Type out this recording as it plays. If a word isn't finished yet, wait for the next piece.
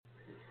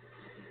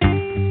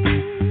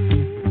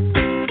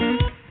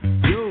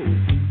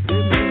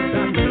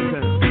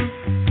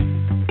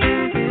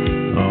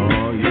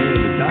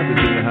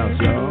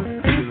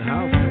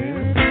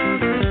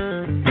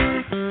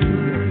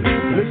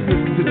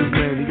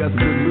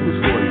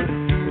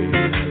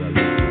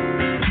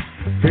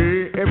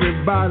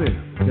Everybody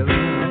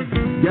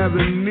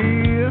gather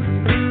near.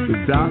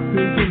 The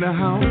doctor's in the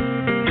house,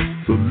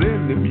 so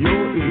lend him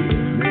your ear.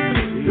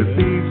 The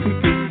things he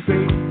can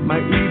say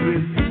might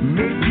even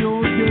make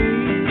your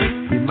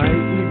day. He might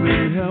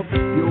even help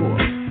your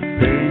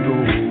pain go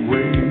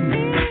away.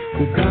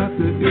 The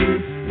doctor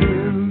is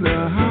in the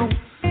house.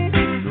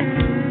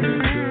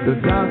 The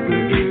doctor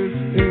is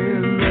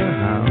in the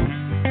house.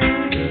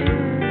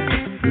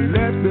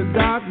 Let the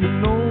doctor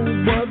know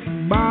what's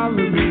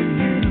bothering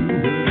you.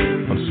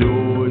 I'm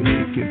sure he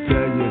can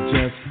tell you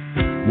just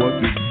what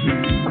to do.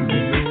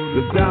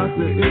 The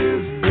doctor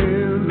is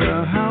in the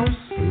house.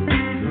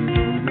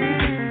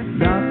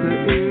 Doctor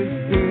is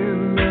in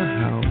the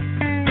house.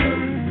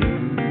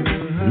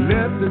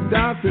 Let the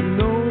doctor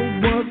know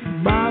what's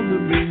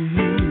bothering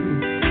you.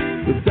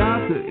 The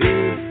doctor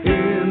is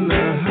in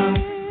the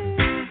house.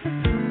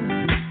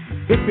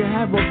 If you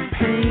have a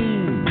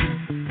pain,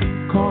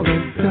 call the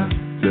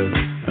doctor.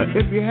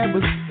 If you have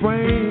a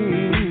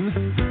sprain,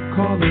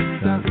 call the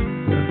doctor.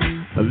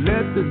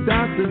 Let the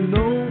doctor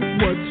know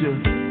what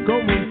you're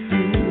going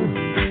through.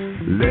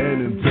 Let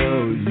him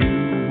tell you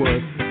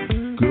what's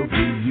good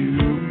for you.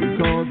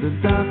 Because the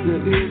doctor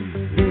is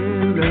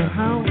in the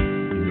house.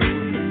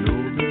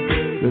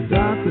 The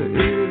doctor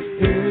is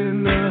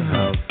in the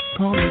house.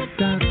 Call the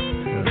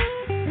doctor.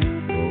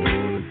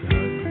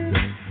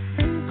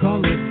 Call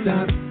the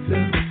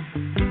doctor.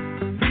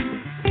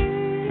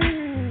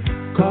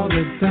 Call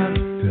the doctor.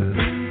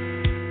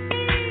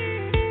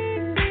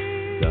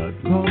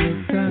 Call the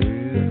doctor.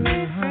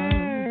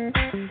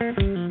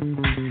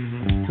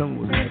 Tell me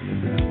what's happening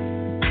now.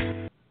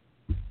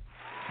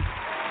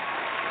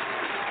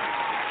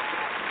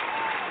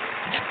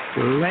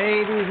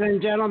 Ladies and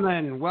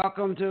gentlemen,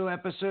 welcome to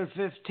episode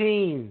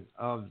 15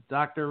 of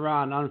Dr.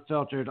 Ron,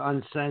 Unfiltered,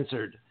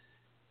 Uncensored.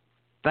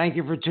 Thank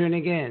you for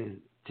tuning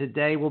in.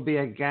 Today will be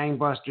a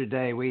gangbuster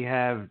day. We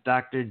have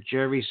Dr.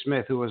 Jerry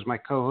Smith, who was my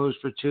co-host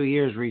for 2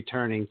 years,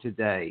 returning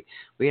today.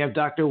 We have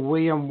Dr.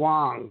 William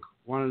Wong,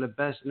 one of the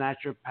best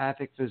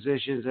naturopathic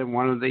physicians and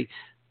one of the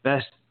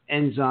best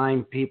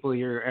enzyme people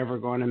you're ever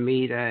going to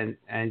meet, and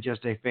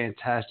just a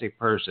fantastic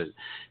person.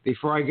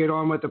 Before I get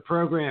on with the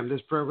program,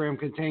 this program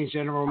contains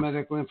general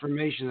medical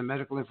information. The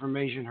medical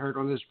information heard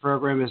on this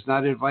program is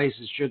not advice.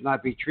 It should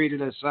not be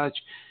treated as such.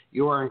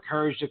 You are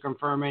encouraged to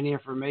confirm any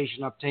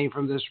information obtained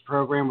from this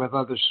program with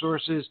other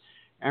sources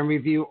and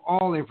review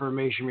all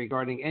information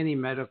regarding any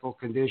medical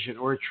condition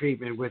or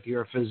treatment with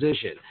your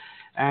physician.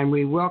 And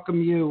we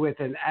welcome you with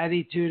an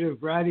attitude of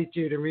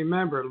gratitude. And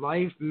remember,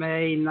 life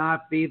may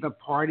not be the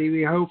party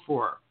we hope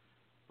for,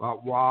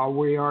 but while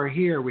we are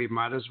here, we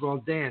might as well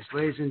dance.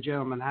 Ladies and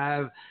gentlemen,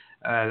 have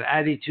an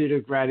attitude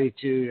of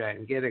gratitude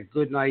and get a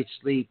good night's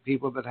sleep.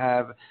 People that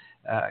have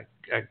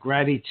a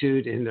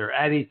gratitude in their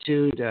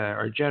attitude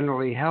are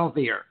generally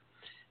healthier.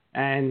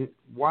 And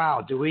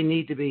wow, do we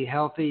need to be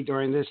healthy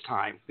during this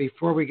time?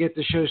 Before we get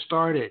the show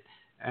started,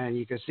 and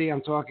you can see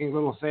I'm talking a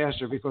little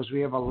faster because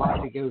we have a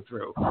lot to go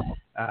through.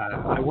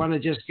 I want to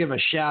just give a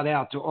shout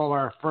out to all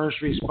our first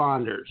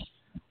responders,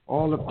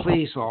 all the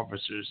police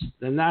officers,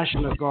 the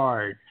National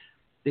Guard,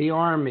 the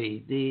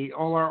Army,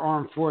 all our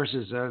armed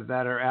forces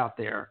that are out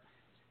there.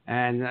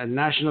 And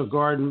National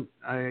Guard,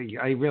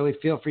 I really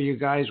feel for you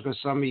guys because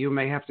some of you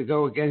may have to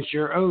go against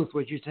your oath.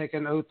 Would you take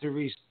an oath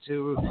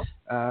to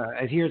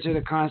adhere to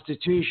the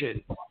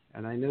Constitution?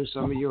 And I know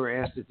some of you are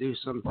asked to do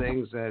some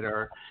things that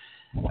are,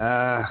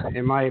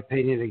 in my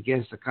opinion,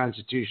 against the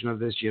Constitution of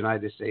this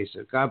United States.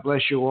 So God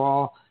bless you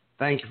all.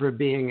 Thank you for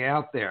being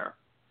out there.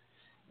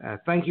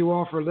 Thank you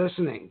all for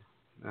listening.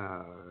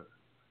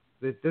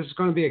 This is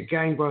going to be a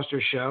gangbuster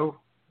show.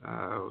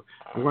 I'm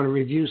going to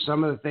review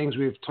some of the things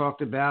we've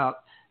talked about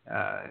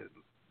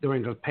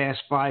during the past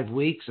 5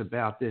 weeks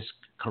about this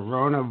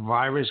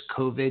coronavirus,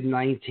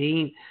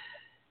 COVID-19.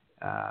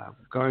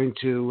 Going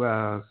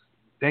to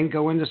then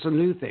go into some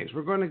new things.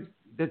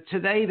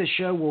 Today the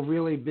show will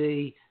really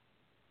be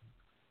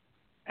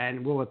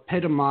and will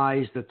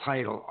epitomize the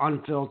title,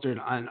 Unfiltered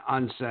and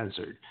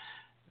Uncensored.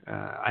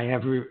 I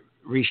have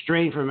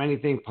restrained from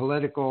anything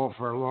political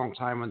for a long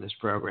time on this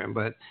program,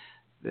 but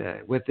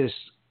with this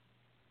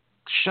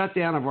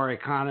shutdown of our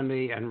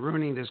economy and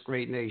ruining this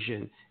great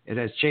nation, it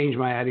has changed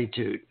my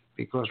attitude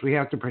because we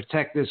have to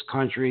protect this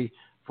country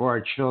for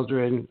our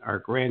children, our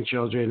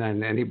grandchildren,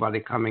 and anybody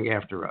coming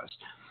after us.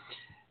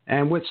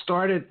 And what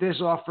started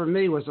this off for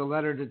me was a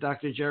letter that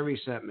Dr.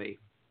 Jerry sent me.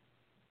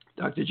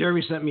 Dr.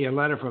 Jerry sent me a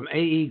letter from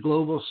AE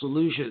Global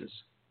Solutions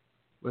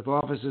with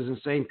offices in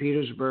St.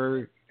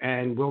 Petersburg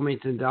and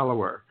Wilmington,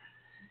 Delaware.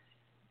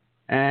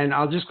 And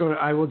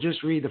I will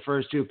just read the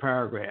first two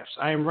paragraphs.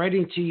 I am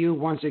writing to you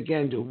once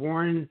again to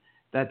warn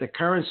that the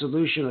current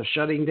solution of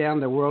shutting down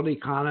the world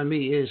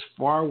economy is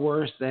far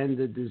worse than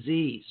the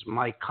disease.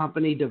 My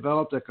company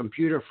developed a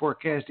computer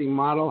forecasting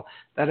model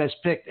that has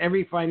picked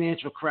every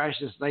financial crash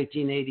since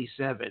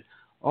 1987.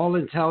 All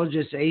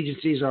intelligence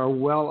agencies are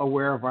well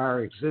aware of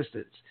our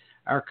existence.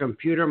 Our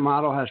computer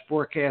model has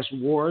forecast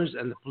wars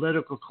and the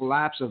political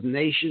collapse of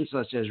nations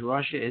such as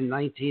Russia in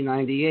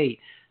 1998.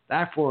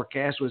 That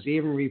forecast was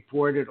even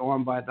reported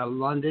on by the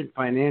London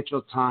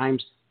Financial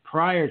Times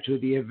prior to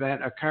the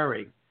event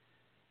occurring.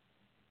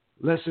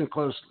 Listen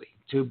closely.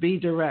 To be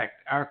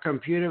direct, our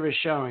computer is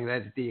showing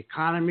that if the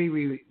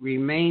economy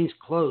remains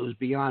closed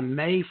beyond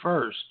May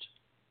 1st,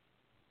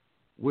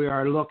 we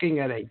are looking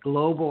at a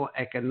global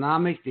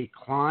economic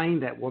decline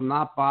that will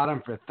not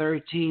bottom for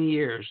 13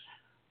 years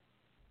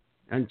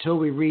until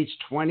we reach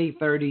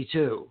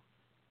 2032.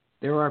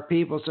 There are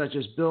people such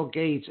as Bill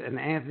Gates and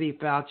Anthony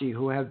Fauci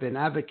who have been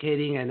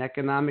advocating an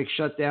economic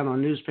shutdown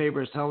on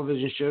newspapers,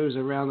 television shows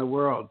around the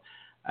world.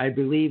 I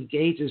believe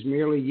Gates is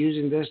merely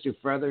using this to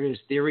further his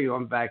theory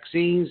on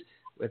vaccines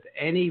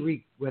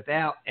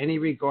without any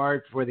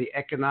regard for the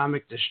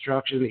economic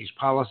destruction these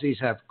policies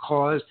have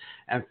caused,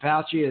 and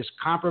Fauci is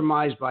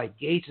compromised by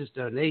Gates'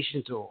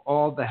 donation to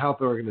all the health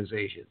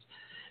organizations.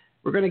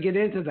 We're going to get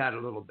into that a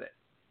little bit,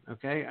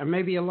 okay, and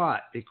maybe a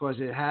lot, because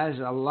it has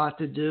a lot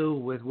to do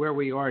with where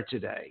we are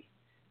today.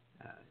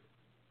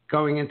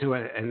 Going into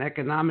an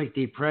economic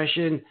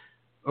depression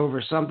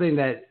over something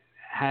that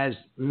has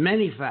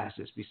many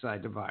facets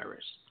beside the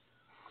virus.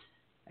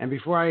 And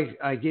before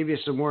I give you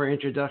some more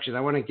introduction,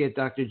 I want to get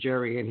Dr.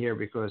 Jerry in here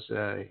because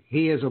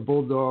he is a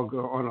bulldog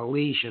on a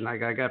leash, and I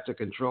got to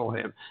control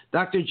him.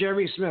 Dr.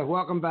 Jerry Smith,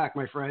 welcome back,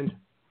 my friend.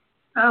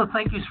 Oh,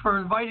 thank you for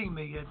inviting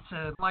me.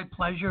 It's my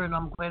pleasure, and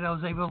I'm glad I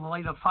was able to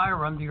light a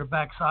fire under your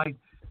backside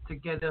to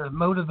get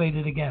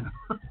motivated again.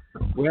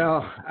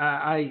 Well,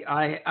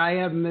 I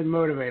haven't been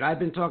motivated. I've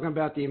been talking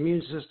about the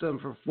immune system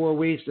for 4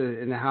 weeks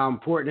and how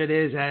important it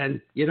is, and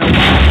you know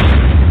what?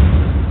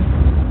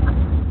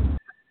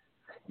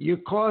 You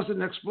caused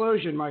an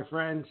explosion, my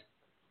friend.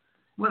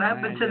 What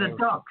happened to the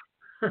duck?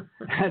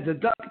 The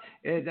duck.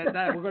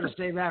 We're going to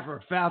save that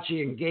for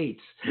Fauci and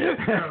Gates.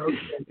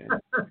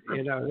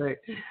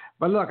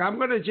 But look, I'm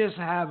going to just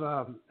have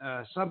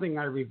something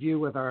I review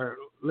with our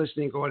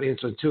listening audience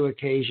on 2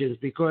 occasions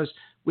because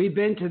we've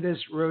been to this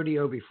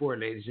rodeo before,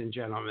 ladies and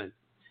gentlemen.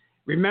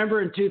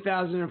 Remember in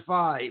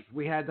 2005,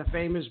 we had the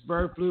famous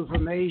bird flu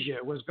from Asia.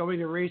 It was going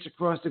to race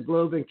across the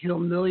globe and kill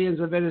millions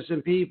of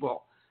innocent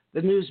people.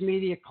 The news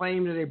media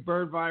claimed that a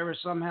bird virus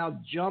somehow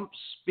jumped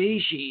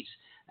species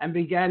and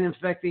began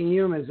infecting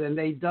humans, and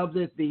they dubbed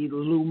it the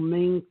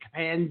looming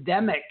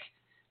pandemic,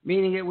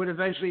 meaning it would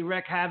eventually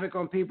wreak havoc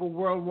on people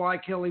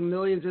worldwide, killing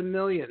millions and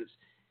millions.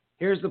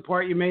 Here's the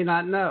part you may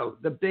not know.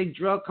 The big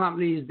drug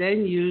companies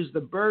then used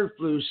the bird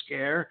flu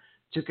scare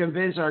to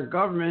convince our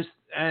governments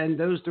and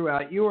those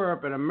throughout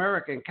Europe and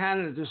America and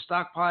Canada to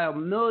stockpile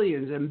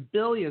millions and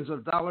billions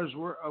of dollars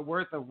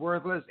worth of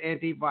worthless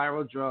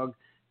antiviral drug,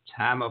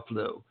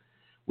 Tamiflu.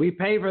 We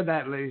pay for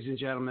that, ladies and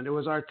gentlemen. It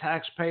was our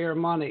taxpayer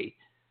money.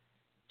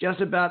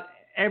 Just about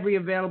every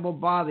available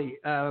bottle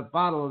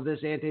of this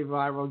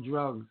antiviral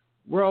drug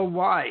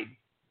worldwide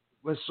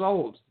was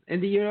sold. In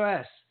the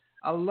U.S.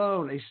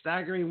 alone, a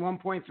staggering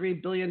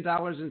 $1.3 billion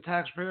in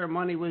taxpayer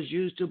money was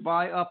used to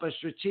buy up a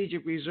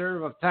strategic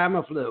reserve of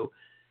Tamiflu.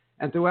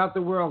 And throughout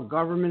the world,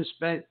 governments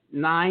spent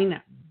 $9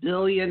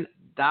 billion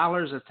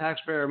of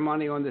taxpayer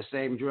money on the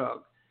same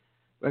drug.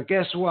 But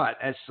guess what?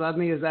 As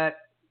suddenly as that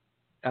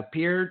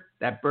appeared,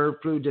 that bird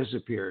flu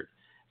disappeared.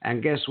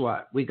 And guess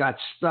what? We got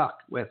stuck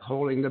with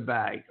holding the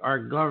bag. Our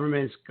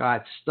governments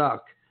got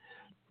stuck.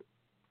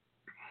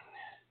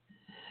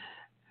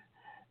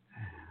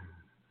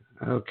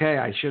 Okay,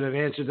 I should have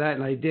answered that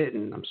and I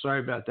didn't. I'm sorry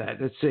about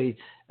that. Let's see.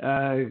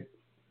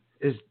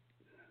 Is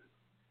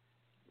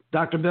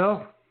Dr.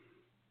 Bill?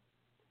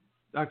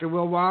 Dr.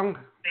 Will Wong?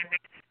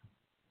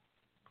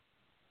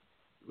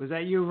 Was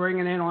that you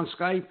ringing in on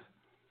Skype?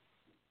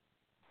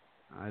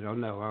 I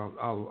don't know.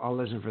 I'll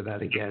listen for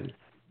that again.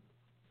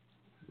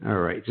 All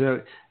right.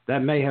 So that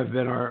may have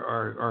been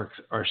our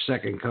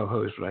second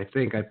co-host, but I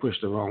think I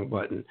pushed the wrong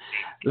button.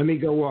 Let me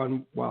go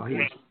on while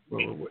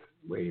we're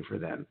waiting for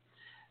them.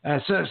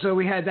 So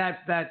we had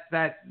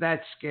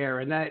that scare,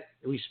 and that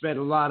we spent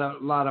a lot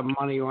of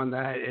money on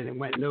that, and it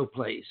went no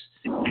place.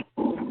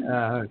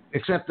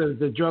 Except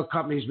the drug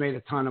companies made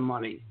a ton of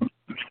money.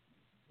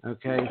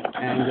 Okay,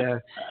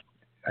 and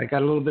I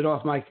got a little bit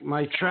off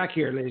my track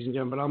here, ladies and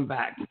gentlemen, but I'm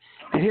back.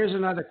 And here's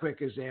another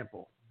quick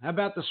example. How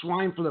about the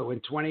swine flu in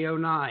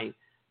 2009?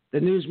 The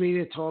news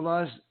media told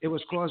us it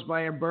was caused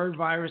by a bird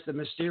virus that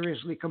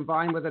mysteriously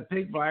combined with a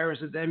pig virus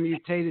that then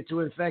mutated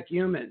to infect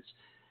humans.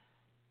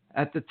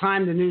 At the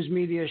time, the news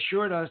media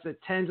assured us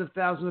that tens of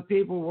thousands of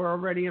people were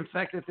already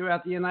infected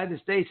throughout the United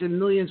States and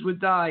millions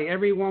would die.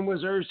 Everyone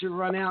was urged to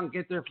run out and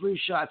get their flu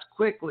shots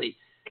quickly.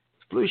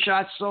 Flu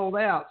shots sold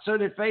out. So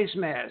did face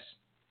masks.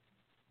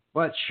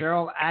 But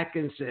Cheryl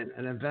Atkinson,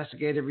 an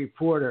investigative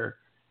reporter,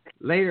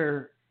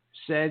 later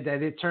said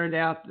that it turned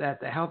out that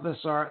the health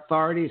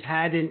authorities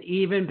hadn't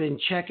even been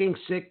checking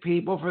sick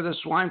people for the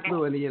swine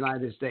flu in the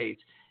United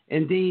States.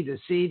 Indeed, the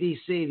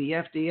CDC,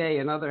 the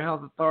FDA, and other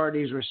health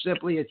authorities were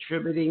simply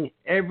attributing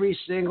every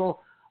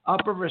single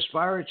upper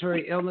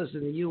respiratory illness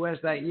in the U.S.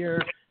 that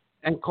year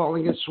and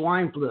calling it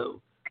swine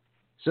flu.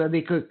 So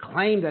they could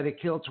claim that it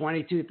killed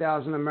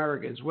 22,000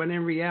 Americans, when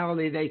in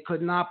reality they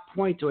could not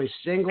point to a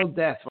single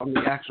death from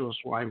the actual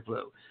swine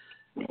flu.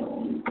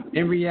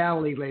 In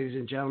reality, ladies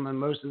and gentlemen,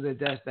 most of the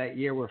deaths that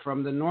year were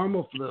from the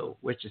normal flu,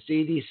 which the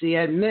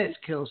CDC admits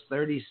kills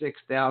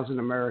 36,000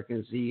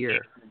 Americans a year,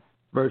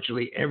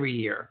 virtually every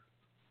year.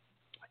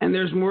 And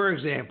there's more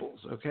examples,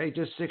 okay?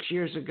 Just 6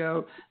 years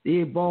ago,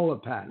 the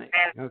Ebola panic,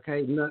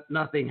 okay?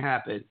 Nothing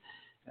happened.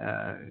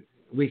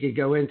 We could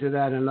go into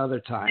that another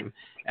time.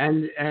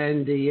 And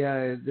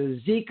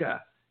the Zika,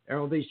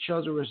 all these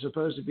children were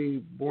supposed to be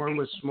born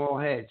with small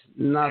heads.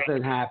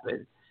 Nothing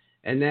happened.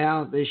 And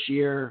now this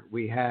year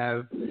we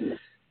have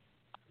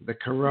the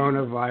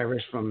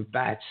coronavirus from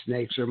bats,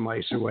 snakes, or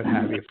mice, or what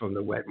have you, from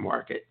the wet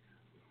market.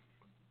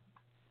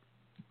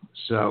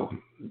 So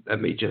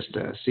let me just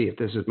see if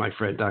this is my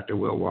friend, Dr.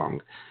 Will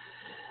Wong.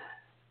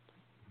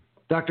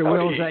 Dr. Howdy.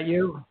 Will, is that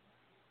you?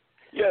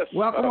 Yes.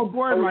 Welcome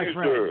aboard, my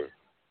friend. Sir?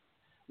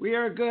 We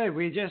are good.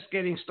 We're just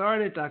getting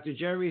started. Dr.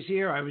 Jerry's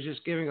here. I was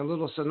just giving a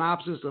little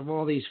synopsis of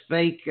all these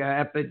fake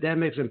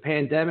epidemics and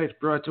pandemics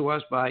brought to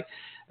us by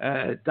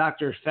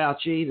Dr.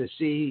 Fauci, the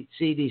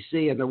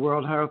CDC, and the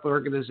World Health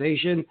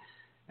Organization,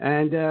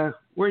 and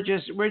we're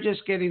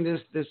just getting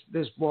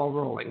this ball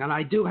rolling. And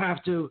I do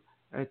have to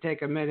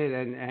take a minute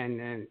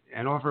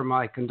and offer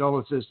my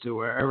condolences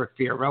to Eric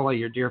Fiorella,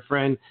 your dear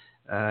friend.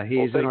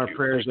 He's in our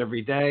prayers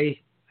every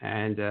day,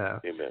 and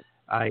Amen.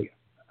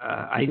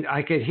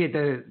 I could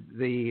hear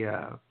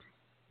the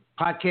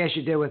podcast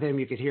you did with him.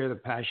 You could hear the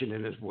passion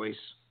in his voice.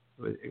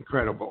 It was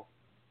incredible.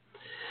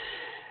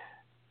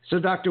 So,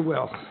 Dr.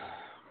 Will,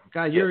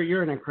 God,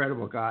 you're an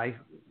incredible guy.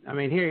 I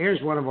mean,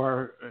 here's one of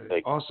our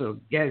also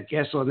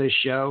guests on this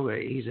show.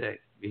 He's a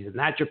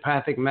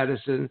naturopathic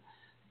medicine.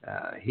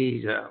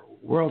 He's a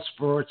World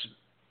Sports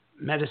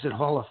Medicine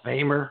Hall of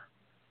Famer.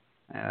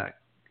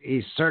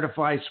 He's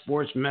certified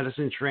sports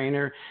medicine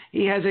trainer.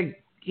 He has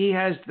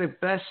the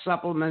best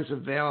supplements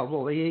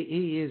available.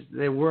 He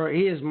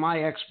is my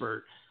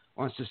expert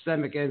on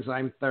systemic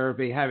enzyme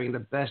therapy, having the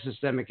best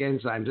systemic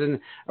enzymes. And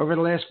over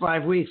the last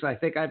 5 weeks, I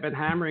think I've been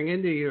hammering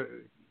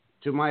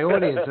to my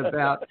audience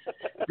about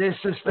this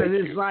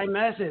enzyme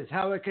essence,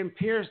 how it can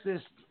pierce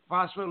this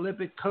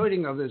phospholipid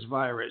coating of this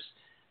virus.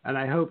 And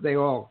I hope they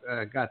all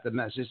got the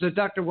message. So,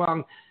 Dr.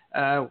 Wong,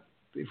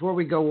 before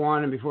we go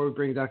on and before we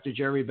bring Dr.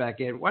 Jerry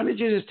back in, why don't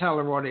you just tell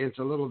our audience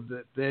a little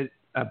bit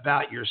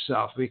about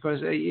yourself?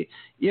 Because,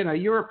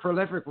 you're a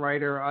prolific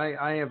writer.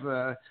 I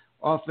have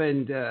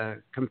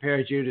often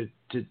compared you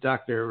to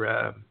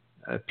Dr.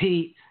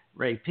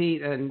 Ray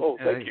Peat. And,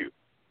 thank you.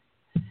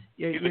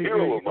 He's a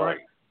hero of mine.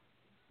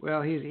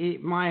 Well, he's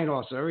mine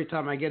also. Every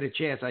time I get a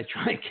chance, I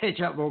try and catch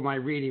up on my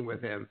reading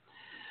with him.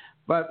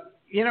 But,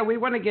 we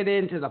want to get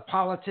into the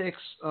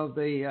politics of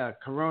the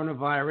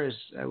coronavirus.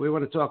 We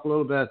want to talk a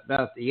little bit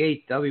about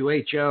the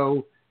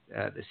WHO,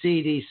 the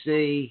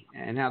CDC,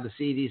 and how the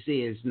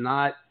CDC is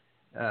not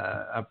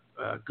a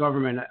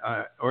government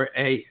or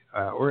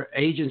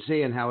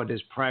agency, and how it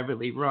is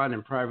privately run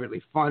and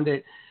privately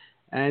funded.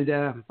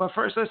 And but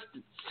first, let's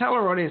tell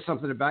our audience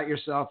something about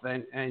yourself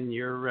and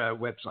your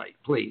website,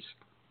 please.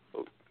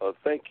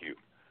 Thank you.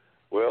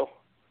 Well,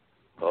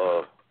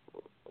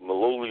 I'm a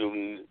lowly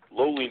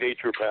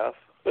naturopath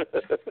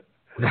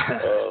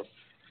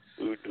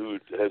who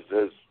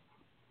has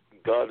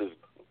God has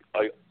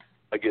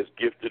I guess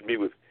gifted me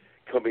with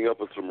coming up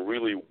with some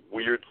really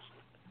weird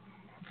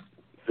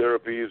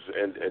therapies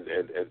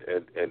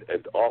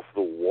and off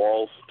the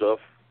wall stuff,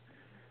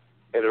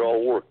 and it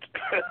all worked.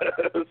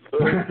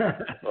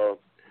 So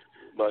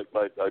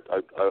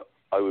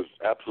I was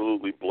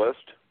absolutely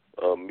blessed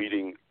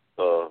meeting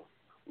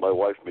my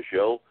wife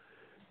Michelle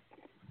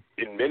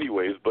in many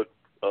ways, but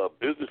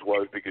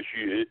business-wise, because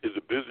she is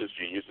a business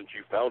genius, and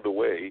she found a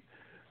way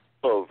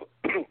of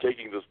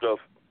taking the stuff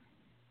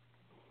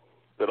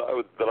that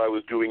I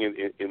was doing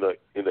in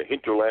the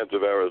hinterlands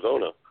of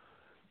Arizona,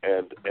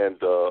 and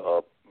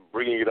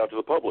bringing it out to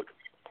the public.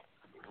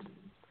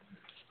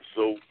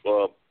 So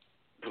for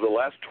the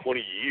last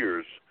 20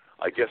 years,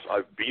 I guess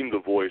I've been the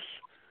voice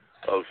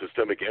of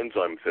systemic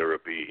enzyme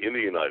therapy in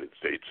the United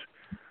States.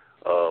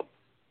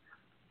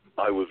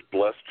 I was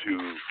blessed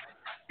to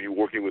be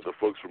working with the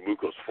folks from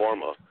Mucos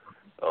Pharma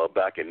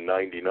back in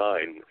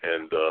 '99,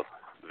 and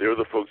they're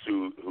the folks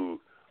who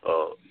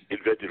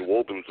invented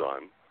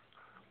Wobenzym.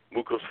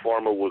 Mucos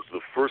Pharma was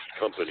the first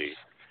company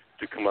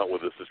to come out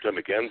with a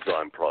systemic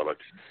enzyme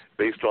product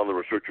based on the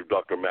research of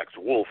Dr. Max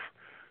Wolf,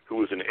 who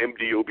was an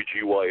MD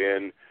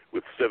OBGYN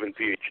with 7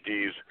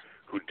 PhDs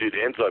who did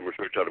enzyme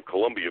research out of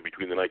Columbia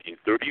between the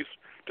 1930s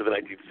to the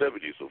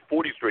 1970s, so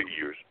 40 straight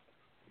years.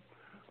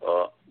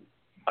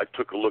 I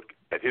took a look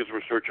at his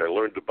research. I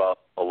learned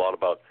a lot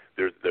about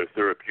their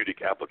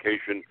therapeutic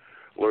application,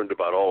 learned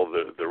about all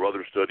of their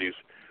other studies,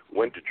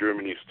 went to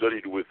Germany,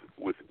 studied with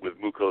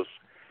Mucos,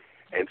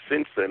 and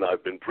since then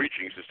I've been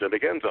preaching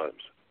systemic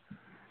enzymes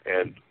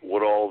and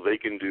what all they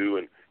can do,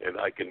 and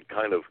I can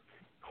kind of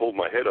hold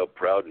my head up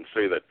proud and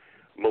say that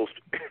most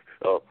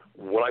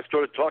when I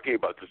started talking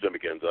about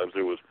systemic enzymes,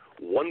 there was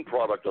one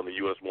product on the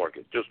U.S.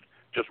 market, just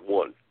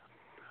one.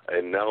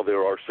 And now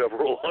there are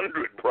several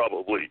hundred,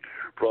 probably,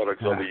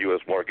 products on the U.S.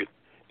 market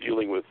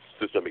dealing with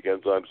systemic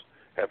enzymes.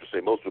 have to say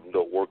most of them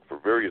don't work for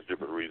various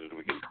different reasons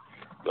we can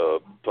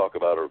talk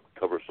about or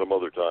cover some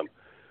other time.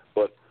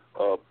 But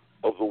of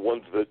the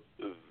ones that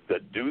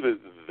do,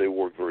 they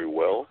work very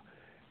well,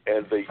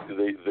 and they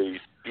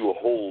do a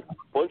whole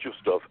bunch of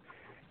stuff.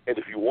 And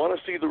if you want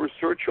to see the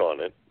research on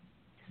it,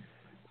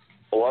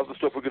 a lot of the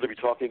stuff we're going to be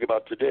talking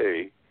about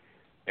today,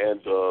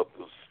 and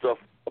stuff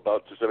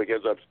about systemic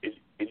enzymes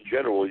in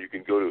general, you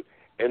can go to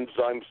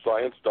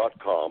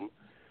enzymescience.com.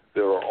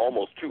 There are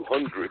almost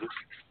 200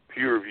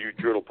 peer-reviewed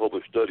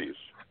journal-published studies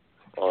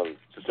on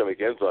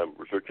systemic enzyme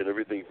research and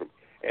everything from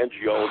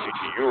angiology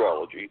to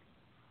urology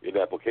in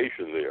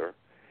application there.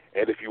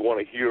 And if you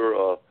want to hear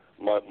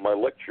my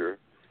lecture,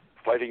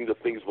 Fighting the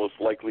Things Most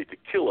Likely to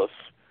Kill Us,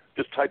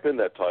 just type in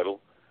that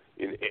title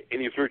in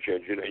any search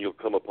engine and you'll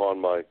come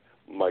upon my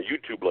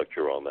YouTube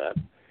lecture on that.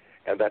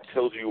 And that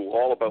tells you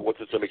all about what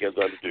systemic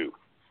enzymes do.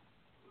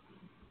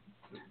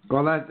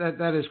 Well,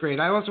 that is great.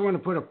 I also want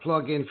to put a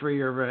plug in for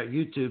your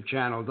YouTube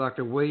channel,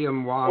 Dr.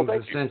 William Wong's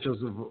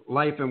Essentials of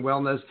Life and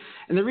Wellness.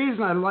 And the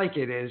reason I like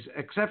it is,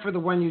 except for the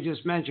one you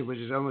just mentioned, which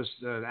is almost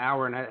an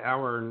hour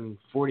and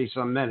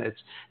 40-some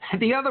minutes,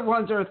 the other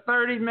ones are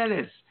 30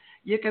 minutes.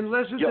 You can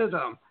listen to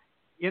them,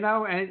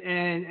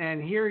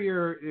 and hear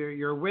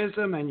your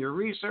wisdom and your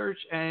research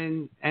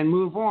and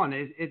move on.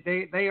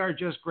 They are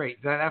just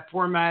great. That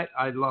format,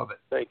 I love it.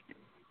 Thank you.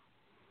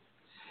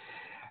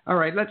 All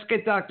right, let's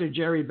get Dr.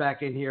 Jerry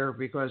back in here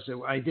because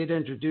I did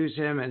introduce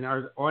him, and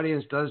our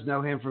audience does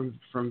know him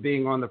from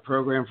being on the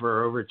program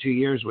for over 2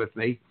 years with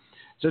me.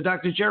 So,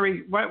 Dr.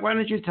 Jerry, why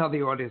don't you tell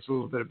the audience a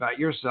little bit about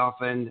yourself?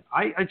 And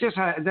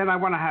then I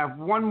want to have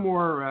one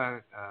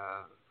more.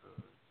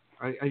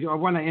 I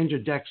want to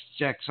interject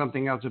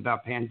something else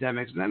about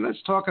pandemics, and then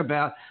let's talk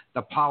about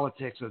the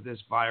politics of this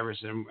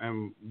virus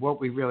and what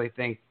we really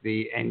think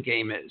the end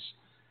game is.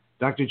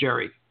 Dr.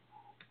 Jerry.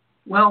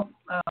 Well,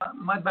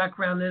 my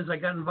background is I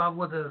got involved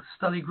with a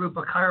study group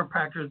of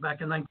chiropractors back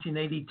in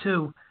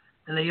 1982,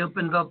 and they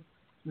opened up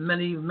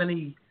many,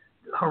 many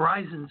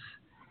horizons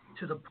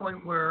to the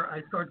point where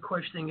I started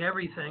questioning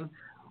everything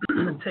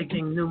and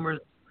taking numerous,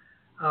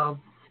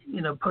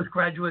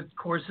 postgraduate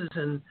courses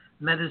in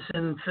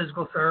medicine,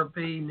 physical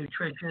therapy,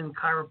 nutrition,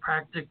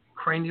 chiropractic,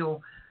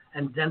 cranial,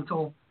 and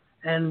dental.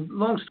 And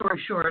long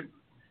story short,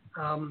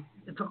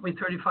 it took me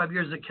 35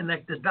 years to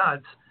connect the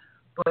dots,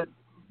 but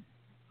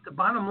the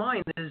bottom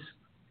line is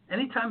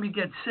anytime you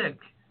get sick,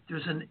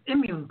 there's an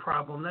immune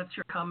problem. That's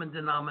your common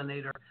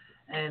denominator.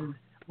 And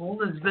all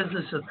this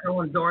business of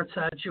throwing darts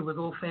at you with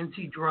all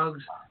fancy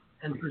drugs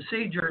and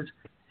procedures,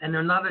 and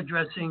they're not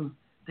addressing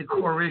the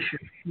core issue,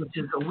 which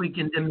is a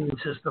weakened immune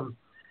system.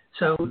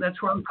 So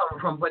that's where I'm coming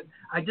from. But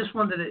I just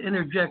wanted to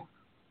interject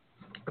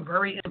a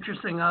very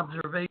interesting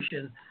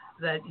observation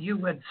that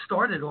you had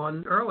started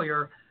on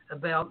earlier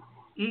about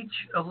each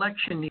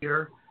election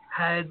year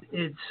had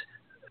its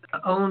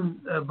own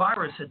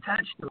virus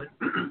attached to it.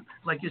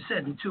 Like you said,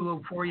 in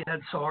 2004 you had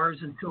SARS,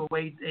 in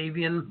 2008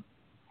 avian,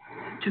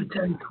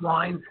 2010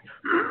 swine,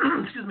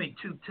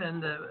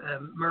 2010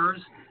 MERS,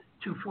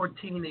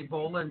 2014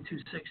 Ebola, and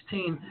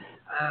 2016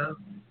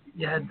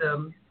 you had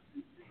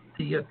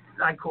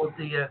I call it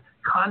the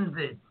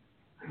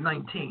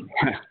COVID-19.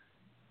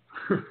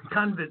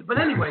 COVID. But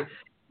anyway,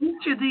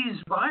 each of these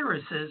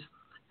viruses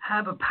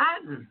have a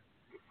pattern,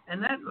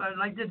 and that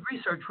I did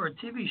research for a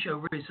TV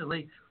show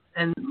recently.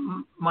 And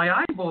my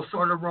eyeballs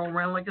sort of roll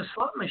around like a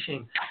slot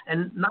machine.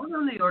 And not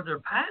only are they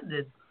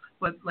patented,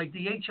 but like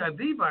the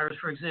HIV virus,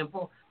 for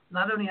example,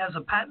 not only has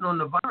a patent on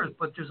the virus,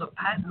 but there's a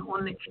patent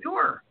on the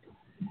cure.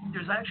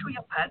 There's actually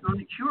a patent on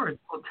the cure.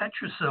 It's called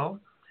Tetracil,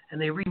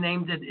 and they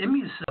renamed it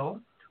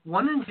Immucil.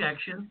 One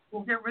injection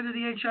will get rid of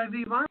the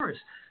HIV virus.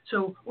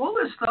 So all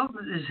this stuff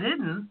is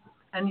hidden.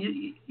 And,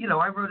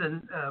 I wrote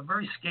a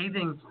very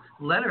scathing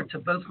letter to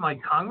both my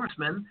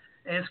congressmen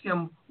ask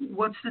him,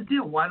 what's the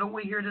deal? Why don't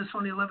we hear this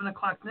on the 11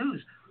 o'clock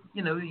news?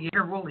 You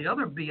hear all the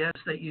other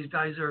BS that you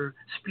guys are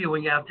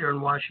spewing out there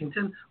in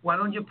Washington. Why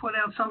don't you put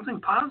out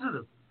something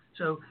positive?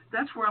 So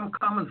that's where I'm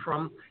coming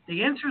from.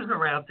 The answers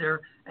are out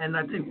there, and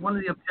I think one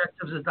of the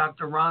objectives of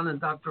Dr. Ron and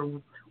Dr.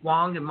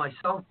 Wong and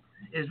myself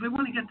is we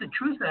want to get the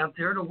truth out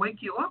there to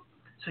wake you up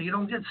so you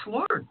don't get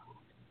slaughtered.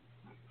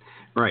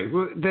 Right.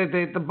 Well,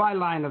 the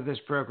byline of this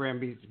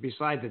program,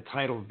 beside the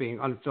title of being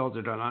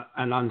unfiltered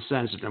and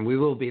uncensored, and we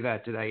will be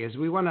that today, is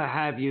we want to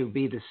have you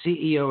be the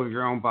CEO of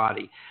your own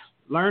body.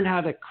 Learn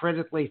how to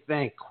critically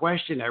think,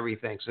 question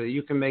everything so that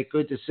you can make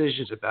good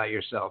decisions about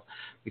yourself.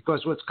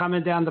 Because what's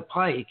coming down the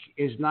pike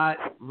is not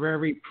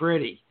very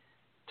pretty.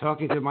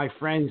 Talking to my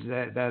friends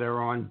that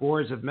are on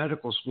boards of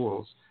medical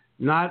schools,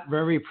 not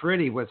very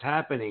pretty what's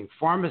happening.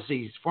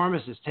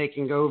 Pharmacists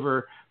taking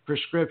over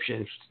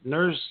prescriptions,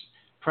 nurse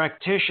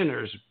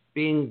practitioners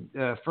being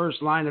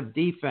first line of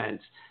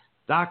defense,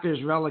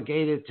 doctors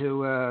relegated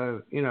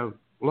to,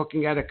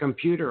 looking at a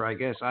computer, I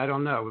guess. I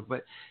don't know.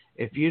 But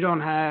if you don't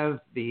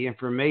have the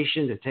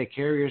information to take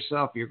care of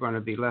yourself, you're going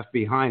to be left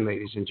behind,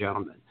 ladies and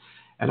gentlemen.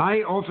 And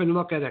I often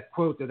look at a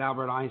quote that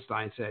Albert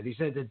Einstein said. He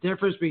said, the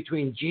difference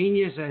between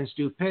genius and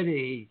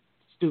stupidity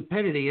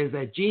is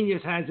that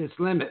genius has its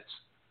limits.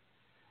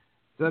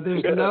 So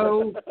there's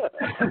no...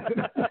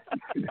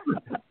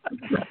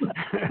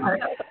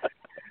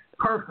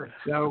 Perfect.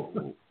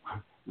 So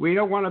we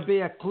don't want to be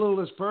a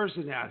clueless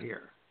person out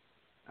here.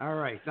 All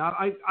right. Now,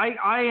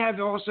 I have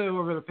also,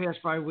 over the past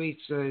 5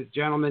 weeks,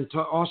 gentlemen,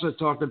 also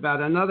talked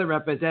about another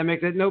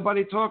epidemic that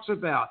nobody talks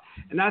about,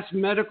 and that's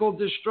medical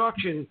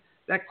destruction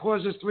that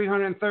causes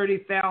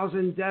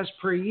 330,000 deaths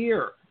per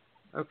year.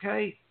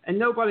 Okay? And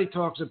nobody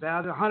talks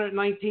about it.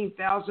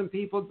 119,000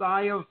 people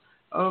die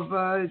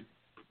of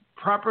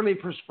properly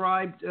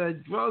prescribed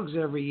drugs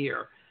every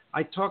year.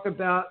 I talk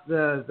about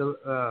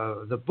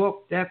the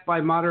book Death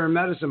by Modern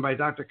Medicine by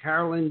Dr.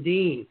 Carolyn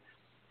Dean.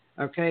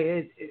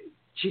 Okay,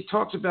 she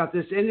talks about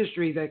this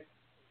industry that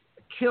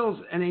kills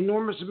an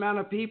enormous amount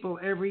of people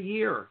every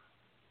year.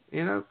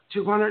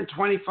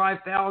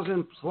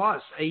 225,000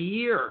 plus a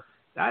year.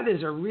 That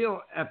is a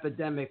real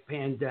epidemic,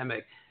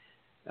 pandemic,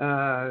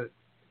 and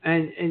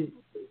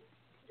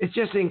it's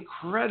just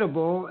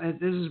incredible. And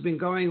this has been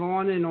going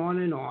on and on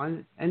and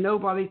on, and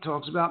nobody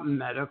talks about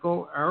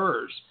medical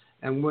errors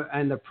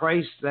and the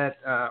price that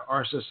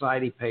our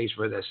society pays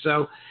for this.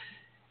 So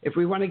if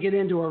we want to get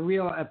into a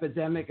real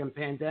epidemic and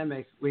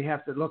pandemic, we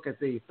have to look at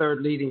the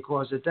third leading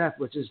cause of death,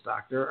 which is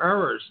doctor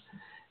errors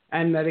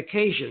and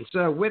medication.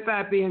 So with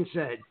that being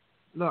said,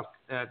 look,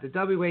 the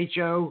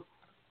WHO,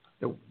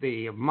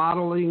 the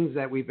modelings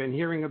that we've been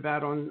hearing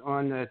about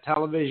on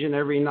television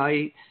every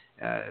night,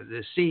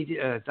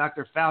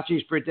 Dr.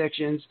 Fauci's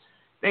predictions,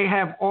 they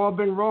have all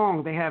been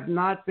wrong. They have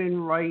not been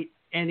right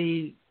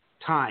any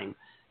time.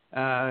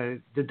 The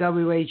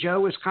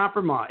WHO was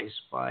compromised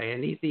by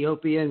an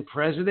Ethiopian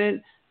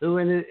president who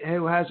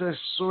has a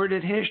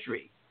sordid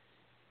history.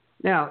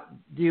 Now,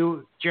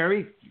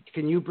 Jerry,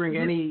 can you bring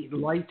any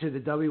light to the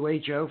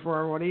WHO for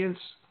our audience?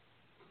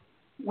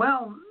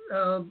 Well,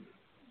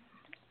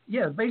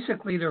 yeah,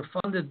 basically they're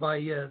funded by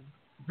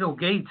Bill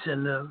Gates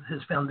and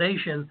his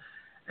foundation.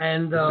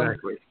 And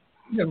exactly.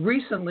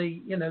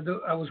 Recently,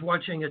 I was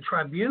watching a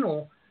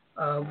tribunal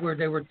where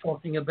they were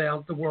talking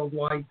about the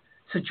worldwide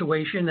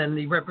situation, and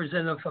the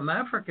representative from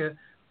Africa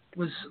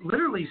was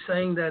literally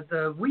saying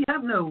that we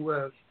have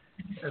no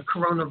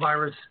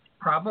coronavirus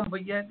problem,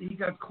 but yet he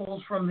got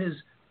calls from his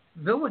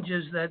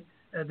villages that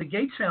the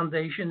Gates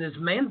Foundation is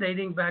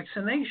mandating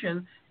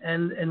vaccination,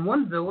 and in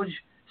one village,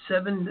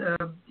 7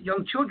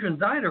 young children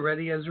died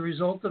already as a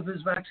result of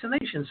his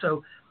vaccination.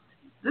 So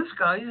this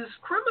guy is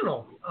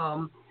criminal.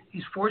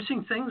 He's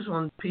forcing things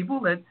on people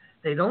that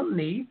they don't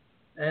need,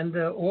 and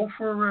all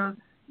for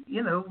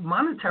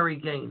monetary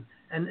gain.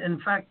 And in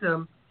fact,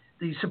 the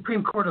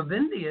Supreme Court of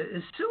India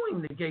is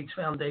suing the Gates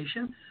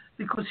Foundation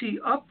because he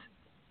upped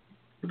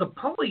the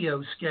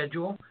polio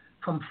schedule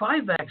from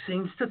 5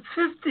 vaccines to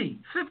 50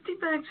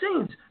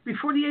 vaccines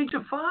before the age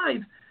of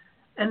 5.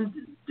 And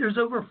there's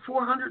over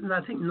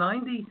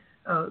 490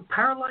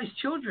 paralyzed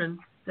children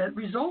that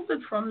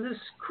resulted from this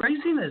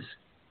craziness.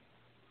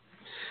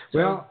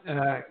 Well,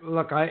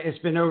 look, it's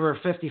been over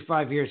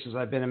 55 years since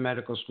I've been in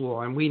medical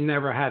school, and we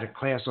never had a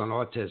class on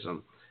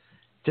autism.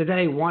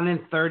 Today, 1 in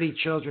 30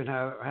 children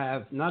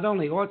have not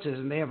only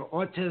autism, they have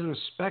autism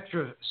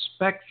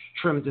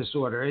spectrum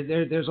disorder.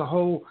 There's a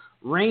whole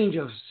range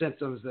of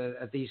symptoms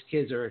that these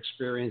kids are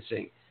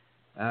experiencing.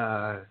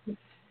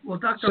 Well,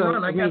 Dr.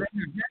 Ron, I got to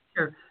interject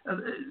here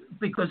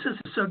because this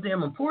is so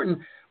damn important.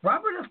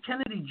 Robert F.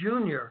 Kennedy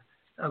Jr.,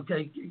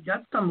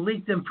 got some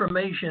leaked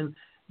information.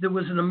 There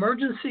was an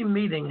emergency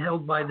meeting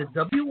held by the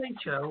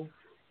WHO,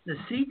 the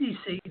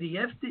CDC, the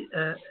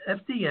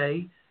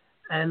FDA,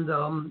 and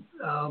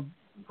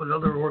what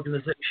other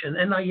organization?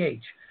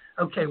 NIH.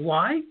 Okay,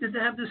 why did they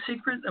have this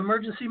secret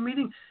emergency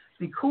meeting?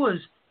 Because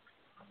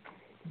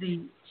the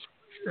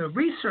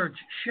research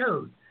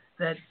showed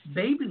that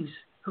babies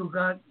who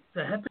got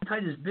the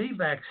hepatitis B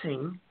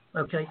vaccine,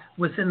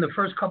 within the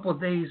first couple of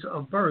days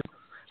of birth,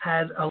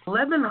 had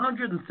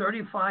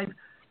 1,135%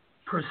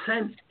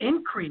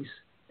 increase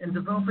in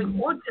developing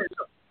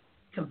autism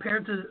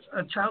compared to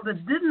a child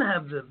that didn't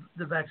have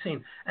the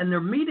vaccine. And their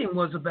meeting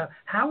was about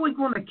how are we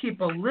going to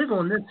keep a lid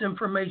on this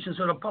information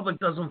so the public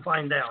doesn't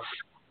find out.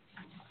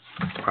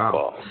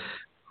 Wow.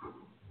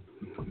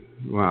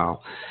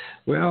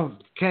 Well,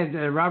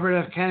 Robert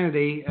F.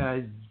 Kennedy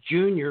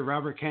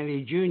Robert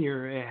Kennedy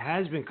Jr.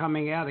 has been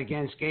coming out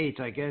against Gates.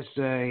 I guess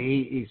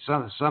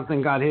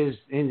something got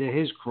into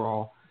his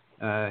crawl,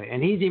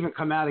 and he's even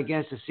come out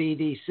against the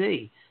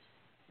CDC.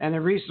 And a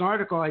recent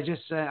article I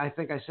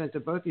think I sent to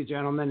both you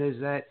gentlemen, is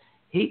that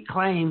he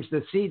claims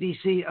the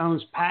CDC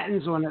owns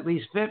patents on at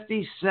least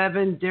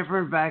 57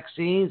 different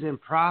vaccines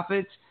and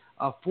profits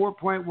of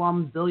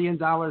 $4.1 billion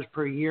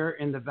per year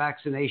in the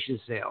vaccination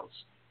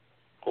sales.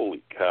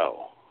 Holy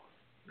cow.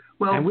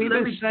 Well, and we've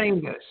been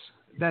saying this,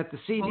 that the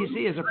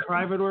CDC is a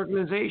private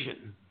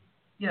organization.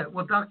 Yeah,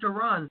 well, Dr.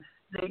 Ron,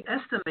 they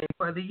estimate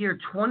by the year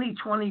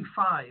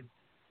 2025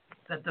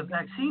 that the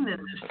vaccine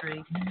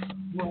industry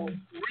will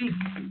reap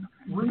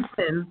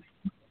in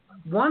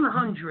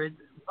 $100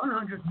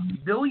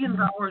 billion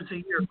a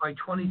year by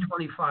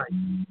 2025.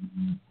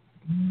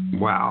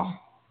 Wow.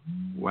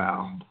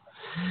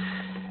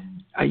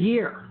 A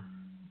year.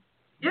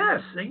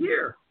 Yes, a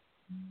year.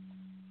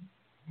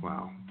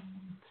 Wow.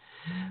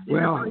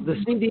 Well, the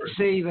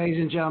CDC, ladies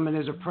and gentlemen,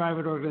 is a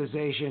private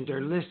organization.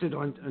 They're listed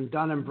on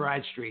Dun &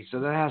 Bradstreet, so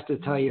that has to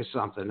tell you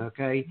something,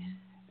 okay?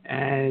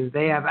 And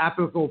they have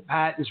applicable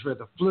patents for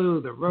the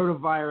flu, the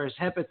rotavirus,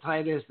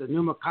 hepatitis, the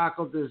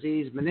pneumococcal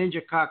disease,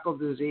 meningococcal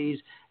disease,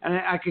 and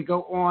I could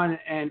go on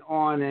and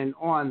on and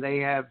on. They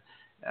have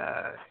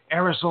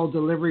aerosol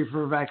delivery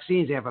for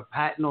vaccines. They have a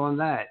patent on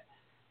that.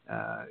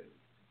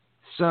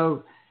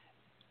 So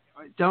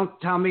don't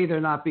tell me they're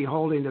not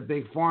beholding to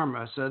big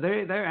pharma. So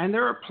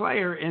they're a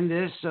player in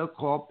this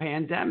so-called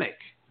pandemic.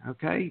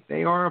 Okay,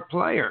 they are a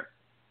player,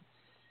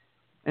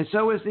 and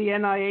so is the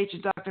NIH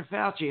and Dr.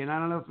 Fauci. And I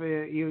don't know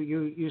if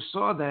you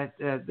saw that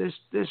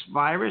this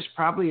virus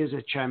probably is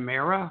a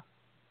chimera,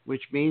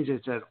 which means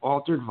it's an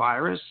altered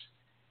virus.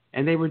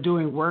 And they were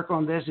doing work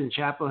on this in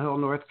Chapel Hill,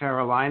 North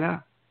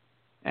Carolina.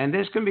 And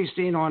this can be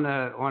seen on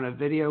a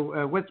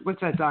video.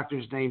 What's that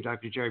doctor's name,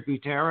 Dr. Jerry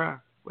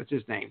Butera? What's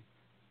his name?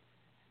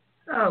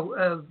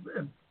 Oh,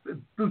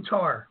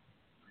 Buttar.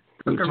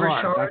 Dr.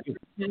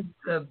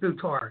 Richard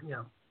Buttar,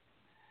 yeah.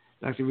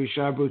 Dr.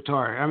 Richard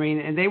Buttar. I mean,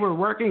 and they were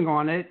working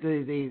on it.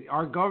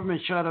 Our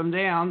government shut them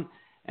down.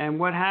 And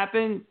what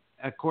happened?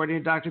 According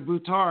to Dr.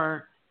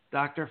 Buttar,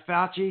 Dr.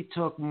 Fauci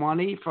took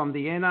money from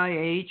the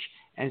NIH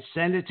and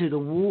sent it to the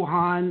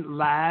Wuhan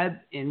lab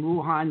in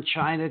Wuhan,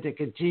 China, to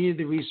continue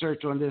the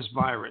research on this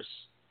virus.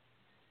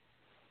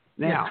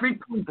 Now,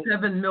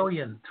 3.7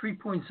 million.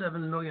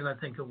 3.7 million, I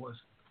think it was.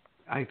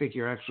 I think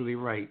you're absolutely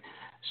right.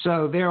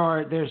 So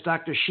there's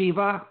Dr.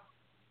 Shiva,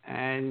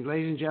 and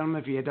ladies and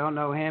gentlemen, if you don't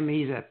know him,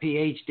 he's a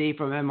PhD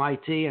from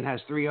MIT and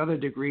has 3 other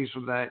degrees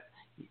from that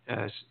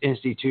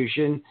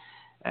institution.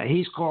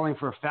 He's calling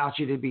for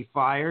Fauci to be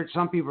fired.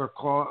 Some people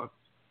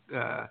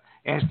are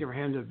asking for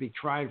him to be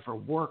tried for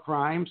war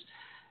crimes.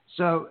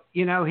 So,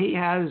 he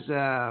has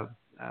a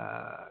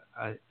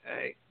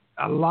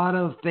lot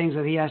of things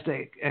that he has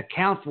to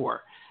account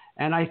for.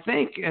 And I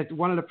think at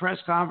one of the press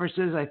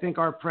conferences, I think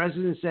our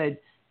president said,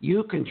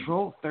 "You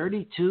control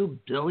 $32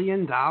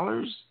 billion?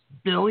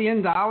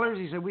 Billion dollars?"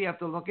 He said, "We have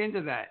to look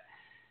into that."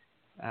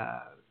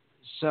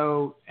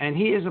 And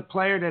he is a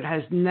player that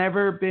has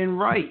never been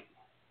right.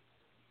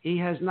 He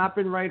has not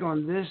been right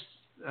on this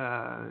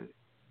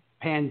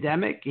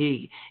pandemic.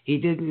 He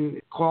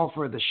didn't call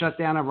for the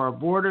shutdown of our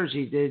borders.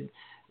 He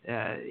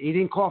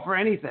didn't call for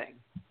anything.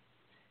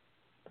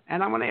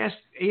 And I want to ask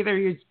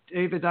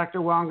either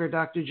Dr. Wong or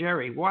Dr.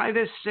 Jerry, why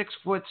this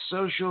 6-foot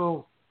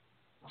social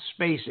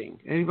spacing?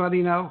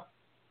 Anybody know?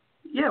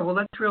 Yeah, well,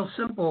 that's real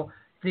simple.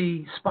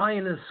 The Spy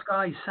in the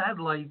Sky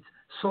satellite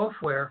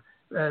software,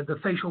 the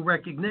facial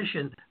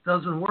recognition,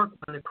 doesn't work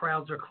when the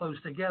crowds are close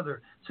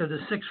together. So the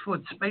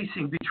 6-foot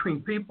spacing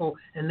between people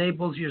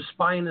enables your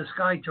spy in the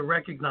sky to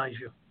recognize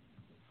you.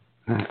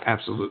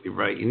 Absolutely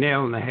right. You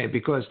nailed it on the head,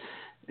 because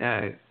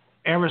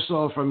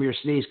aerosol from your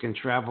sneeze can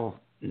travel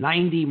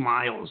 90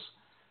 miles.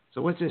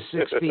 So what's this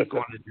 6 feet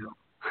going to do?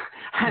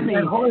 I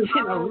mean, really.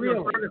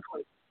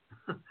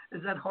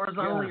 Is that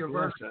horizontally or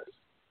vertically?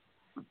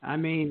 I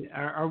mean,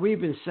 are we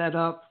been set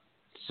up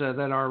so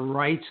that our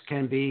rights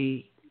can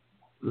be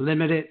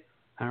limited?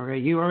 All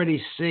right, you already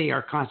see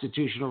our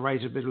constitutional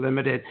rights have been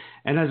limited.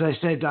 And as I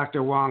said,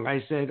 Dr. Wong,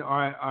 I said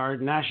our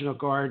National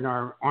Guard and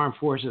our armed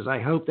forces, I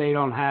hope they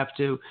don't have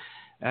to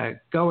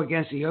go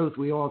against the oath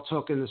we all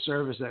took in the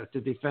service to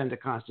defend the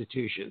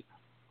Constitution.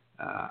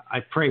 I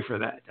pray for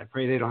that. I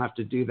pray they don't have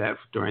to do that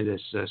during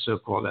this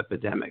so-called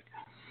epidemic.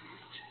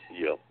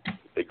 Yeah,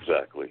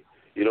 exactly.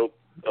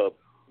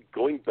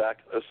 Going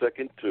back a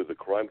second to the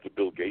crime to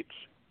Bill Gates,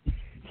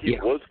 he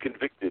was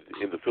convicted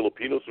in the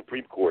Filipino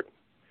Supreme Court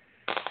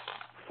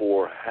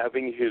for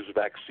having his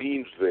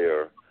vaccines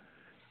there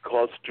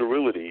cause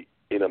sterility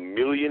in 1.5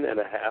 million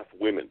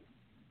women.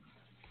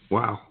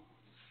 Wow.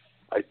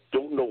 I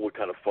don't know what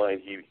kind of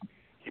fine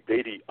he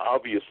paid. He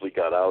obviously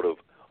got out of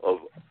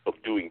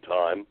doing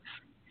time.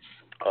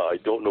 I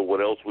don't know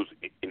what else was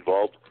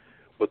involved,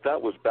 but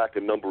that was back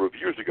a number of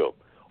years ago.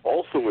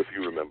 Also, if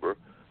you remember,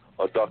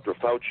 Dr.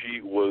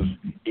 Fauci was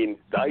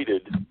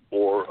indicted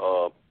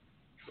or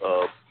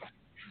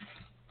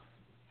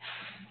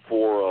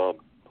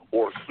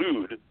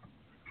sued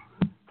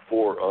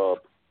for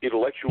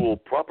intellectual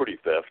property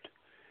theft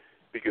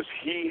because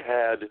he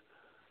had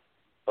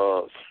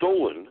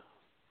stolen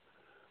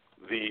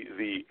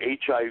the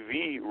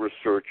HIV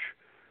research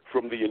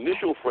from the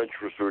initial French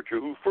researcher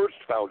who first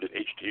founded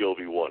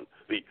HTLV1,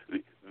 the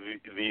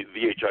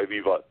HIV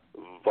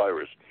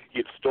virus. He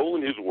had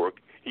stolen his work.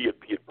 He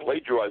had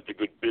plagiarized a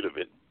good bit of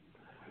it.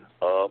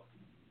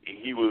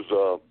 He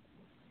was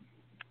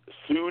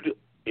sued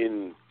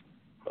in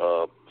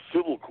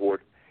civil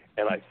court,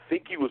 and I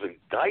think he was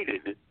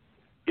indicted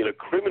in a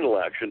criminal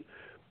action,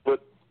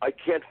 but I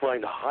can't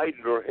find hide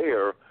nor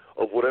hair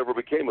of whatever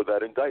became of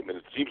that indictment.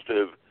 It seems to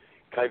have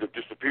kind of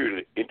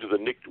disappeared into the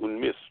Nicht und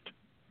Mist.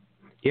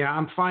 Yeah,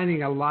 I'm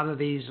finding a lot of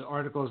these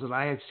articles that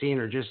I had seen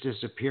are just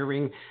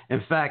disappearing.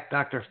 In fact,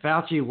 Dr.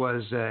 Fauci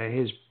was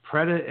his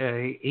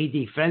he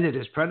defended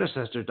his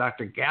predecessor,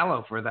 Dr.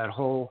 Gallo, for that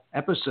whole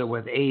episode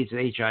with AIDS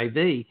and HIV.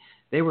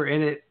 They were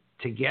in it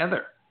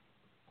together,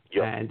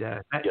 and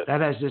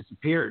that has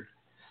disappeared.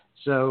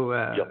 So,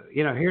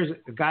 here's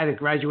a guy that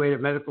graduated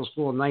medical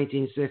school in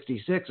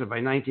 1966, and by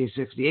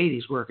 1968,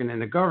 he's working in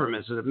the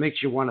government. So it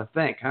makes you want to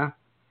think, huh?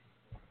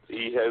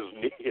 He has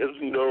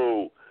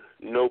no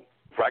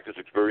practice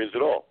experience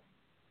at all.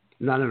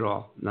 None at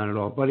all.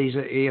 But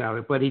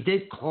but he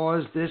did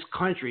cause this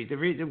country.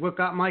 What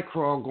got my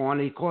crawl going?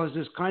 He caused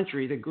this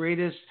country, the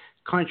greatest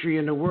country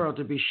in the world,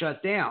 to be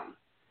shut down.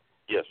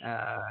 Yes.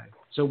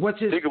 So what's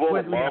his? Think of all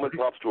the mom and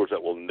pop stores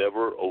that will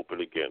never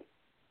open again.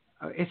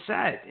 It's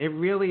sad. It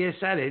really is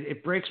sad.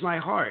 It breaks my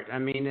heart. I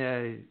mean,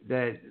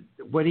 that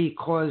what he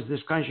caused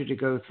this country to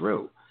go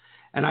through.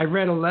 And I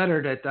read a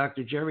letter that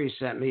Dr. Jerry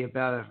sent me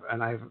about it,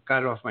 and I've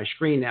got it off my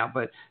screen now.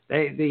 But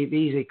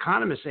these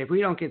economists say if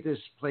we don't get this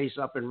place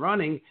up and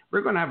running,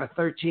 we're going to have a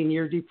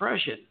 13-year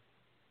depression.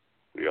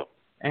 Yeah.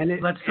 And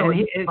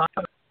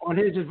on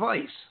his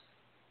advice.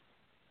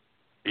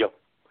 Yeah.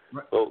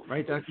 Well,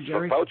 right, Dr.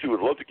 Jerry? Fauci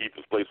would love to keep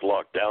this place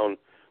locked down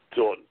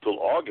till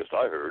August,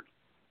 I heard.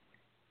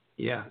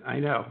 Yeah, I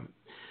know.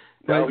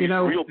 Now, but, he's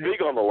real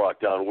big on the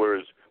lockdown,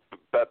 whereas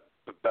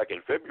back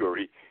in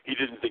February, he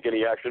didn't think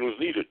any action was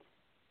needed.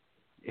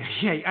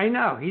 Yeah, I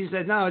know. He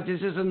said, no, this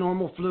is a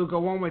normal flu.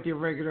 Go on with your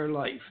regular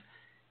life.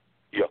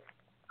 Yeah.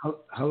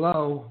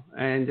 Hello.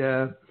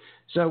 And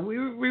so we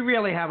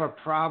really have a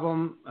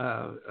problem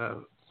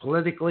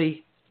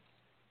politically.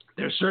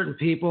 There's certain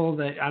people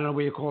that, I don't know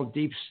what you call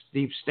deep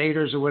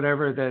staters or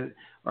whatever, that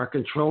are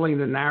controlling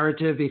the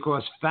narrative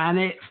because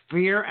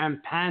fear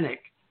and panic,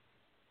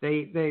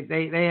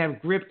 they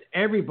have gripped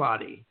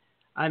everybody.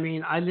 I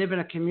mean, I live in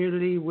a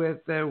community with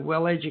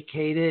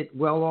well-educated,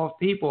 well-off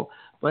people,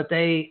 but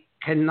they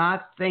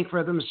cannot think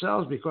for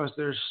themselves because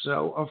they're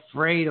so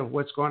afraid of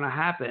what's going to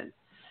happen.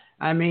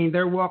 I mean,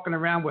 they're walking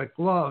around with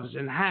gloves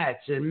and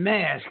hats and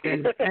masks,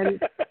 and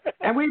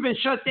we've been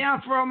shut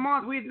down for a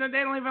month. They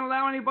don't even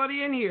allow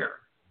anybody in here.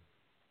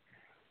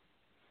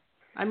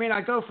 I mean,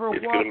 I go for a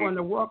walk on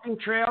the walking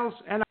trails,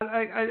 and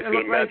I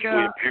look like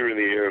appear in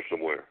the air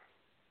somewhere.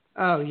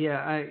 Oh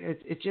yeah,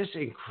 it's just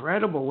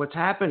incredible what's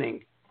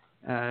happening.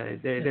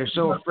 They're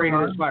so afraid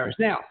of this virus.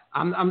 Now,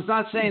 I'm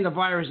not saying the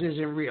virus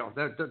isn't real.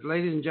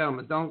 Ladies and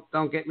gentlemen,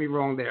 don't get me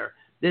wrong there.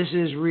 This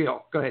is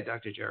real. Go ahead,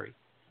 Dr. Jerry.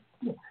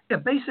 Yeah,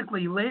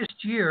 basically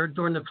last year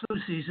during the flu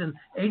season,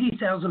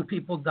 80,000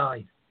 people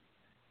died.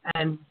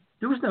 And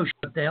there was no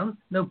shutdown,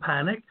 no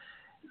panic.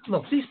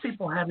 Look, these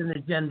people had an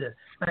agenda.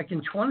 Back in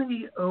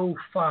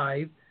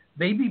 2005,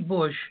 Baby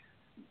Bush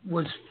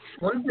was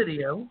on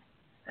video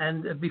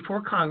and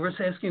before Congress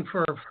asking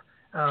for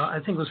I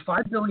think it was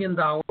 $5 billion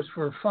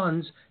for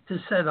funds to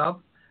set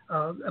up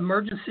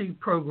emergency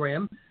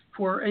program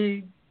for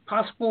a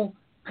possible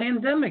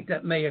pandemic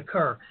that may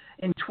occur.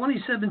 In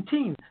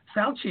 2017,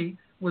 Fauci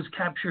was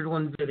captured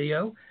on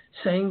video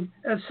saying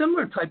a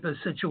similar type of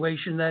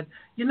situation that,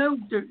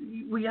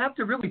 we have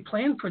to really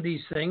plan for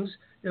these things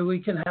that we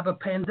can have a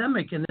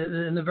pandemic in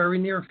the very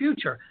near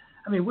future.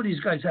 I mean, what do these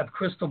guys have,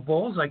 crystal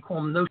balls? I call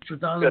them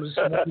Nostradamus.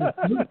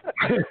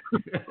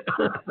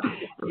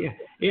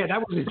 Yeah, that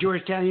was at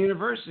Georgetown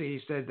University.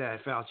 He said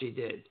that, Fauci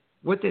did.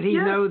 What did he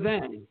know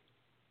then?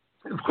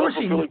 Of course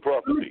he knew.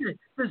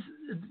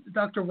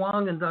 Dr.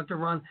 Wong and Dr.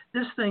 Ron,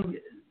 this thing,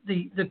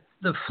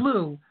 the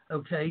flu,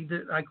 okay,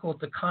 I call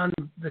it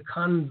the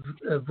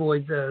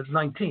convoy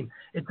 19.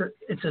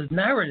 It's a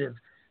narrative.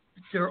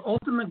 Their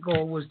ultimate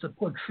goal was to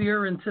put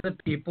fear into the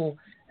people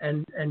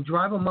and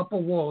drive them up a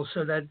wall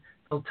so that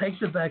they'll take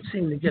the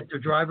vaccine to get their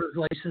driver's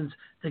license,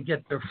 to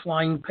get their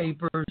flying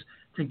papers,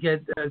 to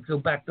get go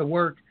back to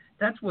work.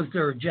 That was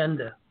their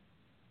agenda.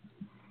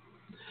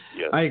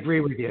 Yes. I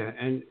agree with you,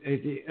 and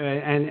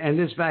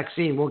this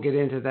vaccine, we'll get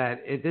into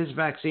that. This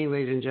vaccine,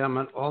 ladies and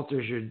gentlemen,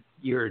 alters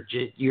your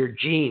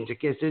genes. It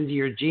gets into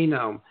your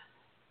genome.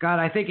 God,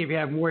 I think if you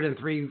have more than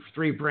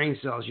three brain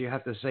cells, you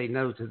have to say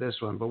no to this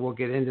one. But we'll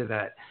get into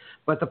that.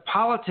 But the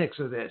politics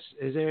of this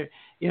is there.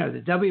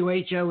 The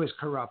WHO is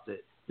corrupted.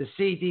 The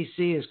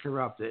CDC is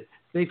corrupted.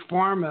 Big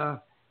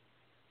Pharma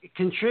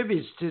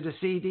contributes to the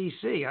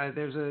CDC.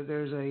 There's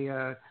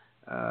a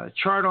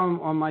chart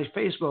on my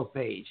Facebook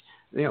page,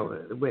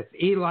 with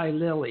Eli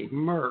Lilly,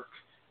 Merck,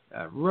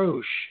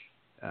 Roche,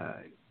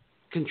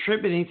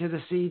 contributing to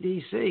the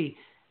CDC.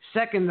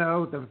 Second,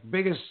 though, the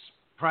biggest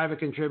private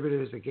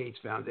contributor is the Gates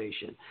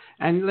Foundation.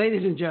 And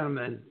ladies and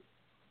gentlemen,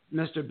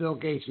 Mr. Bill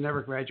Gates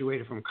never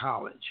graduated from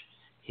college.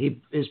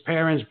 His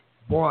parents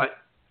bought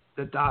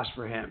the DOS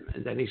for him,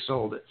 and then he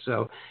sold it.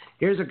 So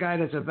here's a guy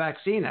that's a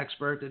vaccine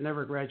expert that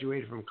never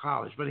graduated from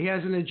college, but he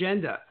has an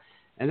agenda,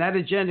 and that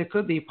agenda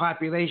could be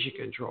population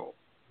control.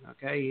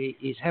 Okay,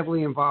 he's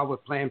heavily involved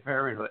with Planned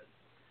Parenthood,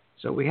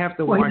 so we have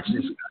to watch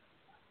this guy.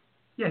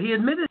 Yeah, he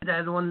admitted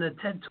that on the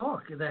TED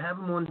Talk. They have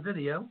him on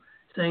video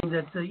saying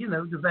that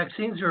the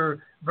vaccines are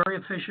a very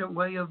efficient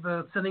way of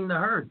thinning the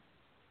herd.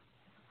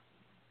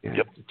 Yeah,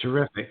 yep.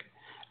 Terrific.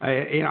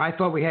 I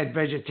thought we had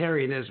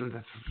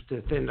vegetarianism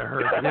to thin the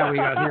herd, but now we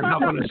got here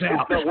helping us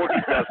out.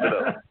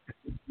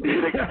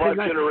 It takes 5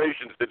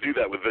 generations to do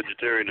that with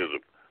vegetarianism.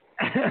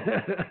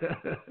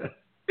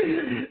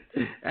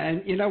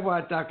 And you know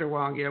what, Dr.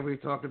 Wong,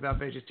 we've talked about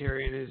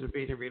vegetarianism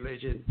being a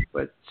religion,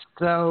 but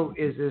so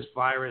is this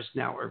virus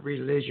now a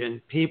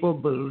religion. People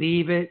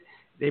believe it.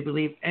 They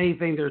believe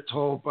anything they're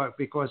told, but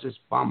because it's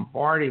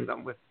bombarding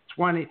them with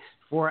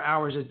 24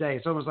 hours a day.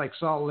 It's almost like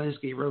Saul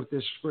Alinsky wrote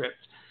this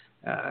script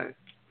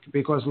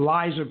because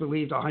lies are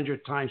believed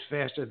 100 times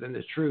faster than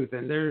the truth,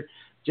 and they're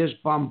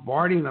just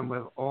bombarding them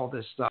with all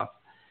this stuff.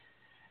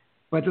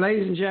 But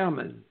ladies and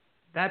gentlemen,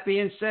 that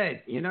being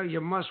said,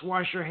 you must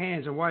wash your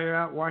hands, and while you're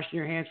out washing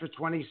your hands for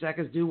 20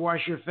 seconds, do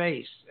wash your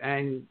face.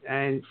 And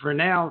for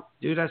now,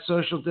 do that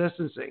social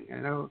distancing.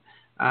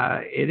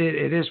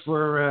 It is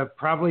for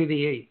probably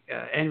the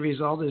end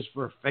result is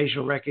for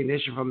facial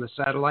recognition from the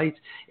satellites.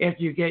 If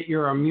you get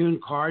your immune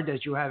card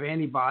that you have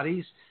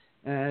antibodies,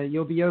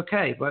 you'll be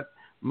okay. But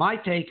my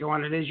take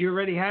on it is you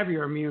already have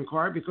your immune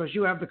card because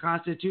you have the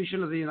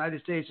Constitution of the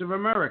United States of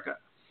America.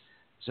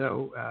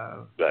 So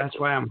that's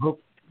why I'm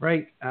hoping.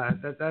 Right,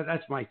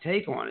 that's my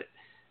take on it.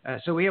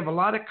 So we have a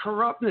lot of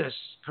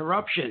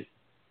corruption,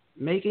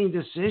 making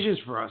decisions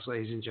for us,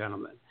 ladies and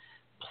gentlemen.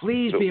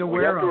 Please be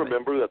aware of it. We have to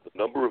remember that the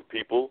number of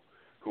people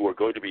who are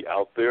going to be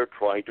out there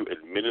trying to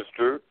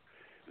administer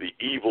the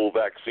evil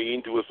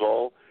vaccine to us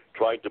all,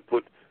 trying to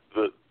put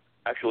the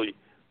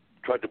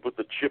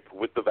chip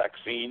with the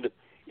vaccine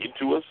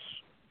into us,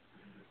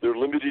 they're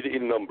limited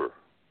in number.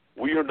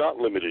 We are not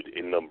limited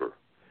in number.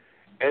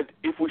 And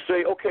if we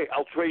say, okay,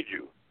 I'll trade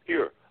you.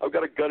 Here, I've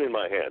got a gun in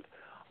my hand.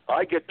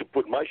 I get to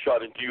put my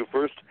shot into you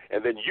first,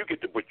 and then you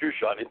get to put your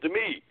shot into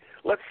me.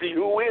 Let's see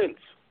who wins.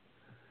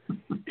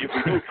 If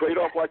we do a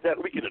trade-off like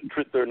that, we can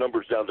attrit their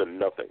numbers down to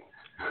nothing.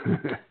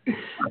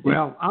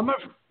 Well,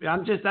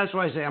 that's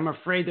why I say I'm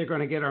afraid they're going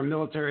to get our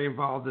military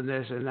involved in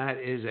this, and that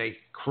is a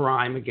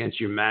crime against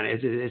humanity.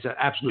 It's an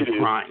absolute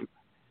crime.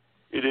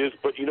 It is,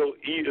 but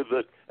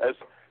as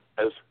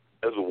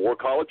the War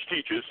College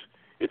teaches,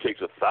 it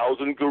takes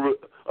 1,000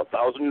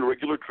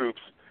 regular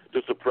troops to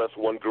suppress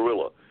one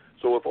guerrilla.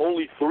 So if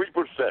only 3%,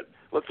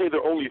 let's say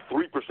there are only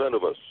 3%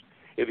 of us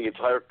in the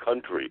entire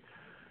country,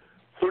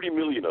 30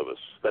 million of us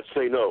that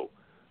say no,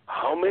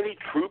 how many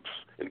troops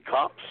and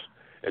cops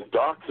and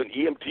docs and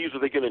EMTs are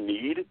they going to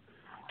need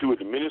to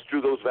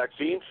administer those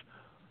vaccines?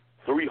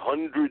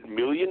 300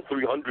 million,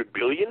 300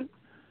 billion?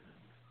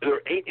 There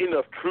ain't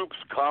enough troops,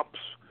 cops,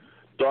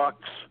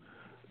 docs,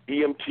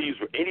 EMTs,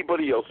 or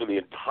anybody else in the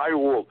entire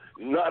world,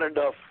 not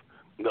enough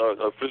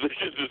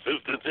physician's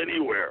assistants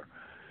anywhere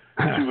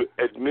to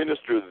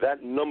administer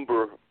that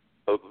number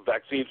of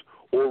vaccines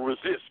or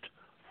resist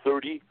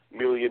 30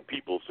 million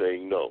people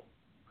saying no.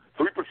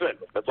 3%,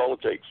 that's all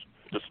it takes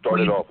to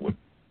start it off with.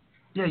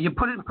 Yeah, you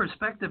put it in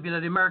perspective. The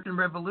American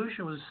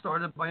Revolution was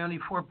started by only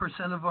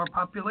 4% of our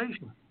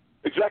population.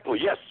 Exactly,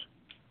 yes.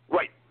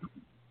 Right.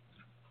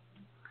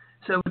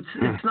 So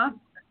it's not,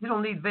 you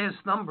don't need vast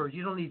numbers.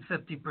 You don't need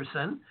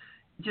 50%.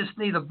 You just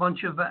need a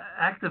bunch of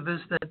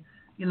activists that,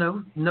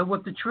 know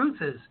what the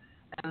truth is.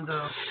 And,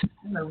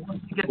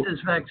 once you get this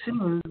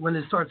vaccine, when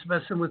it starts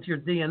messing with your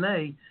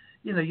DNA,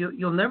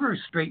 you'll never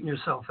straighten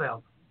yourself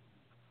out.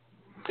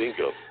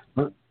 Bingo.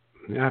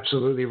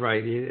 Absolutely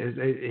right.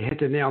 It hit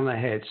the nail on the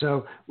head.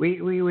 So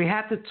we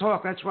have to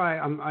talk. That's why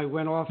I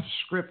went off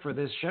script for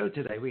this show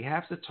today. We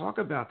have to talk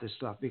about this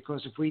stuff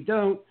because if we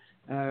don't,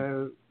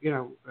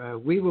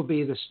 we will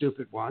be the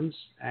stupid ones,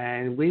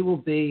 and we will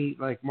be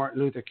like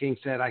Martin Luther King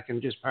said. I can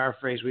just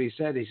paraphrase what he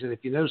said. He said,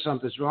 "If you know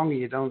something's wrong and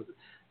you don't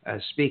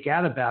speak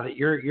out about it,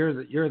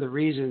 you're the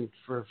reason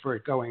for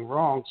it going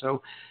wrong."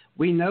 So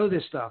we know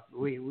this stuff.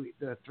 We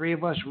the three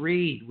of us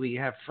read. We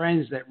have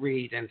friends that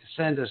read and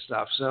send us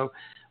stuff. So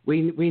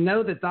we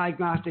know that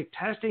diagnostic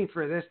testing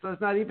for this does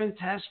not even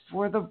test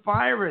for the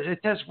virus.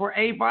 It tests for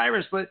a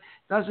virus, but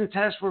doesn't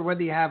test for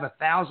whether you have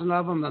 1,000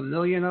 of them,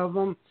 1,000,000 of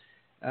them.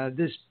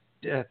 This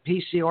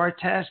PCR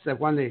test, that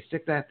when they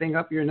stick that thing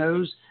up your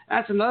nose,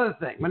 that's another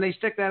thing. When they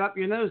stick that up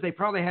your nose, they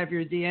probably have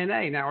your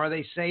DNA. Now, are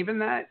they saving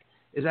that?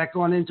 Is that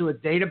going into a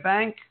data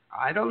bank?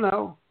 I don't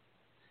know.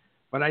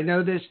 But I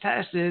know this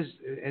test is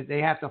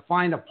they have to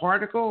find a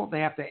particle. They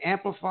have to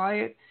amplify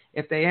it.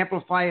 If they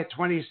amplify it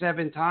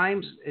 27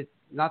 times,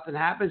 nothing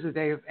happens. If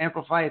they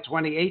amplify it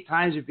 28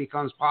 times, it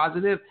becomes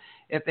positive.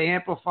 If they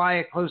amplify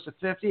it close to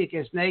 50, it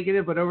gets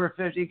negative, but over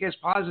 50, it gets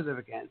positive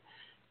again.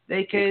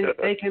 They can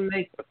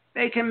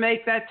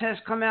make that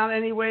test come out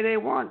any way they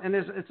want, and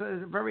it's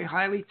a very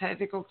highly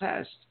technical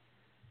test.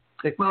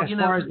 Well,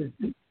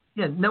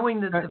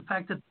 knowing that the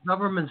fact that the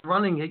government's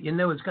running it,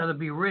 it's got to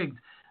be rigged.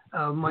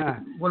 One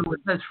of my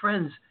best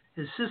friends,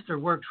 his sister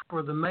works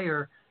for the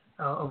mayor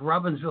of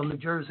Robbinsville, New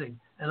Jersey,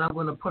 and I'm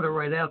going to put it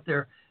right out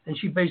there. And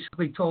she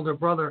basically told her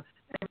brother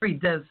every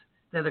death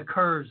that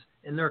occurs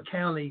in their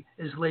county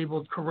is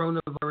labeled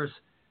coronavirus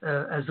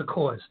as the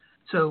cause.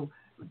 So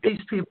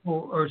these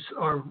people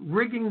are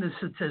rigging the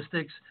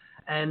statistics.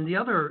 And the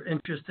other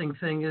interesting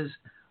thing is,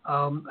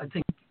 I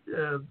think,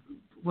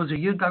 was it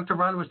you, Dr.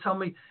 Ron, was telling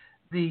me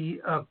the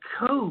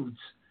codes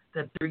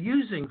that they're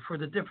using for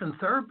the different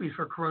therapies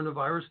for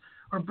coronavirus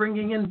are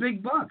bringing in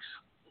big bucks.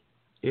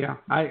 Yeah,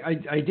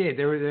 I did.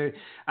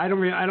 I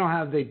don't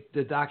have the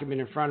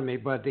document in front of me,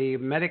 but the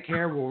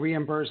Medicare will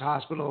reimburse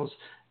hospitals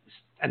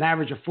an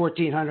average of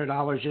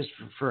 $1,400 just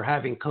for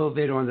having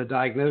COVID on the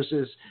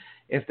diagnosis.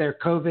 If they're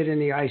COVID in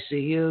the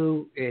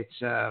ICU, it's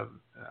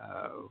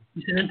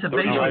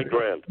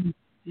 $39,000.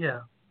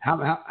 Yeah.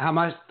 How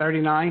much?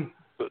 39.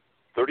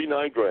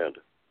 $39,000.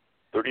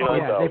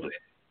 39,000.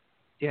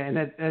 Yeah, and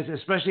that's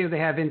especially if they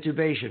have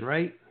intubation,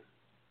 right?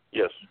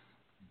 Yes.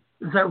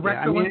 Is that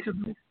rectal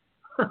intubation?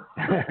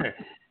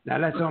 Now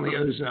that's only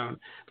ozone.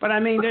 But I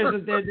mean, there's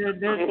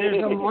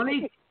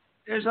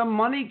a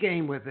money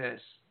game with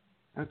this.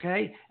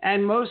 Okay,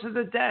 and most of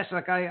the deaths,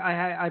 like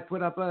I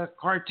put up a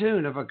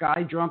cartoon of a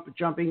guy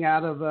jumping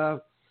out of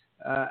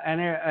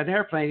an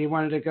airplane. He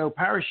wanted to go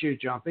parachute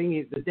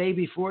jumping. The day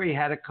before, he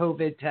had a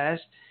COVID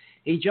test.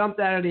 He jumped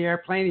out of the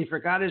airplane. He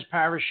forgot his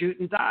parachute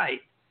and died.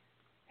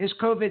 His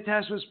COVID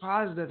test was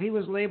positive. He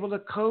was labeled a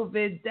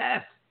COVID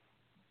death.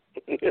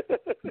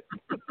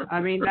 I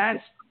mean,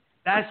 that's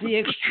the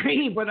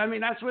extreme, but I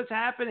mean, that's what's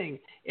happening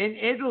in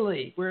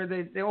Italy, where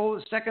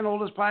the second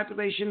oldest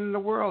population in the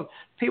world,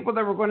 people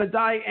that were going to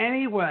die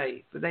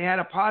anyway, but they had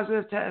a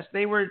positive test.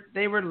 They were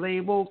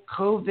labeled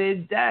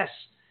COVID deaths.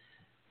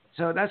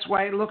 So that's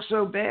why it looks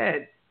so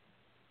bad.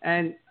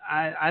 And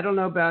I don't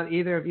know about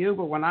either of you,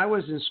 but when I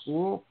was in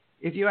school,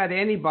 if you had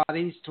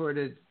antibodies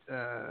toward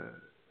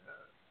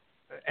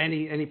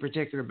any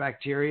particular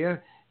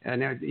bacteria,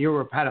 and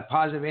you had a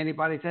positive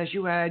antibody test,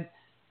 you had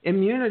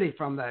immunity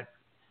from that.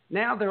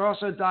 Now they're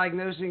also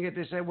diagnosing it.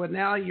 They say, well,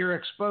 now you're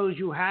exposed,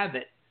 you have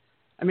it.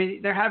 I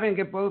mean, they're having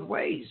it both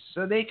ways.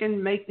 So they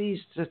can make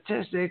these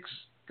statistics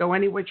go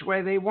any which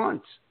way they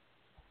want.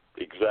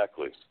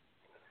 Exactly.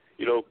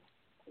 You know,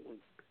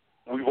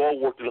 we've all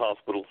worked in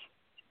hospitals.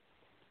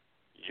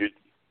 You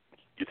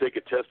take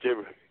a test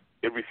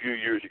every few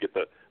years. You get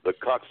the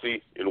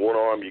cocci in one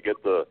arm. You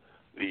get the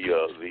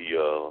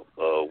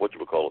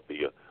whatchamacallit,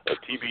 the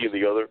TB in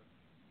the other,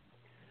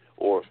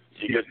 or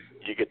you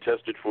get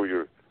tested for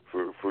your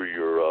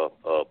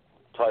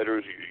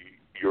titers,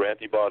 your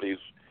antibodies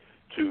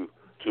to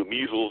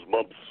measles,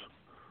 mumps,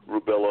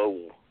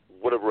 rubella,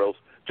 whatever else,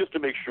 just to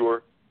make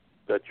sure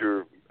that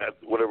you're at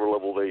whatever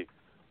level they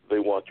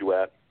want you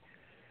at.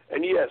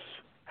 And yes,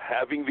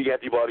 having the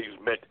antibodies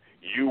meant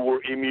you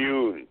were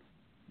immune.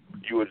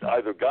 You had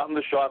either gotten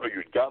the shot or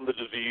you'd gotten the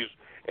disease,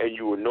 and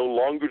you were no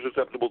longer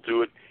susceptible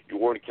to it. You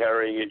weren't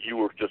carrying it. You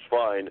were just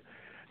fine.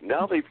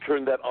 Now they've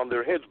turned that on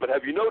their heads. But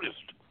have you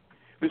noticed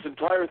this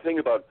entire thing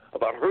about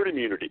herd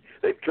immunity?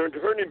 They've turned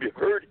herd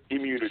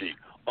immunity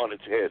on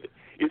its head.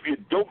 If you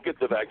don't get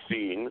the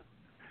vaccine,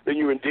 then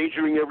you're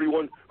endangering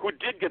everyone who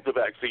did get the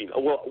vaccine.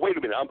 Well, wait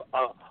a minute.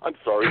 I'm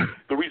sorry.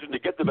 The reason to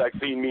get the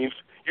vaccine means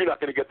you're not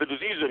going to get the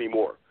disease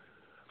anymore.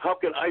 How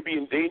can I be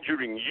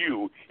endangering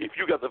you if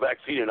you got the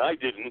vaccine and I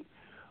didn't?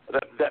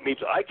 That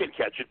means I can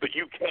catch it, but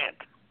you can't.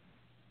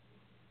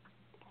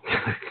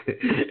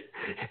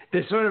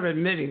 They're sort of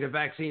admitting the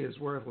vaccine is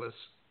worthless.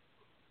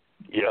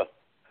 Yeah,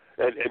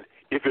 and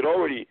if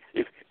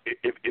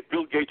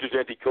Bill Gates'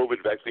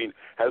 anti-COVID vaccine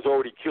has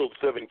already killed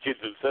 7 kids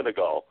in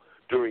Senegal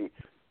during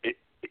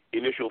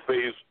initial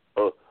phase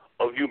of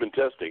human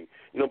testing,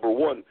 number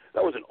one,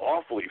 that was an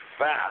awfully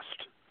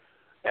fast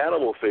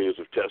animal phase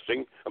of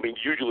testing. I mean,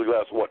 usually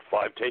lasts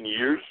 5-10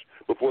 years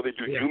before they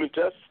do human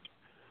tests.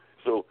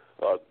 So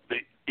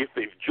if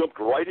they've jumped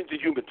right into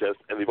human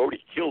tests and they've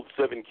already killed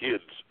 7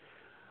 kids,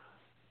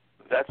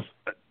 that's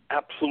an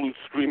absolute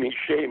screaming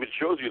shame. It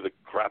shows you the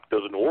crap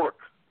doesn't work.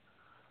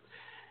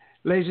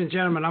 Ladies and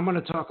gentlemen, I'm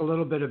going to talk a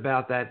little bit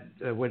about that,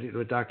 what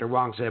Dr.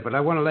 Wong said, but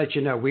I want to let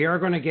you know we are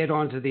going to get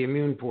onto the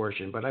immune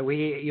portion, but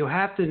you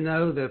have to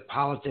know the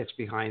politics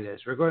behind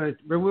this.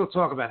 We'll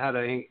talk about how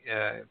to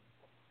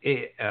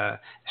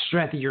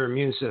strengthen your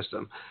immune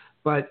system,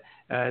 but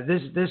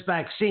this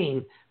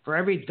vaccine, for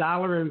every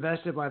dollar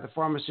invested by the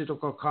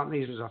pharmaceutical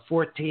companies, is a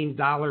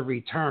 $14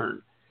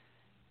 return.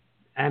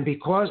 And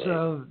because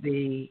of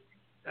the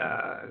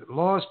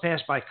laws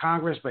passed by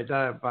Congress,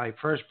 by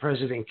first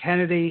President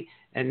Kennedy,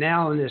 and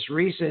now in this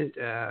recent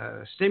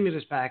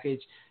stimulus package,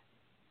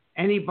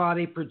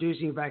 anybody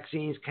producing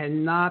vaccines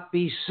cannot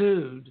be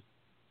sued.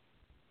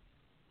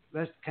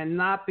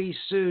 Cannot be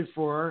sued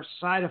for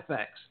side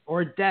effects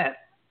or death.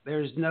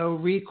 There's no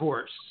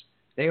recourse.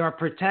 They are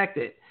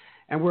protected.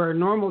 And where a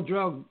normal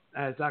drug,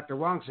 as Dr.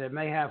 Wong said,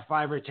 may have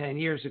 5 or 10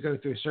 years to go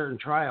through certain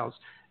trials,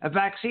 a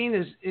vaccine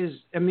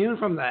is immune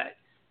from that.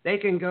 They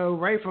can go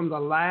right from the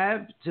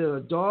lab to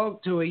a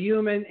dog to a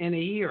human in a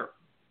year.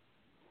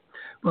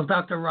 Well,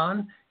 Dr.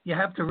 Ron, you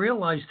have to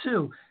realize,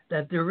 too,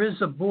 that there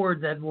is a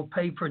board that will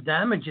pay for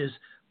damages,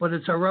 but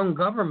it's our own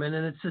government,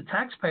 and it's the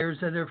taxpayers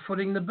that are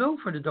footing the bill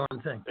for the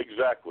darn thing.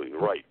 Exactly,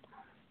 right.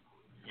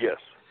 Yes,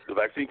 the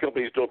vaccine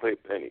companies don't pay a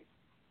penny.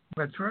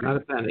 That's right. Not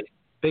a penny.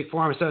 Big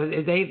Pharma. So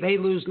they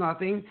lose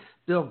nothing.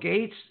 Bill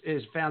Gates,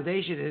 his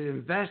foundation, has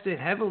invested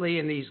heavily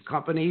in these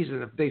companies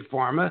and the Big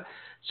Pharma,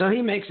 so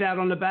he makes out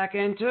on the back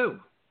end too.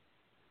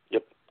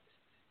 Yep.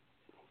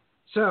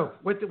 So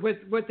what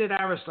did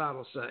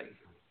Aristotle say?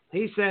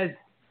 He said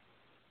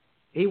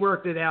he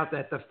worked out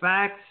the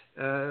fact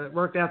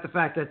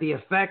that the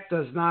effect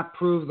does not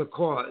prove the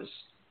cause.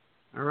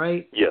 All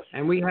right? Yes.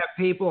 And we have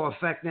people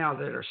affect now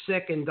that are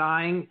sick and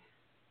dying.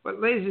 But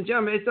ladies and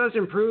gentlemen, it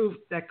doesn't prove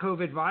that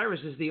COVID virus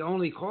is the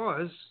only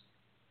cause.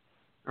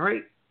 All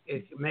right?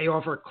 It may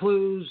offer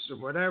clues or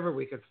whatever.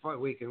 We can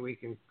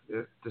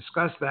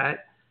discuss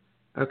that.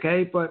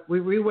 Okay? But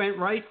we went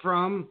right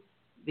from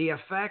the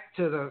effect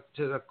to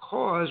the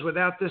cause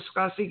without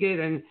discussing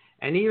it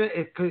and even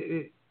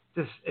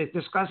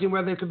discussing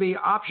whether it could be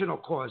optional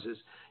causes.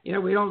 You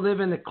know, we don't live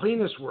in the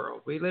cleanest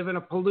world. We live in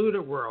a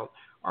polluted world.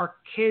 Our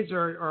kids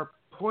are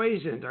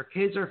poisoned. Our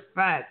kids are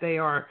fat. They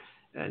are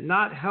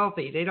not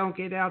healthy. They don't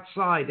get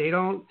outside. They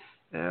don't.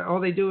 All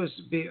they do is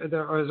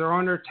they're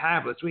on their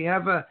tablets. We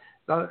have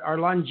our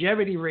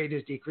longevity rate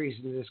is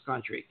decreasing in this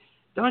country.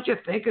 Don't you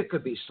think it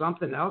could be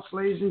something else,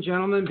 ladies and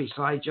gentlemen,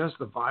 besides just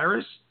the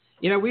virus?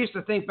 You know, we used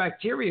to think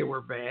bacteria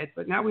were bad,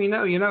 but now we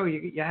know,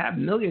 you have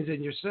millions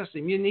in your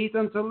system. You need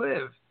them to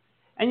live.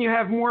 And you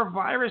have more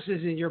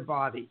viruses in your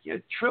body,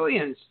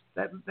 trillions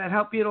that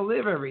help you to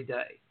live every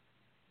day.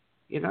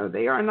 You know,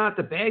 they are not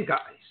the bad guys.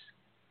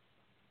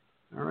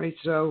 All right,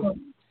 so.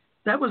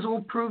 That was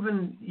all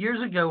proven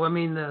years ago. I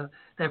mean, that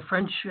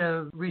French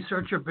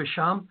researcher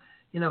Béchamp,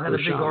 had a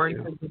big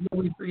argument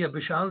with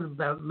Béchamp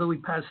about Louis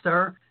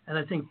Pasteur. And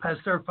I think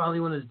Pasteur finally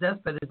on his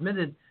deathbed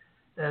admitted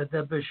that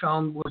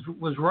Béchamp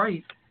was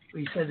right.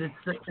 He said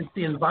it's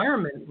the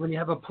environment. When you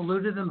have a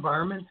polluted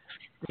environment,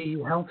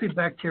 the healthy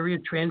bacteria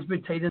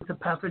transmutate into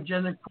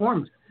pathogenic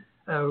forms.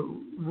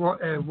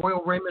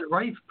 Royal Raymond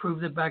Rife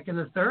proved it back in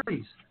the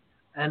 30s.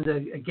 And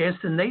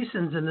Gaston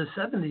Naessens in the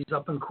 70s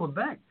up in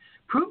Quebec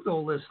proved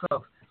all this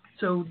stuff.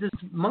 So this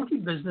monkey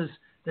business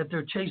that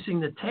they're chasing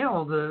the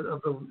tail of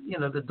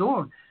the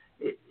dog,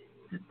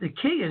 the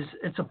key is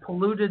it's a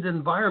polluted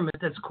environment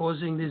that's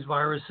causing these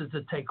viruses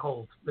to take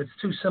hold. It's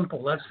too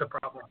simple. That's the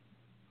problem.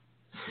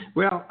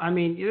 Well, I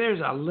mean,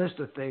 there's a list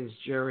of things,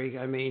 Jerry.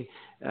 I mean,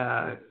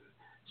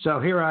 so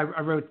here I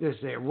wrote this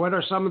there. What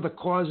are some of the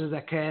causes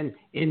that can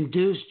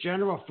induce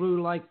general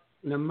flu-like,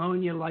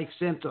 pneumonia-like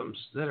symptoms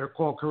that are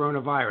called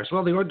coronavirus?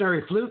 Well, the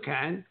ordinary flu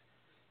can.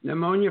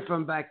 Pneumonia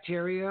from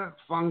bacteria,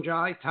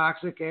 fungi,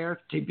 toxic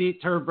air, TB,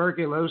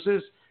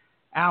 tuberculosis,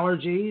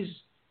 allergies,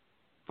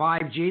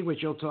 5G,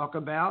 which you'll talk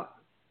about,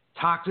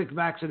 toxic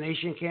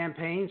vaccination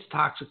campaigns,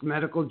 toxic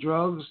medical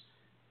drugs.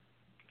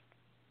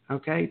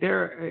 Okay,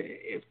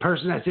 a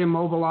person that's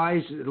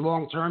immobilized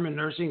long-term in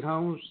nursing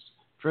homes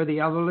for the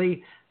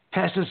elderly,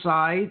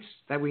 pesticides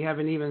that we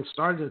haven't even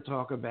started to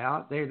talk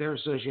about. They're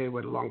associated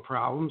with lung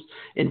problems,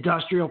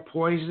 industrial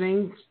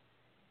poisonings.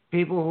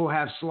 People who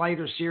have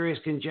slight or serious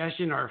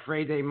congestion are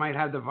afraid they might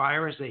have the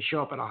virus. They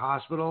show up at a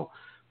hospital.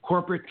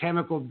 Corporate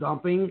chemical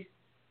dumping.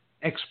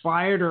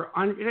 Expired or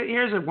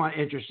here's one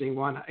interesting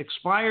one.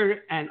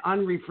 Expired and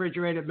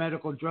unrefrigerated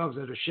medical drugs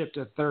that are shipped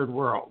to third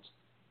world.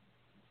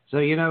 So,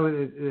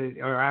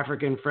 our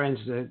African friends,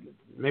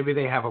 maybe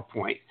they have a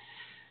point.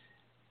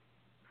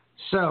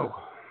 So,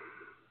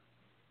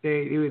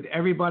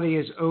 everybody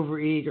is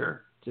overeager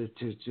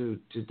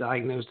to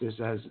diagnose this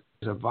as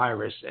a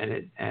virus,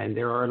 and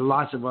there are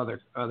lots of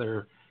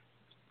other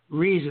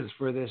reasons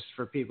for this,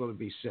 for people to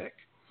be sick.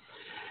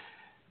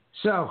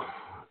 So,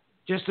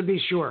 just to be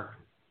sure,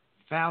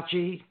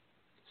 Fauci,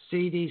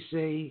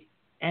 CDC,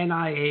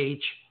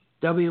 NIH,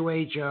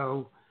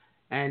 WHO,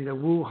 and the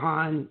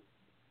Wuhan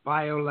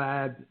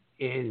Biolab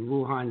in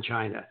Wuhan,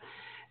 China.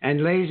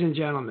 And ladies and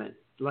gentlemen,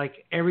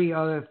 like every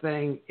other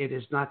thing, it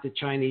is not the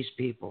Chinese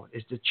people.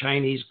 It's the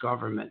Chinese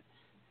government.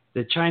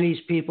 The Chinese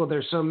people,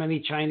 there's so many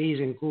Chinese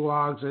in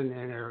gulags, and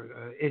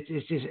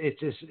it's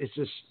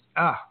just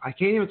I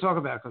can't even talk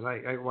about it because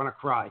I want to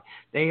cry.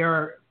 They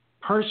are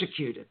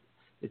persecuted.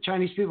 The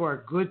Chinese people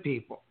are good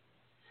people.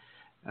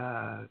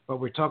 But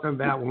we're talking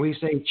about, when we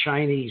say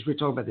Chinese, we're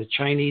talking about the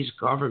Chinese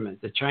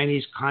government, the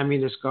Chinese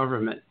communist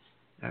government,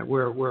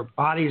 where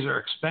bodies are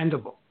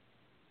expendable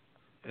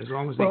as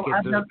long as they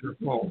get their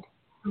control.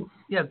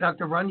 Yeah,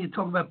 Dr. Ron, you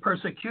talk about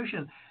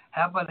persecution.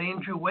 How about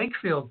Andrew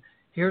Wakefield?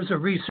 Here's a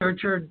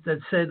researcher that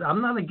said,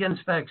 I'm not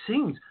against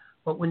vaccines,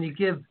 but when you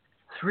give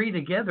 3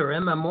 together,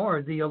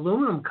 MMR, the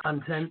aluminum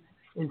content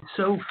is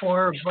so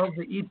far above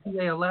the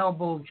EPA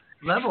allowable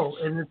level,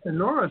 and it's a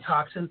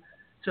neurotoxin.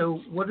 So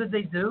what did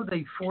they do?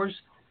 They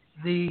forced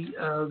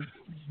the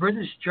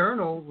British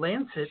journal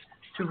Lancet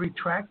to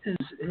retract his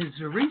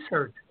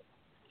research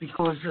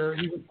because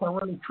he was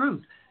telling the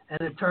truth. And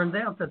it turned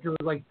out that there were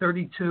like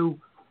 32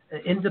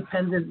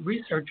 independent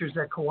researchers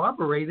that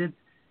corroborated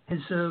his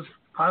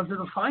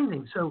positive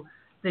findings. So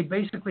they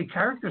basically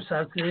character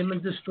assassinated him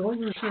and destroyed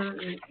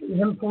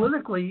him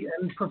politically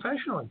and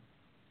professionally.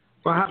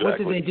 Well, what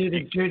did they do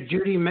to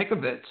Judy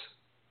Mikovits?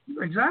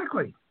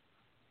 Exactly.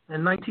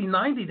 In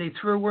 1990, they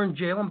threw her in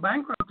jail and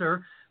bankrupted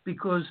her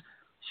because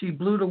she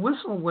blew the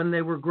whistle when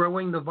they were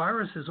growing the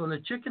viruses on the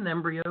chicken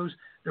embryos.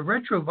 The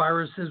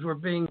retroviruses were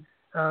being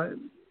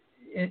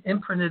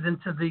imprinted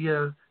into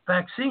the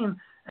vaccine,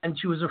 and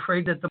she was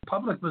afraid that the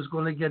public was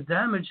going to get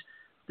damaged.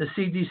 The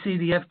CDC,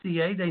 the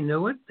FDA, they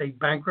knew it. They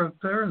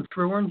bankrupted her and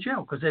threw her in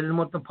jail because they didn't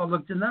want the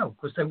public to know,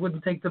 because they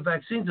wouldn't take the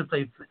vaccines if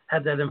they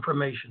had that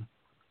information.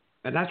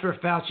 And that's where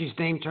Fauci's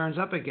name turns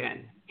up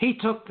again. He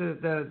took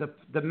the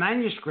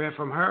manuscript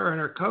from her and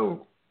her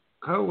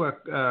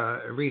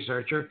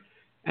co-researcher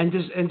and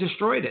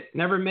destroyed it.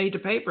 Never made the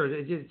paper.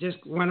 It just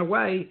went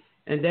away.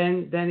 And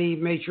then he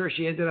made sure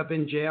she ended up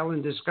in jail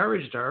and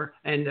disparaged her.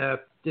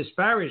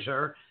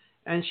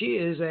 And she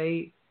is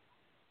a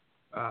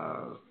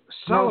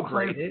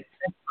celebrated,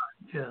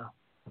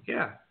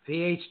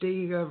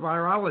 PhD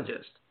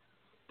virologist.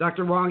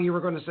 Dr. Wong, you were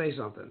going to say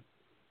something.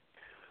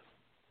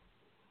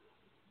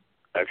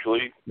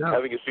 Actually, no.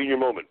 Having a senior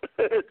moment.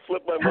 It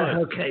slipped my mind.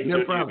 Okay,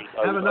 no problem.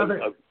 Have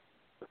another.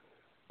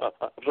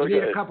 Sorry,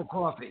 you need a cup of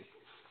coffee.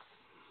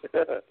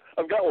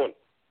 I've got one.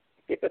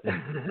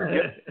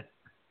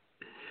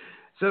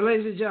 So,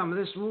 ladies and gentlemen,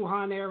 this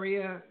Wuhan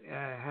area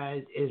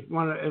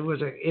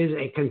is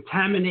a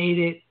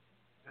contaminated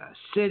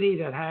city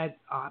that had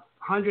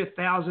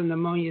 100,000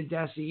 pneumonia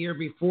deaths a year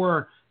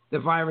before the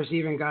virus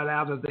even got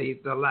out of the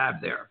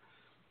lab there.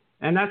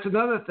 And that's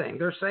another thing.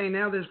 They're saying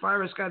now this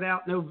virus got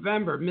out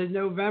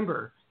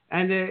mid-November,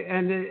 and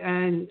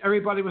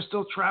everybody was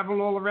still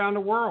traveling all around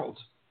the world.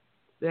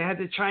 They had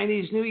the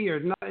Chinese New Year,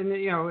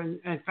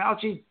 and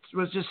Fauci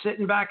was just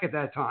sitting back at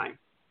that time.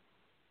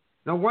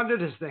 No wonder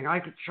this thing. I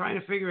was trying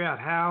to figure out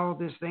how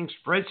this thing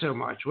spread so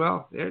much.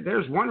 Well,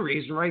 there's one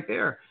reason right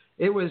there.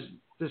 It was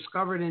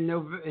discovered in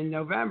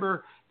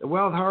November. The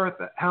World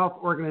Health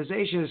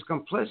Organization is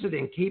complicit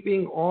in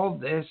keeping all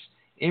this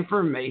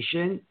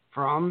information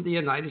from the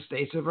United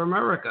States of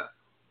America.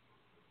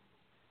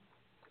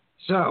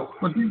 So,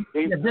 didn't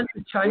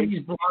the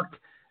Chinese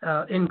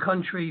block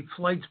in-country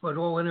flights, but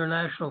all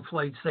international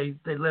flights, they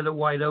let it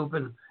wide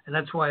open, and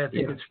that's why I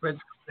think it spread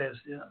so fast.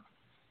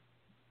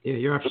 Yeah,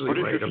 you're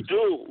absolutely right. The British are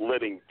still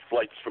letting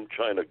flights from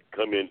China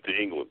come into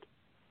England.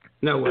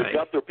 No way. They've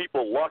got their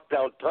people locked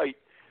down tight,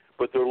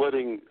 but they're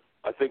letting,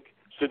 I think,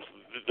 since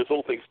this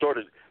whole thing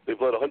started,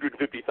 they've let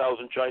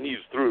 150,000 Chinese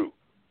through.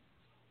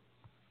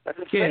 That's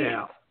insane. Get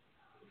out.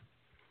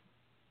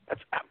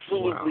 That's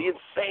absolutely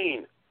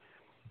insane.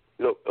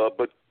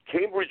 But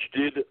Cambridge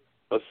did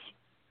a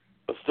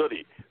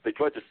study. They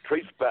tried to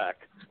trace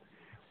back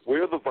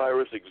where the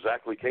virus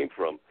exactly came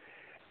from,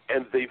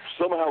 and they've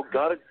somehow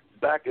got it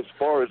back as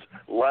far as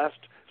last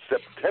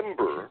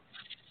September,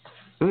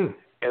 and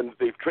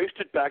they've traced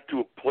it back to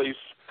a place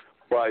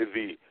by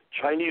the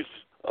Chinese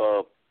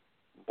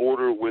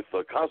border with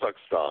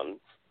Kazakhstan,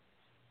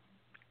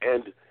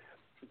 and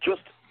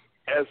just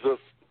as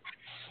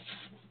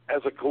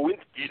a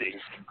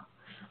coincidence,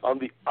 on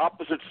the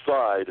opposite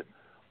side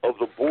of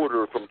the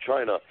border from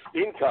China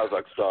in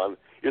Kazakhstan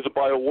is a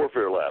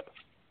biowarfare lab.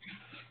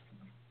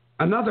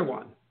 Another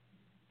one,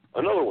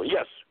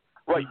 yes,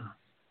 right.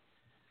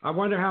 I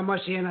wonder how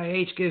much the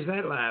NIH gives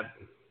that lab.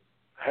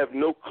 Have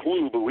no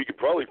clue, but we could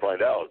probably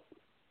find out.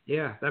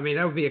 Yeah, I mean,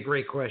 that would be a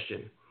great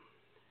question.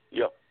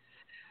 Yeah.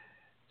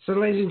 So,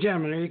 ladies and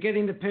gentlemen, are you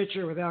getting the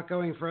picture without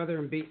going further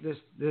and beat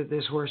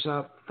this horse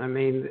up? I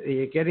mean, are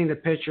you getting the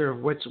picture of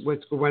what's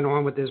going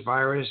on with this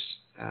virus?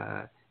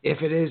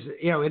 If it is,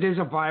 it is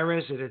a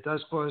virus and it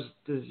does cause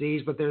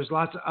disease, but there's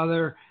lots of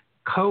other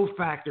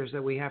cofactors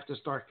that we have to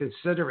start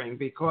considering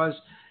because,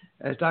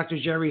 as Dr.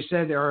 Jerry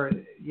said, there are,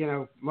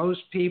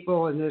 most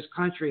people in this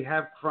country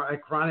have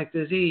chronic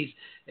disease.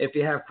 If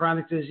you have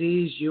chronic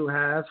disease, you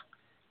have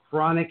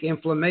chronic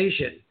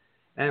inflammation.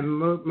 And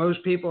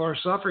most people are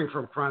suffering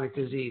from chronic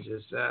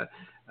diseases.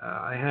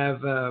 I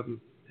have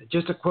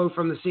just a quote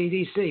from the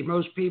CDC.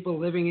 Most people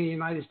living in the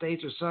United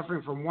States are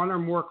suffering from one or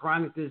more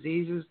chronic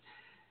diseases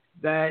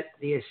that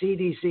the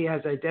CDC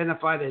has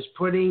identified as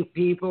putting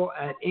people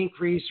at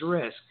increased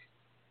risk.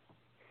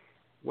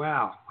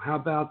 Wow, how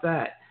about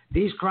that?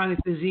 These chronic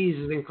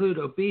diseases include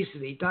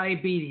obesity,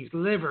 diabetes,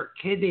 liver,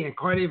 kidney, and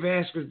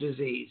cardiovascular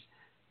disease.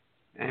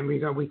 And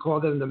we call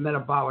them the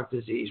metabolic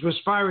disease.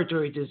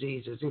 Respiratory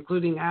diseases,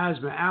 including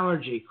asthma,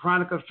 allergy,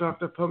 chronic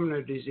obstructive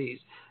pulmonary disease,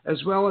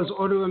 as well as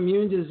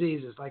autoimmune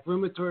diseases like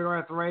rheumatoid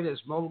arthritis,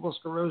 multiple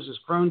sclerosis,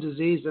 Crohn's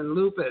disease, and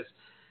lupus.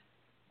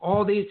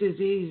 All these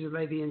diseases,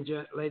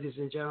 ladies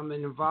and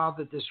gentlemen, involve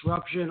the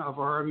disruption of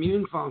our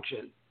immune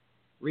function,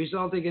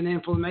 resulting in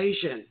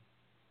inflammation.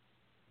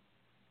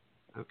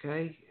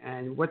 Okay?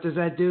 And what does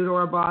that do to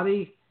our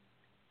body?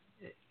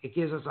 It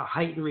gives us a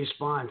heightened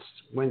response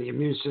when the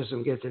immune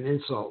system gets an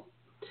insult.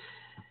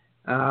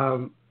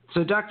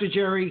 So, Dr.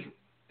 Jerry,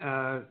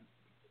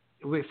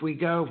 if we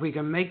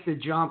can make the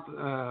jump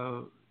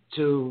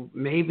to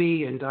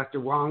maybe, and Dr.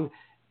 Wong,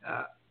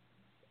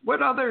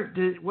 what other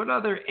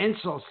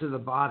insults to the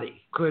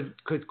body could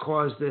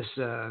cause this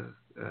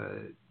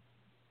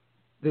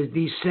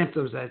these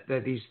symptoms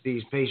that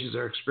these patients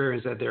are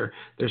experiencing that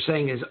they're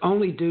saying is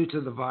only due to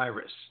the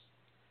virus?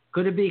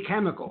 Could it be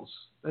chemicals?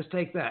 Let's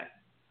take that.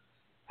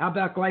 How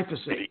about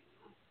glyphosate?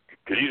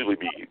 Could easily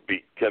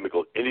be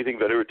chemical. Anything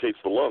that irritates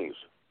the lungs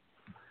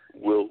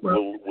will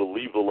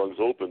leave the lungs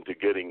open to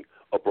getting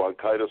a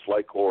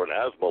bronchitis-like or an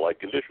asthma-like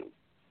condition.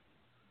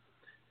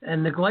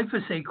 And the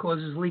glyphosate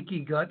causes leaky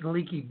gut and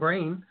leaky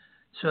brain.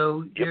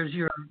 So there's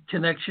your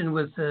connection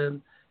with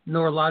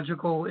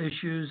neurological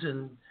issues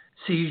and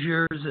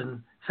seizures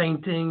and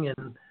fainting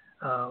and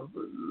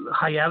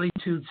high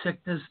altitude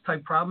sickness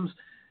type problems.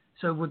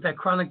 So with that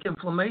chronic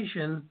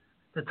inflammation,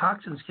 the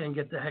toxins can't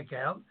get the heck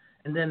out.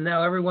 And then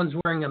now everyone's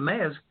wearing a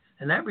mask,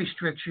 and that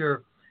restricts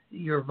your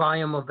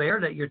volume of air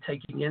that you're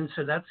taking in.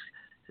 So that's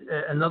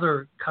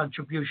another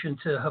contribution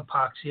to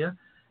hypoxia.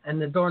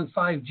 And the darn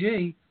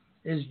 5G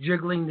is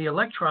jiggling the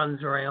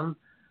electrons around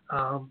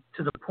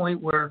to the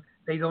point where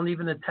they don't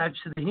even attach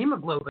to the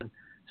hemoglobin.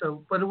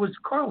 So, but it was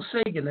Carl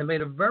Sagan that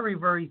made a very,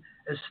 very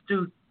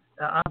astute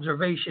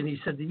observation. He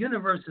said the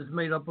universe is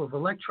made up of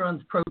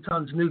electrons,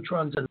 protons,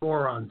 neutrons, and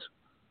morons.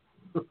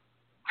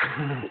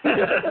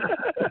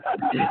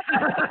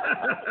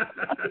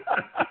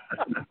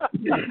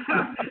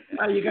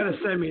 Oh, you got to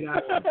send me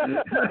that one.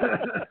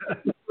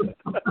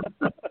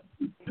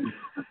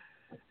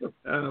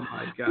 Oh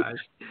my gosh!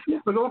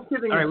 But all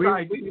kidding aside,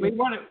 right,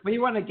 we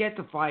want to get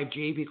to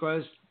 5G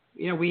because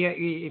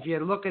if you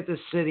look at the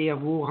city of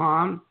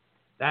Wuhan,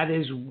 that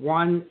is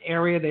one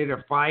area. They're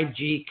the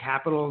 5G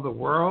capital of the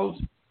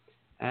world,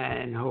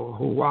 and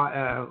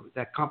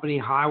that company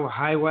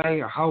Huawei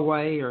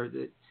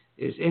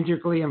is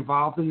integrally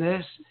involved in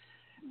this.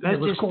 I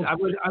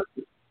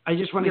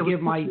just want to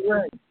give my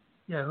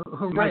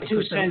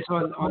 2 cents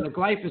on the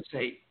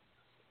glyphosate.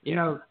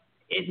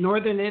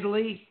 Northern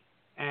Italy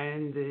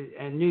and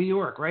New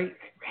York, right,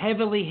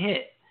 heavily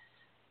hit.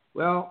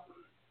 Well,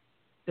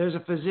 there's a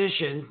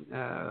physician.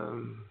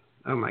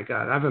 Oh my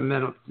God, I have a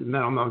mental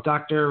moment.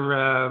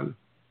 Dr.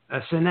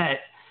 Sinet,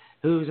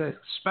 who's a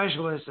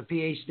specialist, a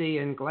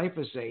PhD in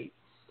glyphosate.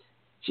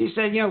 She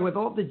said, with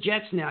all the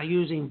jets now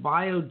using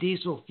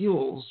biodiesel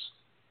fuels,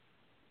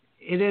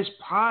 it is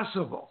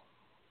possible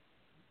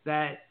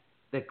that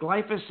the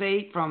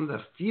glyphosate from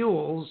the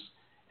fuels,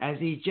 as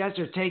these jets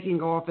are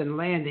taking off and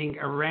landing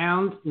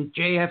around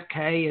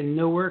JFK and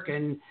Newark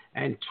and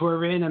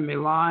Turin and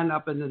Milan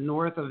up in the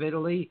north of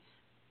Italy,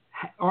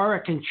 are a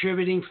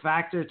contributing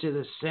factor to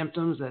the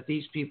symptoms that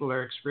these people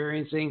are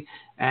experiencing,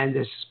 and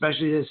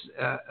especially this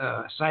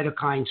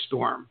cytokine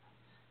storm.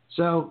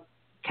 So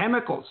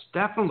chemicals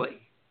definitely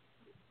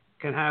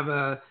can have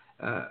a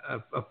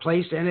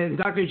place in it. And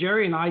Dr.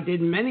 Jerry and I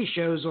did many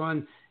shows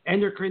on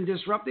endocrine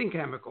disrupting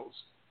chemicals.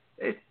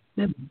 It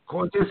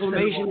causes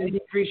inflammation and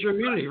decrease your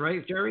immunity,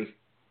 right, Jerry?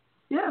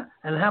 Yeah.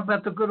 And how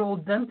about the good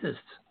old dentists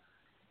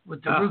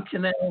with the root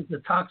canals, the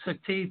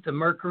toxic teeth, the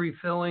mercury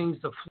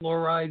fillings, the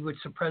fluoride, which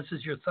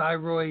suppresses your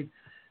thyroid,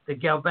 the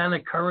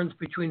galvanic currents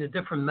between the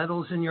different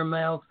metals in your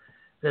mouth,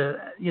 the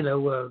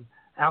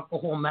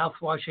alcohol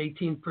mouthwash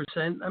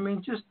 18%. I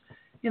mean, just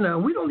we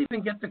don't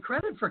even get the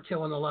credit for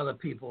killing a lot of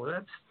people.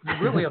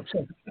 That's really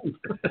upsetting.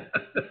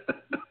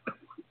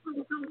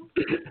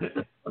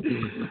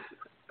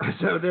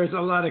 So there's a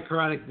lot of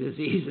chronic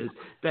diseases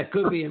that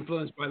could be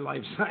influenced by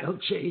lifestyle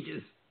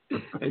changes.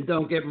 And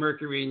don't get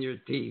mercury in your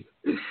teeth.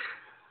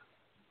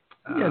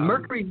 Yeah,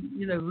 mercury,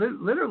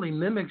 literally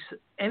mimics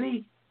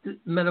any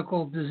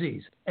medical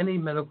disease. Any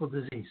medical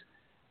disease.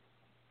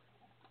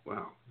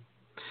 Wow.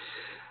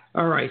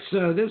 All right.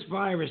 So this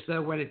virus,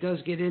 though, when it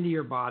does get into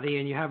your body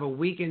and you have a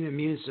weakened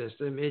immune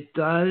system, it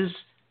does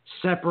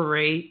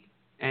separate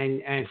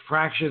and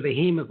fracture the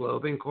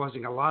hemoglobin,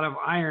 causing a lot of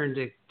iron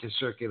to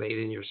circulate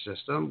in your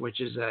system, which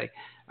is a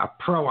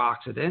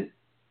pro-oxidant.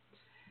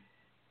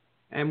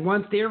 And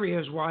one theory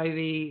is why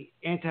the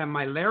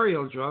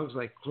anti-malarial drugs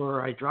like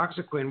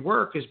chlorhydroxyquine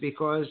work is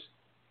because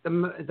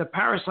the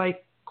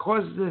parasite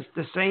causes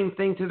the same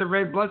thing to the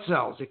red blood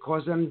cells. It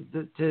causes them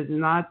to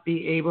not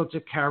be able to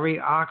carry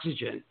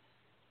oxygen.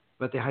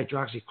 But the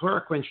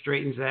hydroxychloroquine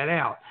straightens that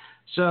out.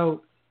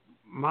 So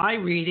my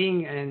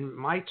reading and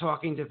my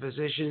talking to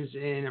physicians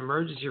in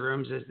emergency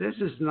rooms is this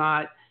is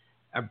not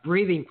a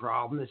breathing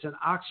problem. It's an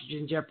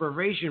oxygen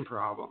deprivation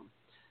problem.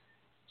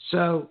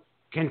 So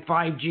can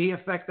 5G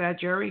affect that,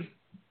 Jerry?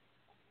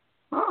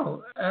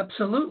 Oh,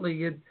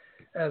 absolutely. It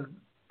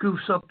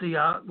goofs up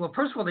the... well,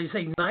 first of all, they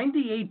say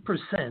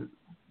 98%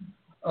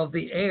 of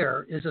the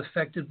air is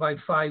affected by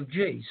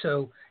 5G.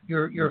 So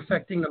you're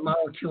affecting the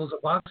molecules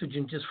of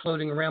oxygen just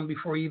floating around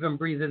before you even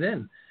breathe it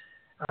in.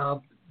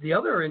 The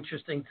other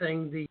interesting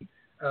thing, the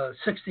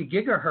 60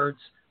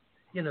 gigahertz,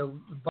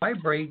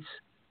 vibrates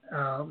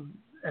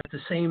at the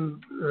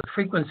same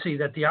frequency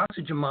that the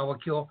oxygen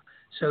molecule,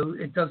 so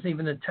it doesn't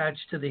even attach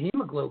to the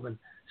hemoglobin.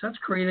 So that's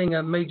creating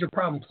a major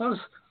problem. Plus,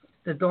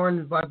 the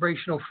darn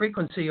vibrational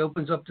frequency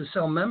opens up the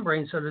cell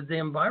membrane so the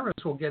damn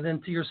virus will get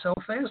into your cell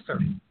faster.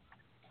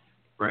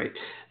 Right.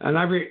 And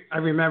I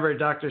remember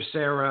Dr.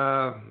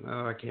 Sarah,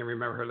 I can't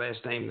remember her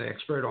last name, the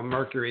expert on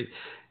mercury.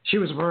 She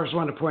was the first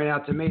one to point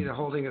out to me that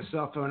holding a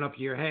cell phone up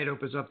to your head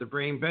opens up the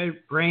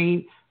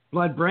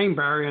blood-brain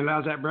barrier and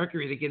allows that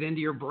mercury to get into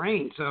your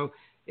brain. So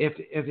if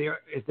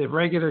the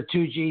regular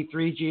 2G,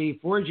 3G,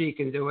 4G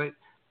can do it,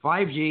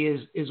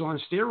 5G is on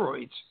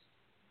steroids.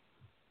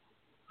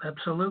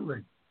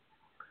 Absolutely.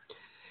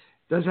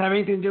 Does it have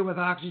anything to do with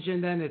oxygen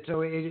then?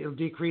 It'll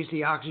decrease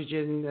the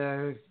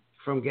oxygen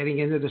from getting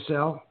into the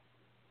cell?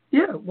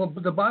 Yeah, well,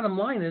 the bottom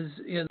line is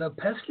in the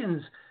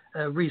Peskin's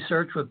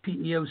research with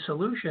PEO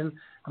solution,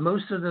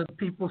 most of the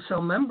people's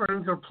cell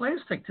membranes are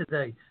plastic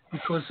today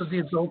because of the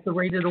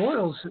adulterated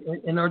oils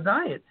in our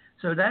diet.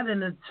 So that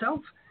in itself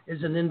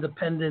is an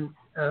independent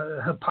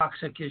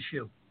hypoxic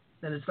issue,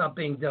 and it's not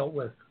being dealt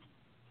with.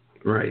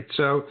 Right.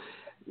 So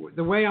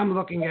the way I'm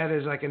looking at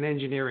it is like an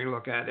engineering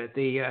look at it.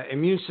 The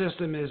immune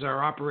system is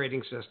our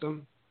operating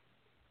system.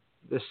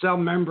 The cell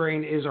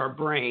membrane is our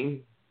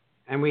brain,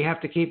 and we have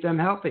to keep them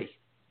healthy.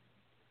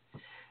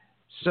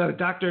 So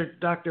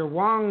Dr.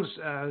 Wong's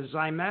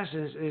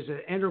Zymessence is an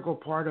integral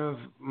part of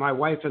my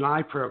wife and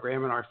I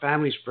program and our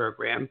families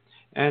program,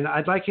 and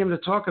I'd like him to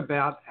talk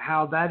about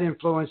how that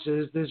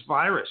influences this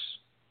virus.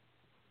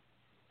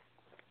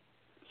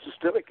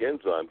 Systemic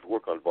enzymes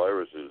work on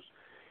viruses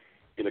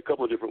in a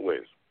couple of different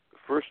ways.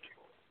 First,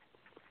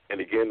 and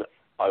again,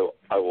 I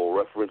will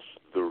reference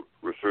the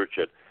research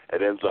at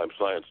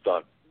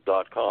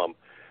enzymescience.com.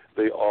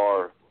 They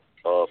are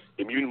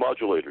immune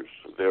modulators.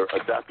 They're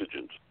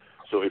adaptogens.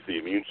 So if the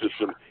immune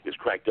system is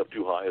cranked up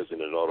too high, as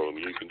in an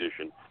autoimmune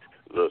condition,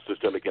 the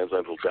systemic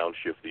enzymes will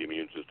downshift the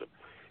immune system.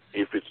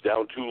 If it's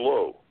down too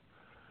low,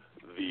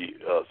 the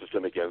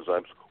systemic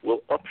enzymes will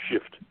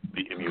upshift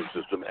the immune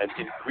system and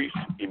increase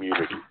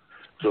immunity.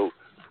 So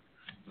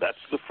that's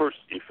the first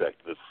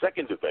effect. The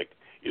second effect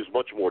is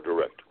much more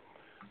direct.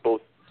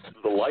 Both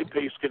the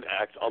lipase can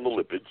act on the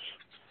lipids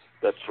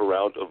that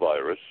surround a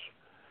virus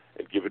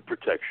and give it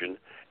protection,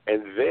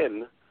 and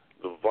then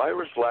the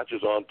virus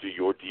latches onto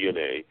your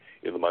DNA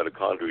in the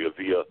mitochondria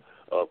via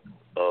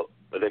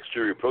an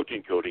exterior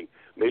protein coating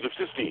made of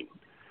cysteine.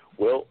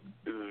 Well,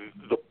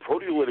 the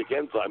proteolytic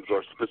enzymes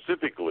are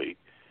specifically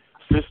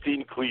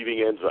cysteine-cleaving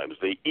enzymes.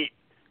 They eat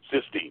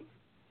cysteine.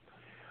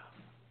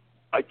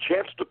 I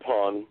chanced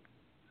upon,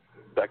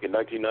 back in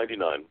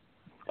 1999,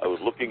 I was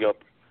looking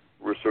up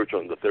research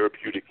on the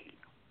therapeutic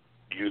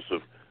use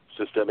of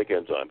systemic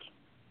enzymes,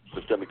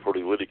 systemic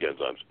proteolytic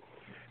enzymes,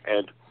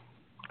 and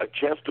I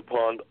chanced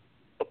upon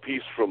a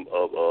piece from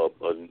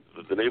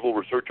the Naval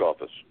Research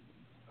Office,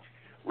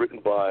 written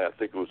by, I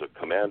think it was a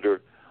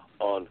commander,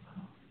 on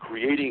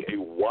creating a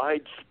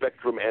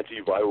wide-spectrum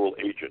antiviral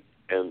agent.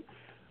 And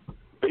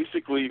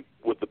basically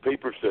what the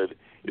paper said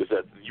is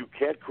that you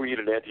can't create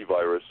an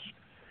antivirus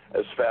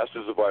as fast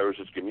as the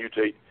viruses can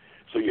mutate,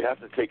 so you have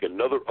to take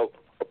another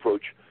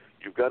approach.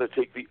 You've got to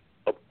take the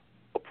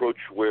approach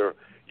where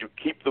you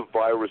keep the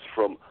virus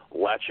from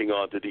latching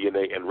onto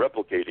DNA and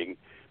replicating,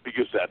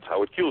 because that's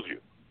how it kills you.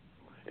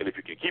 And if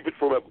you can keep it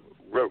from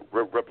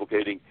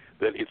replicating,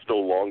 then it's no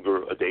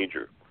longer a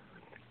danger.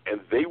 And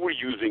they were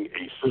using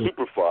a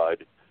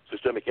superfied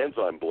systemic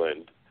enzyme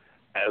blend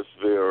as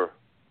their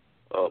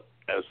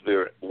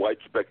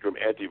wide-spectrum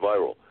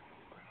antiviral.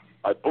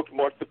 I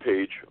bookmarked the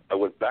page. I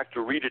went back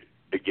to read it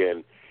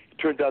again. It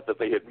turned out that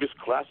they had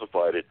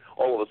misclassified it.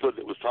 All of a sudden,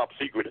 it was top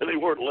secret, and they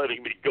weren't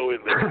letting me go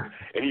in there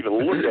and even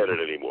look at it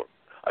anymore.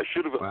 I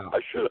should have. Wow. I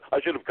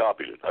should have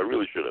copied it. I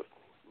really should have.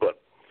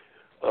 But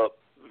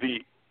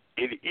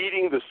in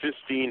eating the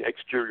cysteine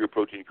exterior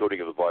protein coating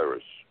of the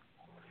virus,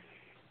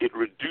 it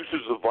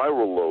reduces the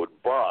viral load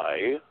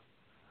by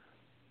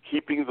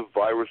keeping the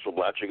virus from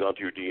latching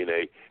onto your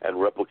DNA and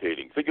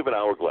replicating. Think of an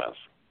hourglass.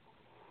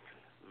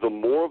 The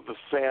more of the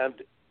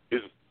sand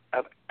is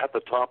at the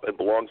top and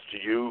belongs to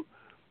you,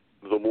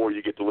 the more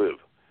you get to live.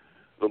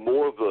 The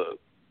more of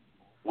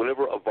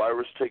whenever a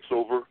virus takes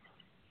over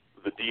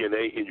the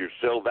DNA in your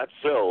cell, that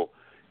cell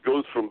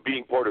goes from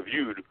being part of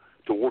you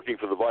to working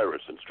for the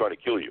virus and trying to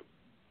kill you.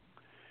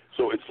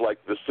 So it's like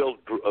the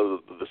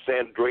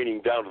sand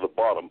draining down to the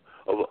bottom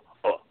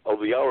of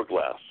the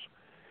hourglass.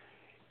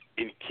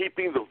 In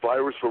keeping the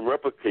virus from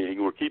replicating,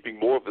 we're keeping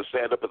more of the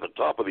sand up at the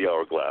top of the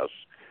hourglass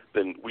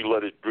than we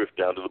let it drift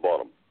down to the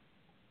bottom.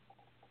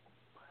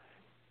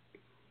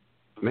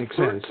 Makes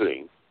sense. sense. The third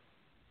thing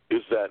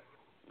is that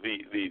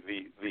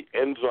the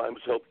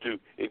enzymes help to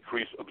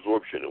increase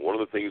absorption, and one of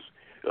the things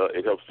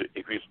it helps to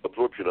increase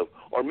absorption of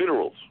are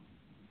minerals.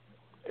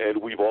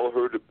 And we've all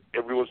heard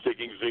everyone's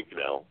taking zinc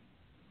now.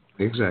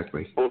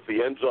 Exactly. Both the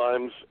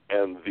enzymes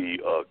and the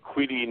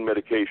quinine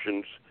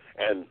medications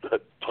and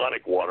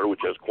tonic water, which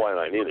has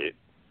quinine in it,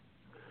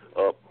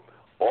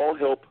 all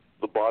help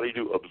the body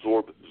to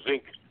absorb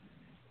zinc.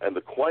 And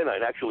the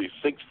quinine actually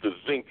sinks the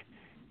zinc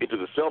into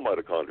the cell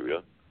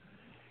mitochondria,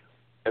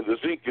 and the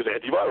zinc is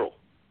antiviral.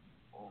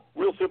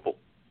 Real simple.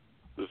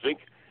 The zinc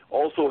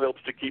also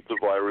helps to keep the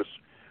virus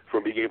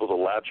from being able to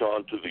latch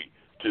on to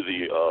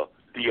the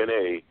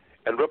DNA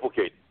and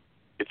replicate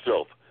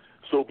itself.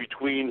 So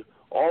between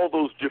all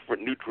those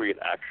different nutrient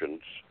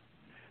actions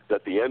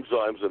that the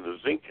enzymes and the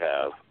zinc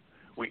have,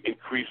 we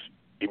increase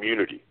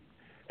immunity.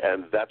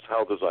 And that's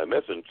how the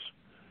Zymessence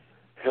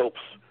helps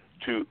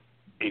to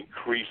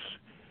increase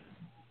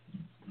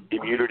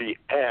immunity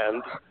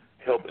and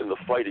help in the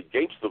fight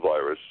against the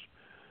virus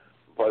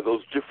by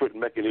those different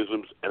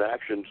mechanisms and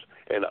actions.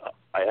 And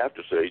I have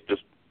to say,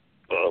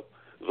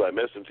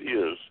 Zymessence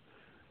is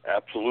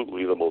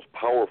absolutely the most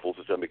powerful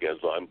systemic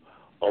enzyme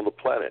on the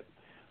planet.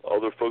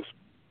 Other folks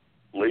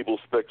label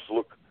specs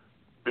look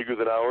bigger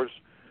than ours,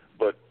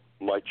 but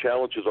my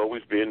challenge has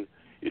always been,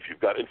 if you've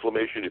got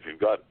inflammation, if you've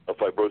got a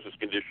fibrosis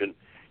condition,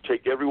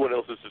 take everyone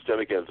else's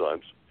systemic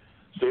enzymes,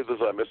 save the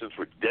zymesins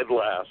for dead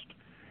last,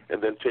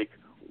 and then take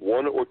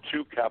 1 or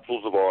 2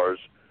 capsules of ours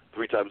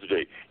 3 times a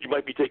day. You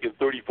might be taking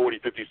 30, 40,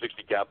 50,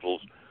 60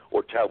 capsules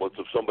or tablets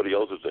of somebody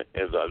else's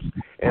enzymes,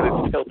 and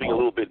it's helping a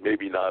little bit,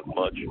 maybe not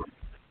much. You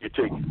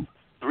take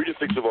 3 to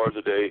 6 of ours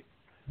a day,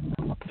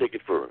 take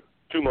it for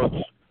 2 months,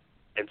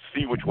 and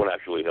see which one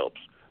actually helps.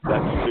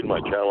 That's been my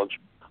challenge.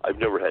 I've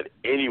never had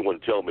anyone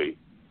tell me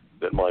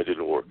that mine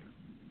didn't work.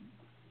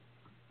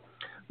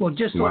 Well,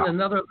 just on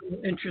another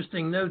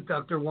interesting note,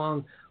 Dr.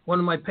 Wong, one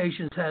of my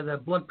patients had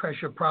blood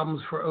pressure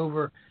problems for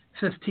over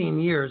 15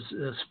 years,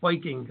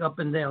 spiking up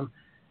and down,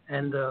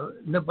 and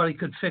nobody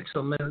could fix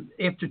them. And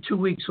after 2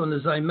 weeks on the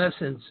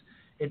zymesins,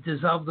 it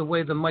dissolved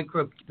away the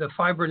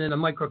fibrin in the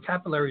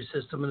microcapillary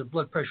system, and the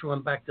blood pressure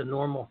went back to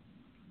normal.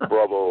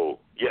 Bravo.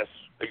 Yes,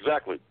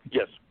 exactly.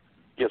 Yes.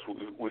 Yes,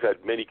 we've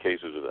had many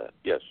cases of that.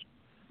 Yes.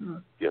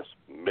 Yes,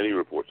 many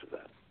reports of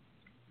that.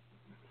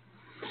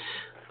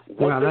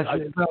 One thing I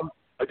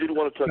did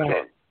want to touch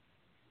on,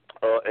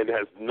 and it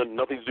has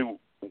nothing to do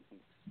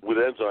with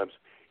enzymes.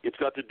 It's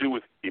got to do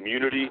with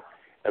immunity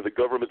and the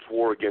government's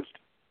war against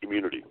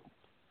immunity.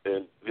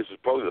 And this is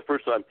probably the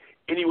first time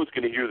anyone's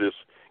going to hear this,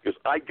 because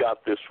I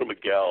got this from a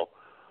gal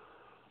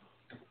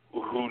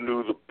who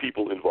knew the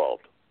people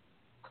involved.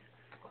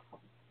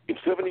 In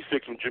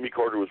 '76, when Jimmy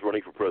Carter was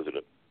running for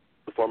president,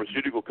 the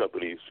pharmaceutical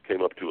companies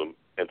came up to him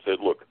and said,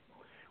 look,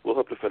 we'll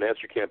help to finance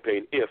your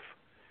campaign if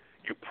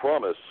you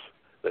promise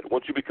that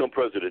once you become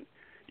president,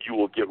 you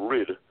will get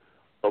rid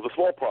of the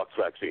smallpox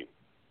vaccine.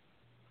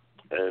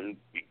 And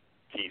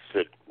he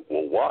said,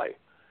 well, why?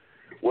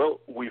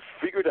 Well, we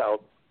figured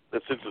out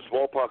that since the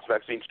smallpox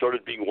vaccine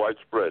started being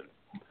widespread,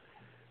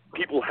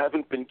 people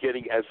haven't been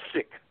getting as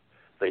sick.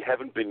 They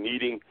haven't been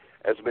needing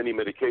as many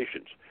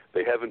medications.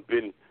 They haven't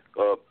been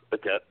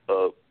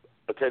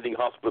attending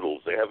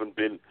hospitals. They haven't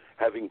been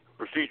having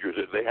procedures.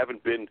 They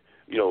haven't been,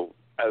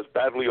 as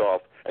badly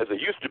off as they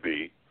used to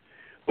be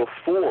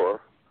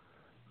before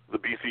the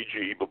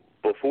BCG,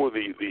 before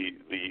the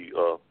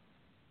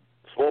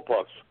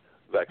smallpox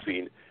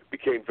vaccine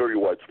became very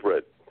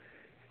widespread.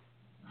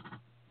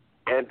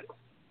 And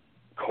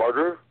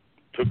Carter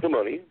took the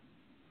money.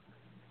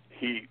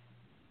 He,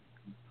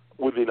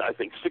 within, I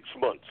think, 6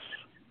 months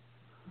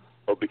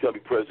of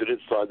becoming president,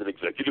 signed an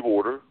executive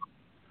order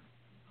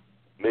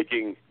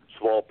making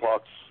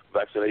smallpox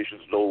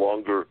vaccinations no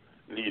longer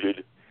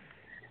needed,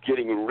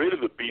 getting rid of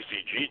the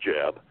BCG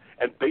jab,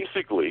 and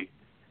basically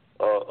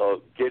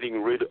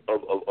getting rid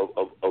of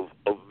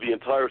the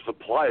entire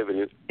supply of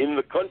it in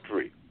the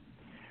country.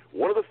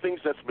 One of the things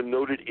that's been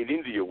noted in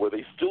India, where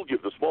they still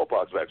give the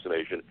smallpox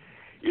vaccination,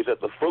 is that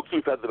the folks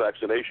who've had the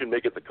vaccination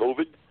may get the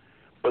COVID,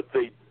 but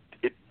the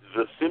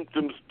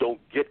symptoms don't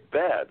get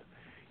bad.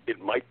 It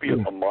might be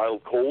a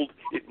mild cold.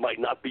 It might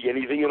not be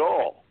anything at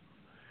all.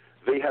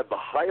 They have the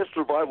highest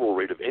survival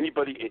rate of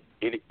anybody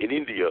in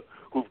India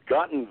who've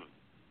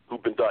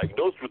been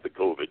diagnosed with the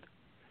COVID,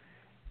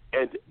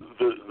 and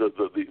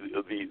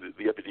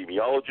the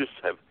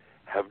epidemiologists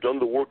have done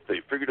the work.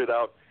 They figured it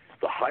out.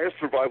 The highest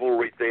survival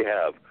rate they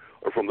have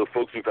are from the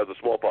folks who've had the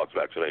smallpox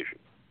vaccination.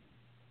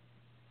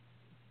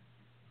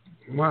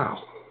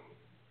 Wow.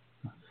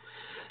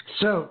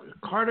 So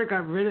Carter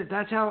got rid of.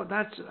 That's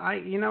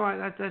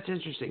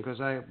interesting, because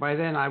by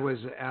then I was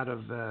out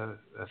of a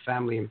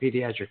family and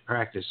pediatric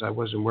practice. I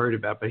wasn't worried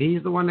about, but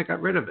he's the one that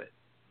got rid of it.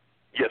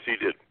 Yes, he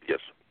did. Yes.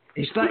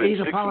 He's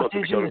a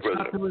politician that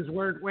stuck to his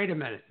word. Wait a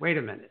minute.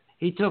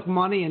 He took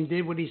money and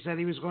did what he said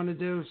he was going to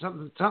do.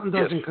 Something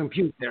doesn't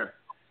compute there.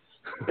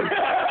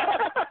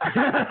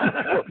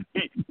 Well,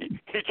 he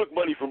took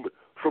money from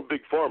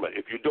Big Pharma.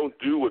 If you don't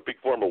do what Big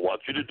Pharma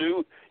wants you to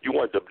do, you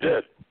wind up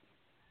dead.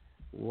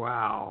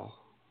 Wow.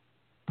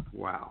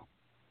 Well,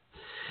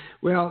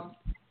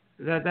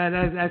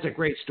 that's a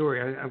great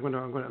story. I'm going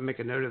to make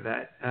a note of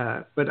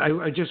that. But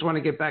I just want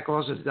to get back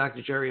also to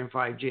Dr. Jerry and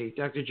 5G.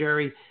 Dr.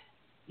 Jerry,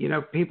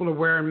 people are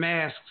wearing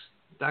masks.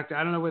 Doctor,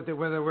 I don't know whether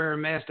they're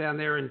wearing masks down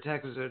there in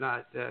Texas or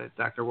not,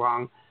 Dr.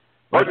 Wong.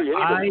 Hardly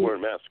anybody's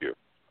wearing masks here.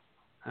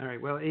 All right.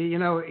 Well,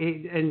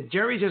 and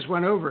Jerry just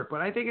went over it,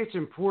 but I think it's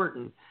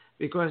important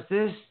because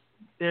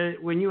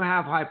when you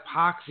have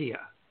hypoxia,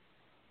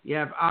 you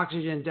have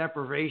oxygen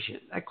deprivation.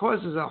 That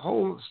causes a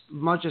whole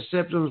bunch of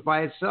symptoms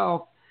by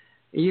itself.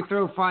 And you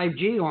throw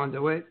 5G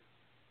onto it,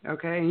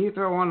 okay, and you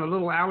throw on a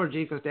little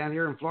allergy, because down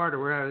here in Florida,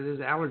 where it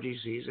is allergy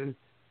season,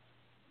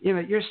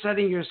 you're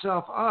setting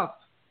yourself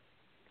up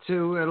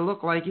to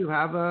look like you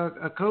have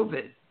a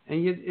COVID,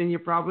 and you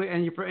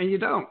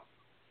don't.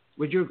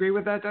 Would you agree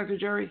with that, Dr.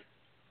 Jerry?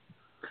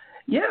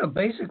 Yeah,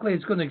 basically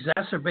it's going to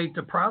exacerbate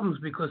the problems,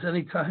 because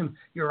anytime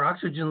your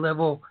oxygen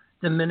level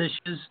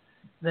diminishes,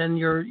 then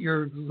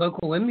your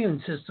local immune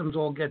systems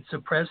all get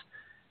suppressed.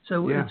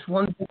 So It's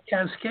one big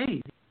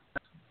cascade.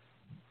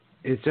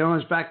 It's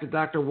almost back to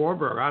Dr.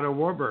 Warburg, Otto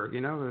Warburg.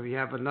 If you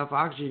have enough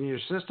oxygen in your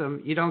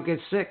system, you don't get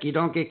sick, you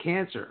don't get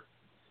cancer.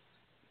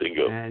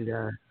 Bingo. And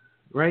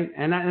right?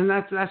 And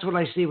that's what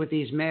I see with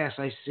these masks.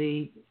 I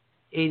see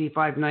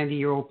 85,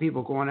 90-year-old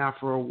people going out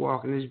for a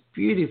walk in this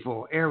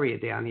beautiful area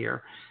down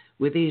here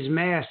with these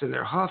masks, and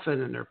they're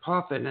huffing and they're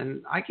puffing,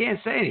 and I can't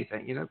say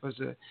anything, because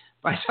if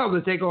I tell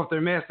them to take off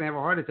their mask and have a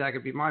heart attack,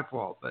 it'd be my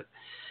fault. But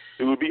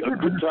it would be a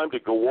good time to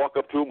go walk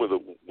up to them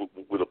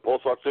with a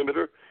pulse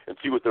oximeter and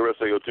see what their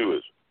SaO2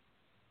 is.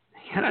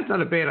 Yeah, that's not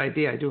a bad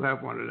idea. I do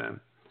have one of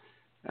them.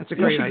 That's a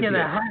great idea. Get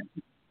a hat.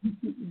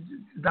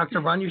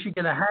 Dr. Ron, you should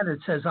get a hat that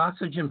says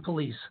Oxygen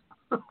Police.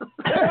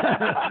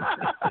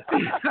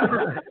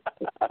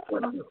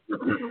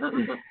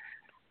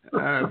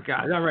 Oh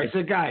God! All right,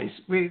 so guys,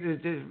 we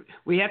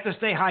have to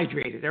stay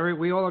hydrated.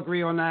 We all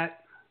agree on that.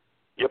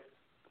 Yep.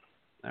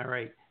 All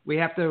right, we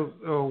have to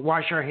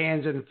wash our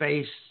hands and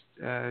face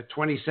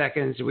 20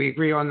 seconds. We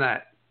agree on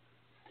that.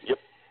 Yep.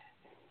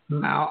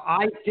 Now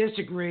I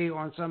disagree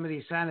on some of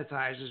these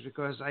sanitizers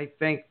because I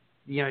think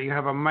you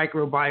have a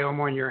microbiome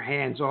on your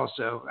hands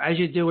also, as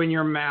you do in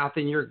your mouth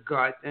and your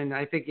gut, and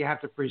I think you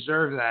have to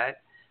preserve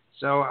that.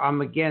 So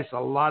I'm against a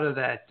lot of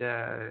that,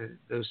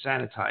 those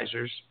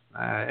sanitizers.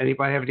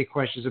 Anybody have any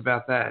questions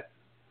about that?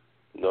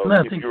 No,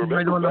 I think you're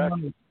right on the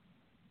money.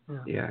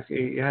 Yeah,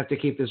 you have to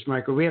keep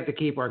we have to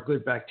keep our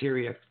good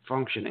bacteria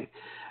functioning.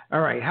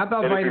 All right, how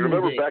about vitamin D? If you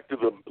remember back to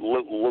the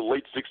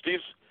late 60s,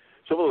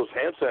 some of those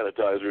hand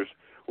sanitizers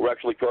were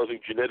actually causing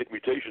genetic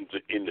mutations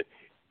in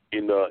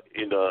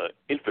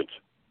infants.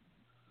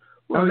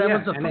 Well, that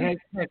was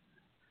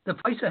the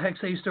FISA hex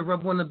they used to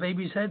rub on the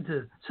baby's head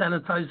to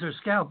sanitize their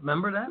scalp.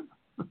 Remember that?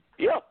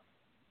 Yeah.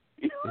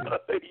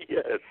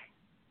 Yes.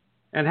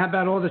 And how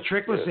about all the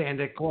triclosan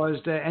that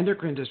caused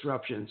endocrine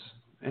disruptions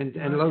and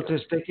low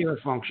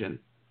testicular function?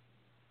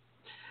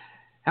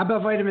 How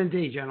about vitamin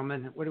D,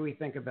 gentlemen? What do we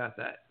think about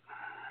that?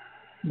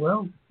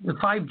 Well, the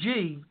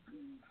 5G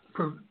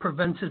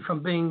prevents it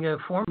from being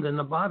formed in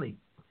the body.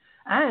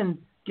 And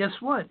guess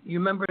what? You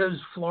remember those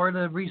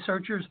Florida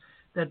researchers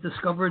that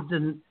discovered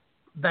the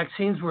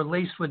vaccines were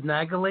laced with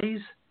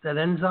nagalase, that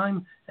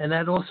enzyme, and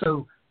that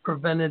also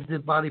prevented the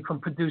body from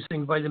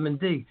producing vitamin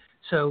D.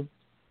 So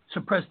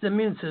suppressed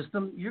immune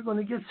system, you're going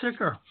to get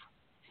sicker.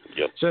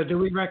 Yep. So do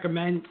we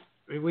recommend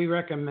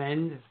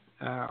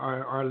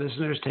our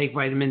listeners take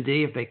vitamin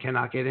D if they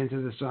cannot get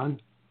into the sun?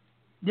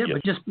 Yeah,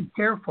 but just be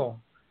careful.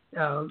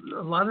 A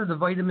lot of the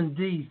vitamin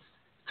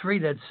D3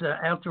 that's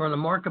out there on the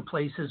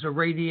marketplace is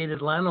irradiated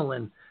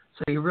lanolin.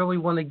 So you really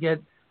want to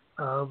get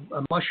a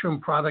mushroom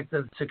product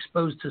that's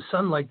exposed to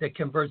sunlight that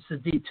converts the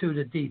D2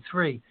 to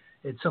D3.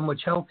 It's so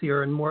much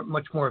healthier and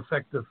much more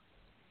effective.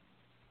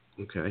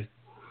 Okay.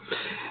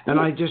 And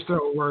I just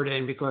throw a word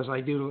in because I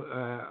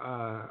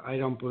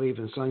don't believe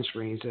in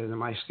sunscreens and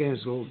my skin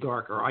is a little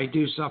darker. I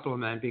do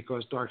supplement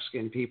because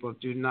dark-skinned people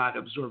do not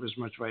absorb as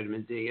much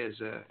vitamin D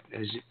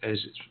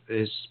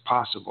as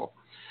possible.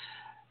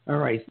 All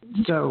right.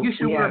 So you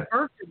should wear a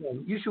burqa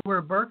then. You should wear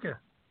a burqa.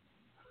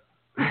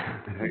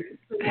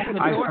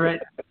 I've read.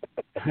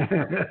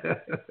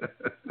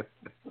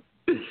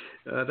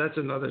 That's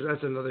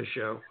another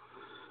show.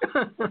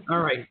 All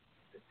right.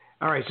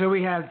 So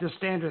we have the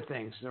standard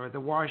things, or the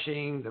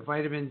washing, the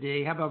vitamin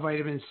D. How about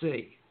vitamin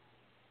C?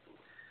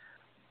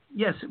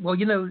 Yes. Well,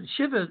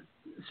 Shiva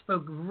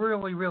spoke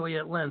really, really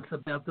at length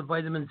about the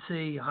vitamin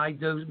C, high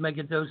dose,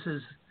 mega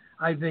doses,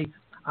 IV.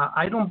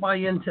 I don't buy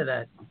into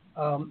that.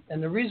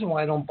 And the reason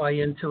why I don't buy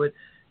into it,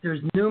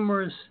 there's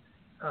numerous,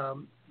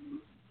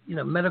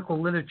 medical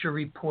literature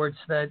reports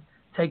that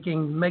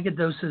taking mega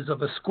doses of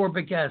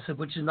ascorbic acid,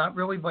 which is not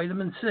really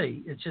vitamin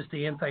C, it's just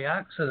the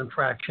antioxidant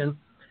fraction,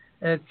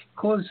 it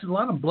caused a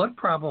lot of blood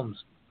problems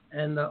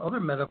and other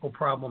medical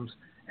problems.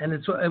 And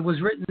it was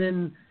written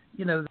in,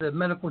 the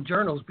medical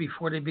journals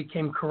before they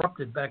became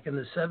corrupted back in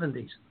the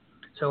 70s.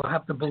 So I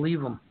have to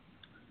believe them.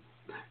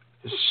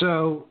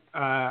 So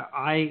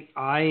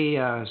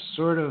I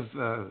sort of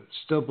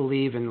still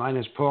believe in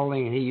Linus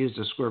Pauling, and he used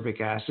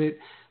ascorbic acid.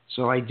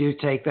 So I do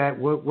take that.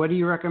 What do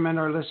you recommend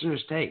our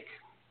listeners take?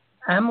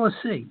 Amla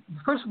C.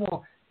 First of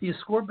all, the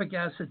ascorbic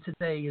acid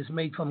today is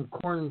made from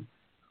corn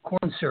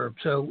syrup,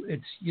 so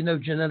it's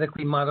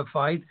genetically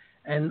modified,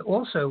 and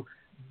also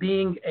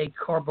being a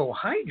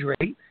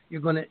carbohydrate,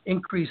 you're going to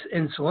increase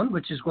insulin,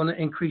 which is going to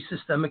increase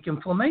systemic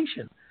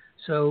inflammation.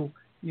 So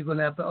you're going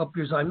to have to up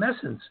your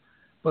zymescence.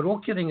 But all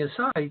kidding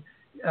aside,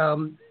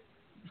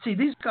 see,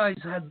 these guys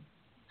had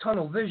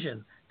tunnel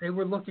vision. They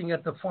were looking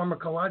at the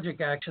pharmacologic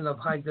action of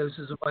high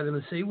doses of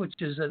vitamin C, which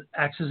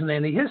acts as an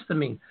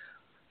antihistamine.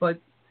 But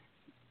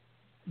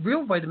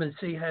real vitamin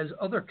C has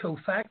other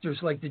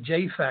cofactors like the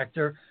J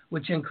factor,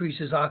 which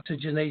increases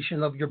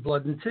oxygenation of your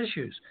blood and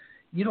tissues.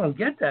 You don't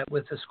get that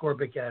with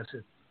ascorbic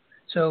acid.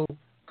 So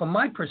from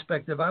my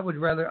perspective, I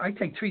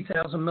take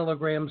 3,000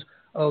 milligrams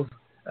of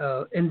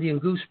Indian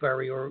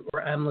gooseberry or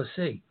Amla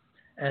C.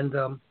 And,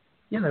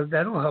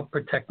 that'll help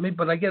protect me.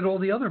 But I get all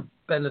the other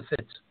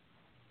benefits.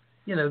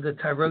 The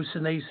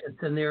tyrosinase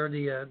that's in there,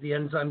 the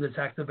enzyme that's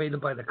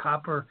activated by the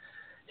copper.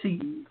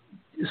 See,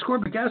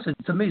 ascorbic acid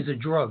to me is a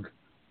drug.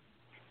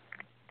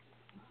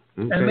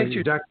 Okay. And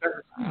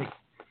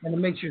it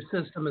makes your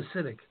system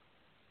acidic.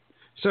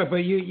 So, but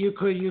you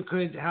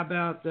could. How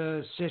about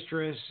the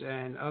citrus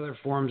and other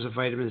forms of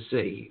vitamin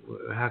C?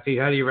 How do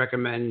you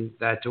recommend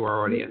that to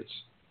our audience?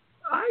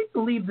 I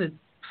believe that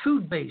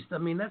food-based. I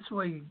mean, that's the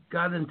way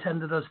God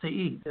intended us to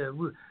eat. They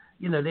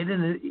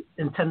didn't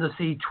intend us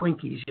to eat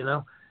Twinkies.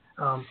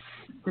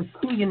 The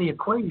key in the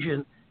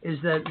equation is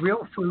that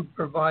real food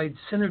provides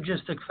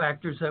synergistic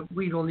factors that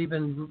we don't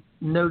even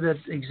know that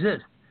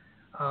exist,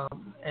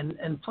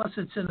 and plus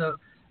it's in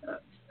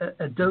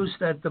a dose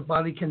that the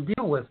body can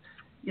deal with.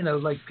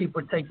 Like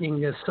people are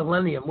taking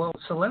selenium. Well,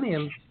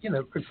 selenium,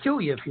 could kill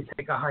you if you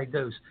take a high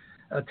dose.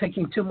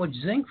 Taking too much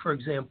zinc, for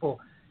example,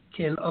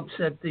 can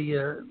upset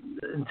the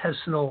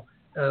intestinal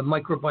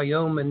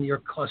microbiome, and your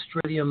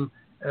Clostridium,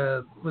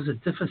 was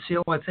it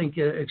difficile? I think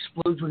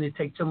explodes when you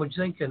take too much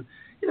zinc. And,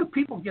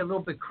 people get a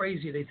little bit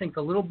crazy. They think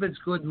a little bit's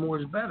good, more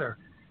is better.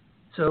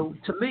 So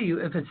to me,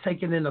 if it's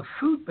taken in a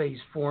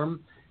food-based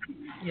form,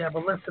 you have a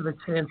less of a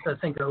chance, I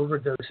think, of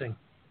overdosing.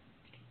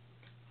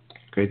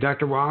 Okay,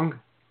 Dr. Wong,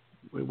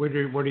 what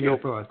are your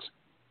thoughts?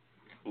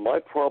 My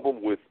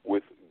problem with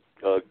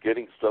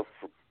getting stuff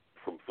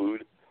from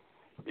food,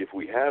 if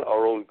we had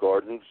our own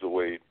gardens the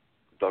way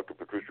Dr.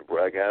 Patricia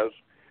Bragg has,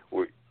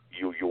 where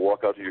you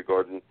walk out to your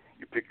garden,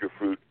 you pick your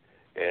fruit,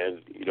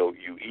 and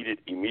you eat it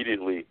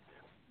immediately,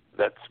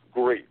 that's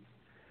great.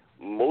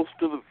 Most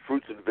of the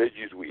fruits and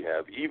veggies we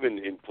have, even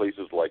in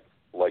places like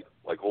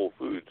Whole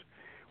Foods,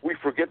 we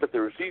forget that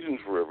there are seasons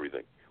for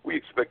everything. We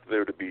expect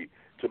there to be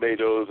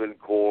tomatoes and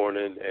corn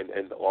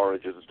and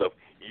oranges and stuff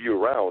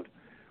year-round,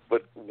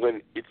 but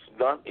when it's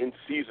not in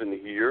season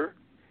here,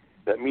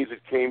 that means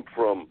it came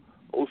from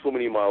so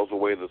many miles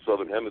away in the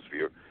southern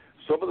hemisphere.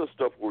 Some of the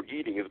stuff we're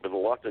eating has been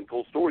locked in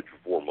cold storage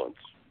for 4 months.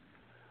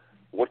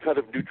 What kind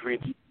of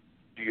nutrients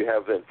do you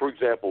have then? For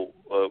example,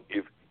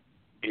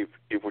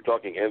 if we're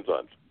talking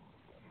enzymes,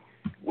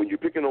 when you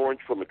pick an orange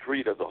from a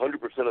tree, it has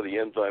 100% of the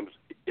enzymes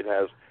it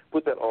has.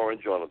 Put that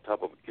orange on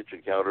top of a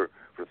kitchen counter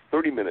for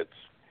 30 minutes.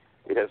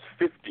 It has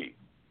 50%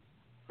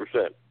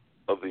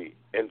 of the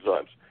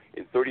enzymes.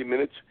 In 30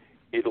 minutes,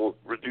 it'll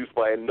reduce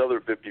by another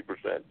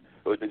 50%.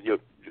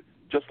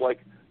 Just like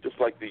the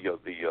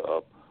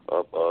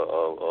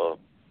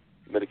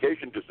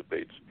medication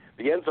dissipates,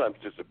 the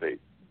enzymes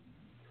dissipate.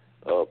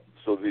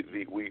 So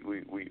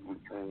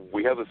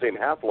we have the same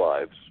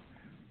half-lives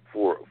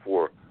for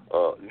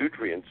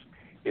nutrients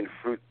in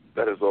fruit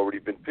that has already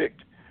been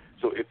picked.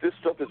 So if this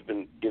stuff has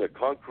been in a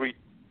concrete,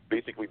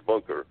 basically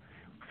bunker,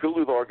 filled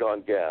with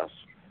argon gas,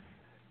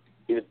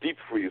 in a deep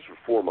freeze for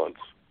 4 months,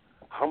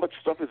 how much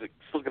stuff is it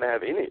still going to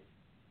have in it?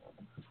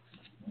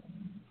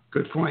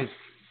 Good point.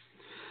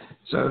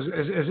 So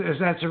is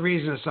that a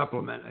reason to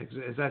supplement?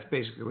 Is that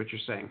basically what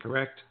you're saying,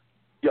 correct?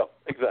 Yeah,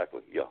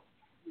 exactly, yeah.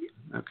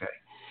 Okay.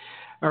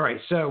 All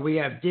right, so we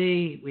have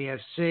D, we have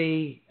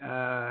C.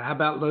 How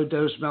about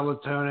low-dose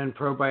melatonin,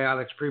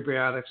 probiotics,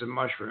 prebiotics, and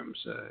mushrooms?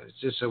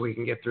 Just so we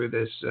can get through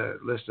this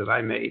list that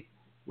I made.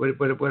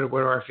 What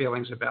are our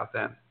feelings about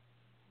them?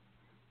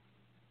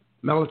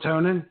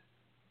 Melatonin?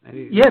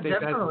 Yeah,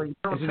 definitely.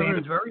 Melatonin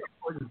is very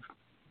important.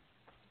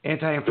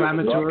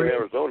 Anti-inflammatory? In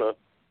Arizona.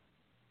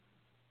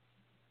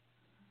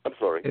 I'm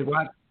sorry.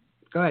 What?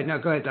 Go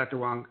ahead, Dr.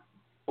 Wong.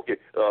 Okay,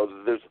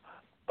 there's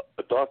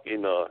a doc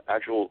in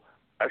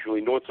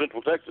actually North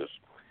Central Texas,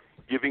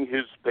 giving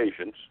his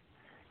patients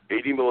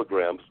 80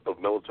 milligrams of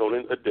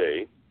melatonin a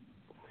day,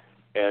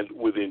 and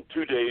within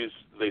 2 days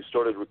they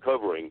started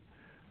recovering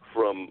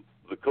from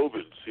the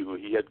COVID.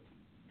 He had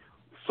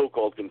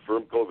so-called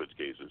confirmed COVID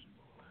cases,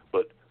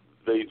 but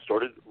they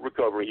started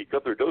recovering. He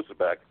cut their dose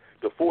back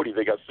to 40.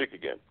 They got sick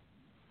again.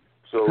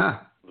 So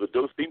the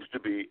dose seems to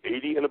be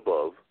 80 and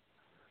above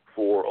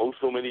for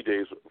so many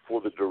days for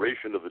the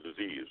duration of the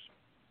disease,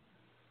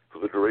 for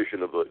the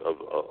duration of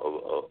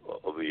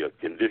the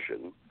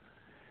condition,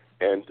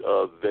 and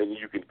then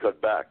you can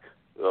cut back.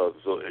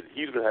 So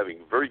he's been having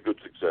very good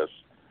success.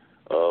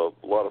 A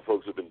lot of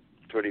folks have been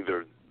turning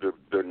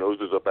their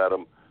noses up at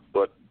him,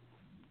 but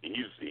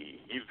he's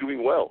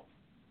doing well.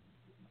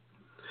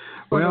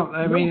 Well,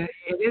 I mean,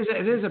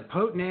 it is a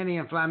potent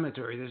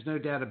anti-inflammatory. There's no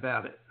doubt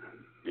about it.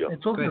 Yeah.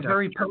 It's also a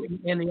very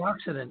potent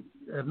antioxidant.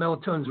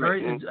 Melatonin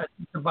is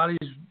the body's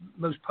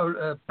most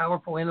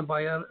powerful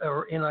antibiotic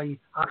or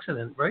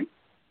antioxidant, right?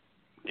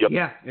 Yep.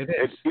 Yeah, it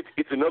is.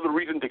 It's another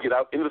reason to get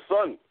out in the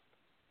sun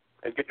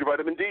and get your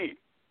vitamin D.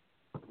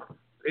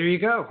 There you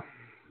go.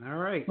 All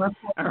right. That's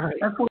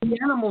why the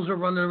animals are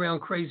running around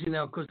crazy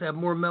now, because they have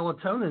more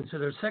melatonin, so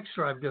their sex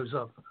drive goes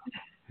up.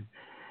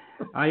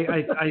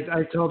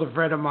 I told a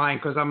friend of mine,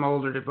 because I'm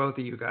older than both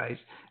of you guys,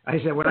 I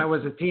said when I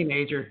was a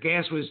teenager,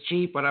 gas was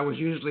cheap, but I was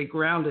usually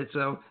grounded,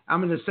 so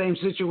I'm in the same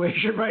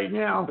situation right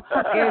now.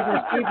 Gas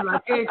is cheap, and I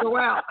can't go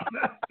out.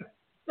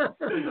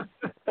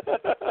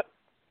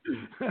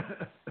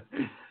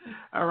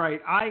 All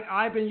right.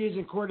 I've been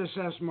using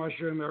cordyceps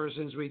mushroom ever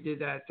since we did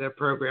that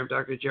program,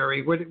 Dr.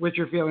 Jerry. What's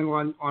your feeling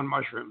on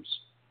mushrooms?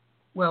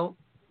 Well,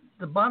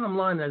 the bottom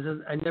line is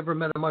I never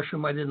met a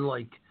mushroom I didn't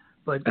like.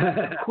 But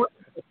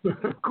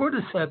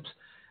cordyceps,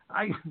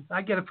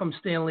 I get it from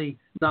Stanley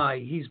Nye.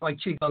 He's my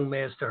Qigong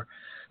master.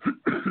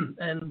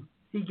 And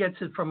he gets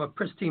it from a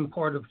pristine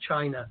part of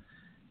China.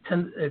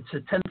 It's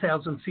at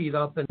 10,000 feet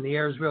up, and the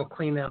air is real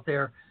clean out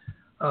there.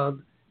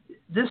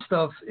 This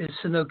stuff is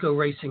Sunoco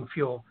racing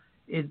fuel.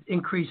 It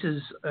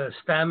increases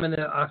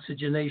stamina,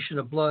 oxygenation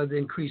of blood,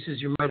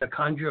 increases your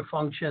mitochondria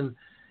function.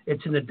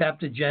 It's an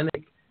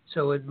adaptogenic,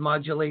 so it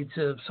modulates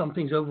if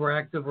something's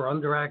overactive or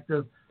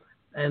underactive,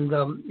 and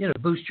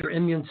boosts your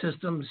immune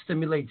system,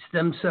 stimulates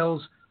stem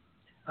cells.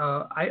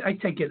 I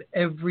take it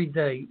every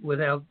day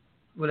without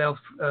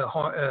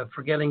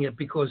forgetting it,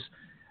 because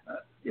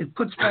it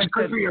puts back. It's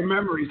good for your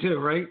memory too,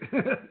 right?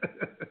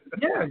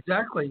 Yeah,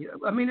 exactly.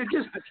 I mean,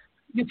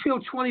 you feel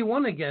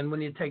 21 again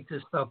when you take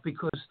this stuff,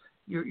 because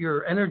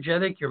you're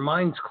energetic, your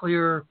mind's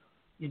clear,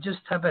 you just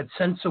have that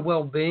sense of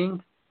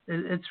well-being.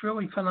 It's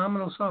really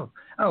phenomenal stuff.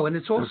 Oh, and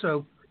it's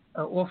also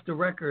off the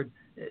record,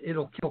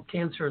 it'll kill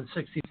cancer in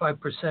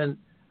 65%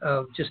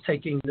 of just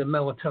taking the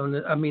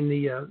melatonin. I mean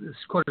the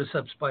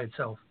cordyceps by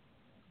itself.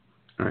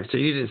 All right, so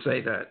you didn't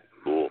say that.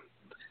 Cool.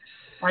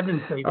 I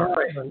didn't say that. All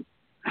right.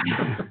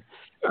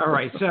 All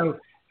right. So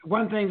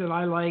one thing that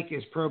I like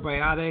is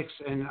probiotics,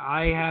 and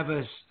I have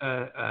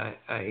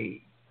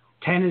a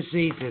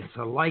tendency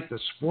to like the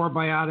spore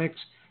biotics,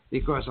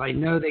 because I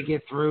know they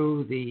get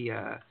through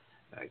the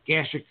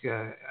gastric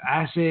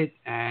acid,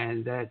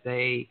 and that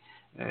they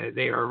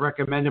are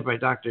recommended by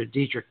Dr.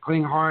 Dietrich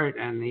Klinghardt,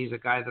 and he's a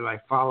guy that I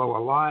follow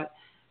a lot.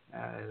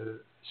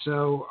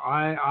 So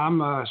I'm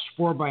a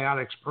spore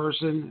biotics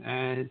person,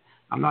 and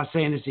I'm not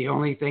saying it's the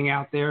only thing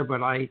out there,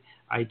 but I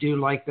do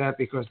like that,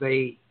 because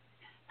they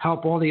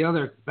help all the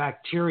other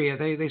bacteria.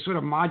 They sort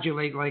of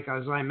modulate like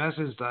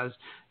Zymesis does.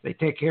 They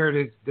take care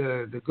of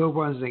the good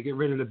ones, they get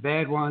rid of the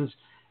bad ones.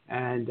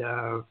 And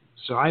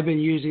so I've been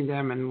using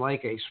them in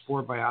like a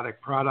spore biotic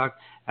product.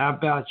 How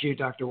about you,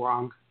 Dr.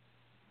 Wong?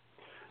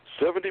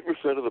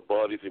 70% of the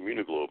body's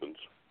immunoglobulins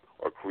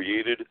are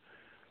created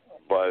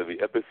by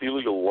the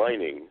epithelial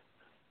lining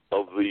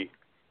of the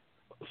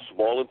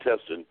small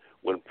intestine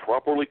when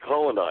properly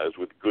colonized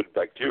with good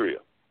bacteria.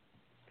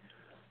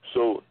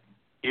 So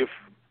if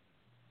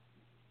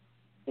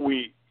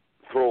we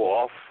throw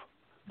off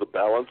the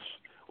balance,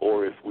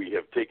 or if we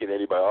have taken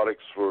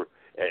antibiotics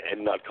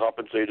and not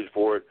compensated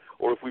for it,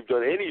 or if we've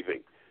done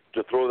anything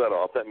to throw that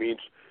off, that means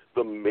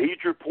the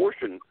major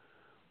portion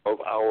of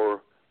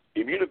our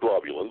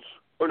immunoglobulins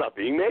are not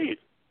being made.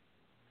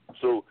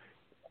 So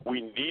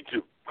we need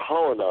to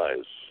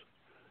colonize,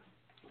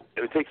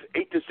 and it takes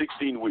 8 to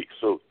 16 weeks.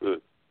 So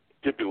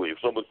typically, if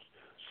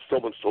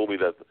someone's told me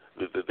that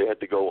they had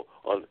to go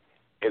on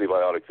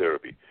antibiotic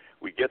therapy,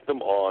 we get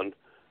them on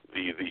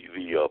the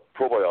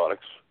probiotics,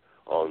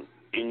 on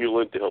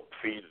inulin to help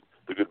feed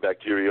the good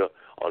bacteria,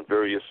 on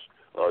various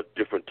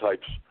different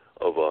types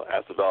of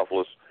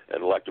acidophilus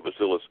and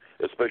lactobacillus,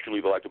 especially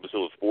the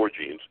lactobacillus spore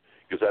genes,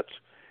 because that's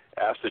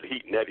acid,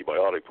 heat, and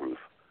antibiotic proof.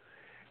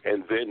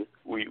 And then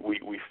we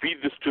feed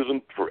this to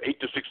them for 8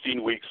 to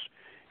 16 weeks,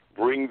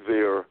 bring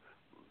their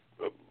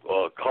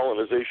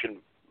colonization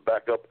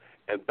back up,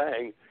 and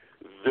bang,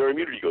 their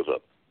immunity goes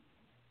up.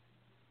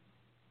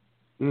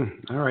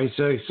 All right,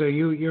 so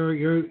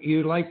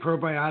you like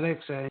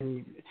probiotics,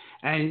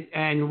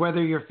 and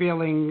whether you're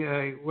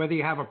feeling whether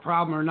you have a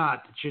problem or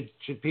not,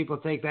 should people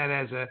take that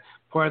as a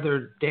part of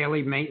their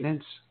daily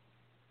maintenance?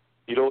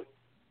 You know,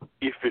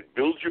 if it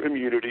builds your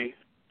immunity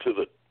to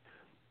the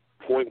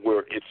point where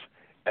it's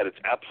at its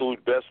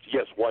absolute best,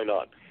 yes, why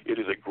not? It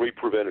is a great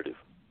preventative.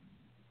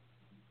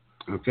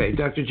 Okay,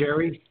 Dr.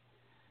 Jerry?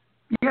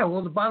 Yeah,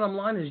 well, the bottom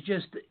line is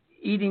just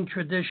eating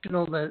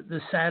traditional,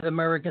 the sad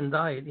American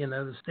diet,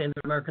 the standard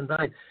American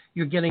diet.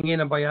 You're getting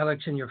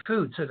antibiotics in your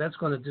food, so that's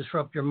going to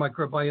disrupt your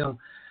microbiome.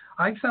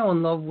 I fell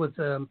in love with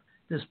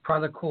this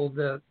product called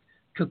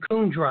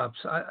Cocoon Drops.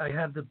 I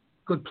had the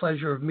good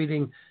pleasure of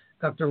meeting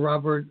Dr.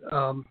 Robert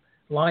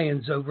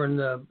Lyons over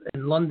in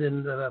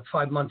London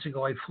 5 months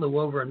ago. I flew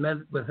over and met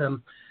with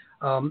him.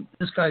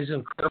 This guy's an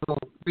incredible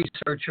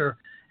researcher,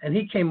 and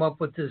he came up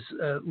with this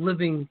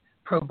living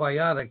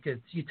probiotic.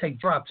 You take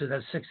drops. It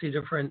has 60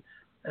 different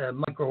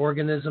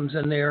microorganisms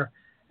in there,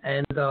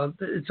 and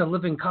it's a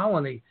living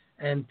colony.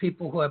 And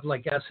people who have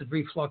like acid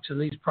reflux and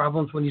these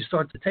problems, when you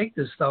start to take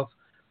this stuff,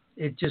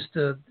 it just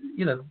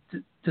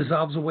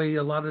dissolves away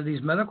a lot of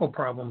these medical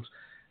problems.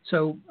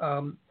 So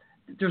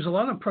there's a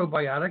lot of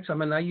probiotics. I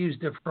mean, I use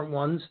different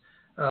ones.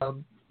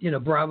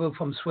 Bravo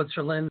from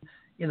Switzerland,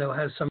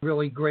 has some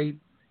really great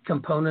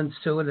components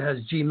to it. It has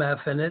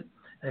GMAF in it,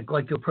 a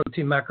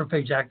glycoprotein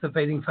macrophage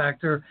activating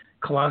factor,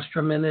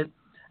 colostrum in it,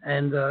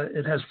 and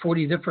it has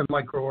 40 different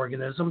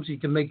microorganisms. You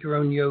can make your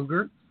own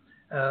yogurt,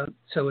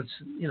 so it's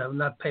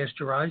not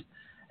pasteurized,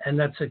 and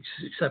that's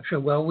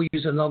exceptional. Well, we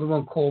use another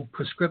one called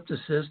Prescript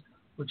Assist,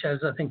 which has,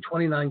 I think,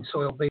 29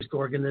 soil-based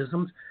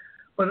organisms.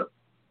 But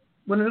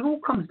when it all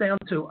comes down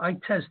to, I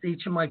test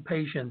each of my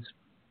patients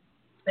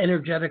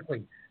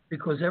energetically,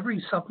 because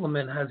every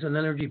supplement has an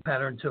energy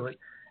pattern to it,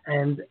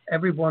 and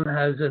everyone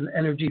has an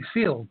energy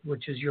field,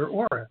 which is your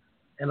aura.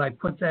 And I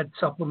put that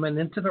supplement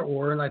into their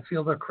aura, and I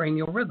feel their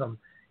cranial rhythm.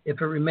 If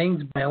it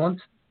remains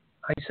balanced,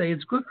 I say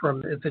it's good for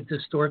them. If it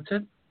distorts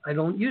it, I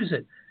don't use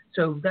it.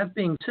 So that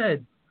being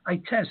said,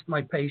 I test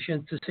my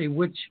patient to see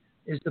which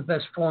is the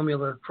best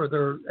formula for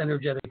their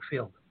energetic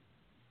field.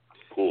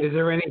 Cool. Is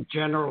there any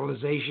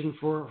generalization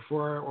for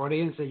our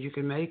audience that you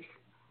can make?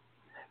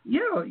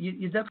 Yeah,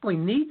 you definitely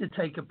need to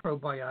take a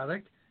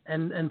probiotic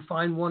and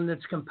find one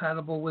that's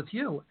compatible with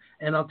you.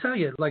 And I'll tell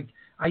you, like,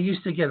 I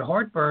used to get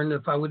heartburn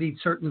if I would eat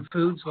certain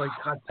foods like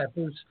hot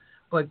peppers,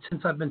 but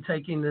since I've been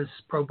taking this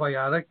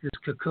probiotic, this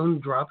Cocoon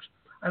drops,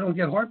 I don't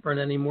get heartburn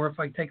anymore if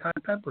I take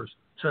hot peppers.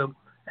 So,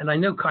 and I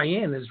know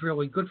cayenne is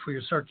really good for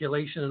your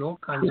circulation and all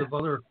kinds of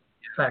other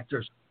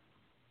factors.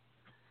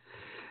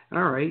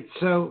 All right.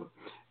 So,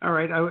 all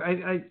right.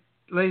 I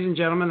ladies and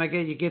gentlemen,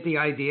 you get the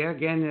idea.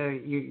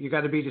 Again, you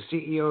got to be the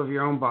CEO of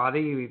your own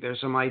body. There's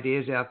some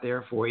ideas out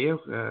there for you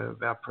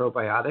about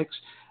probiotics.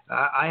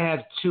 I have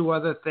two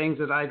other things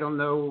that I don't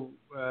know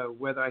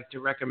whether I to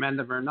recommend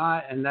them or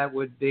not, and that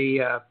would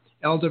be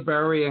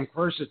elderberry and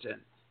quercetin.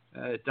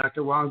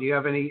 Dr. Wong, do you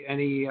have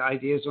any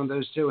ideas on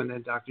those two? And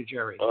then Dr.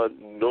 Jerry.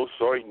 No,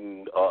 sorry.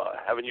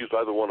 Haven't used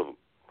either one of them.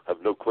 I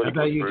have no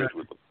clinical experience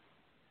with them.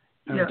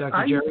 Yeah,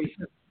 Dr. Jerry?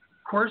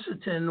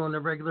 Quercetin on a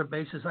regular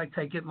basis, I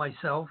take it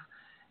myself.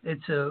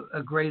 It's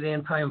a great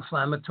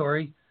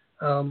anti-inflammatory.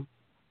 So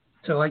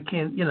I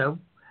can't,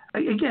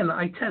 again,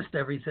 I test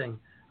everything.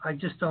 I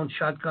just don't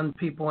shotgun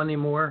people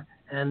anymore.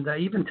 And I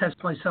even test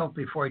myself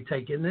before I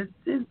take it.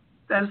 And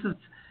as the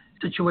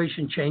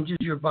situation changes,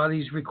 your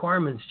body's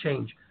requirements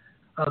change.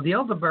 The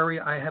elderberry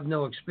I have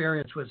no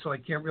experience with, so I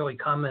can't really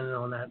comment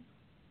on that.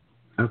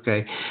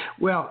 Okay.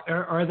 Well,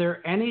 are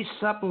there any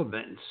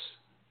supplements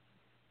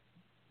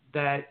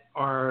that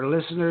our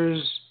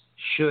listeners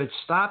should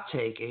stop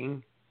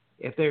taking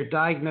if they're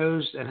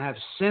diagnosed and have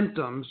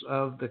symptoms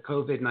of the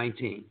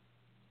COVID-19?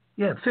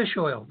 Yeah, fish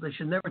oil. They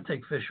should never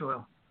take fish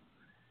oil.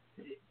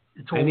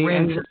 It's all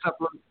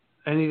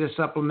any of the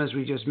supplements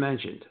we just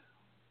mentioned?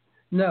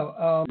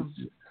 No.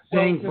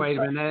 Zinc,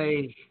 vitamin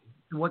A.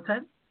 What's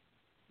that?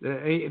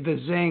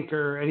 The zinc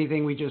or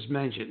anything we just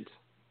mentioned.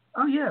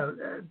 Oh, yeah,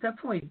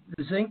 definitely.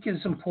 The zinc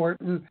is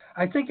important.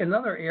 I think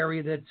another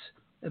area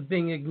that's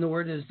being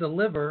ignored is the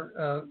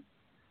liver.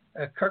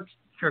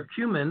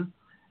 Curcumin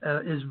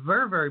is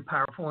very, very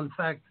powerful. In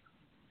fact,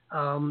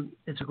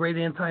 it's a great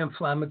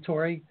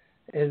anti-inflammatory.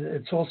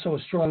 It's also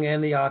a strong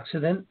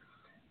antioxidant.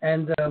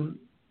 And,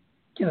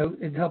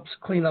 it helps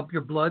clean up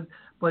your blood.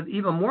 But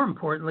even more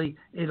importantly,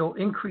 it'll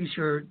increase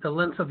the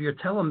length of your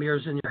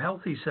telomeres in your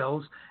healthy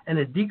cells, and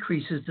it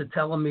decreases the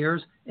telomeres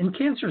in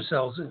cancer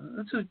cells.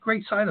 That's a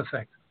great side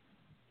effect.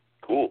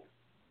 Cool.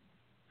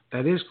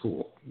 That is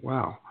cool.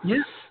 Wow. Yeah.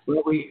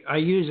 Well, I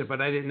use it,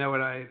 but I didn't know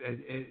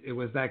it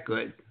was that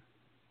good.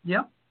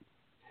 Yep.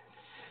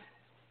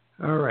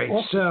 All right.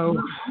 Also,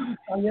 so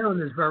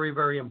glutathione is very,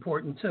 very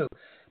important too,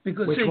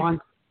 because which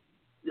one?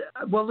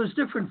 Well, there's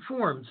different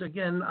forms.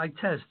 Again, I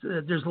test.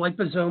 There's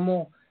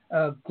liposomal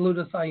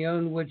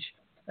glutathione, which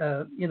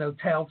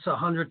touts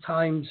 100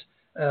 times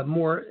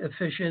more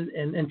efficient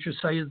in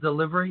intracellular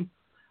delivery.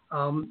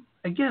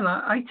 Again,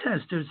 I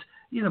test. There's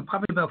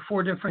probably about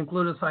 4 different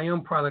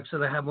glutathione products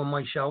that I have on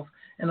my shelf,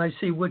 and I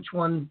see which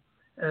one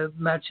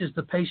matches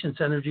the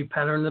patient's energy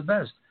pattern the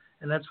best,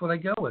 and that's what I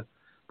go with.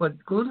 But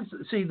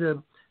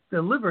the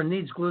liver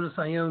needs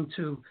glutathione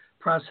to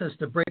process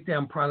the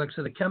breakdown products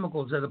of the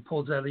chemicals that it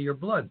pulls out of your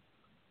blood.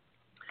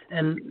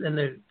 And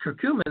the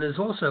curcumin is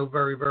also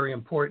very, very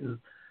important.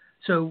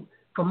 So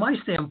from my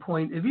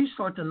standpoint, if you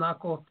start to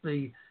knock off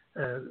the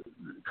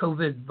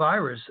COVID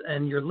virus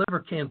and your liver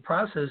can't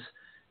process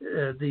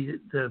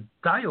the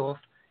die-off,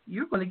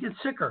 you're going to get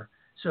sicker.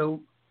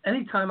 So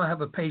anytime I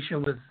have a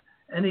patient with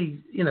any,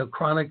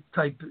 chronic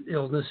type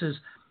illnesses,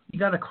 you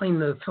got to clean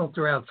the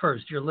filter out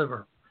first, your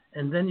liver.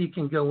 And then you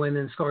can go in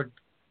and start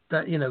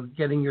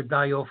getting your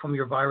die-off from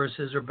your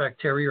viruses or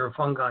bacteria or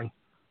fungi.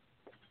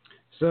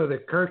 So the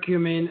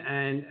curcumin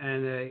and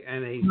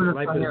a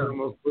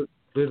liposomal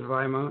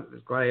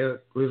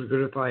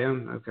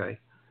glutathione. Okay.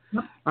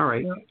 Yep. All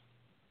right. Yep.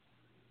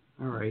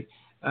 All right.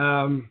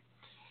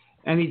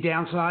 Any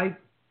downside?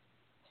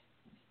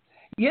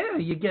 Yeah,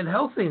 you get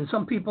healthy, and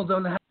some people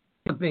don't have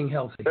being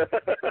healthy.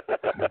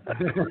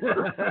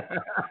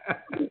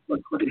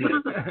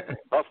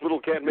 Hospital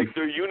can't make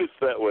their units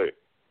that way.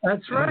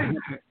 That's right.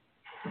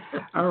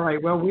 All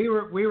right. Well, we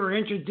were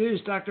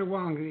introduced, Dr.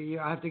 Wong.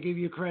 I have to give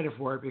you credit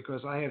for it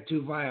because I have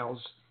 2 vials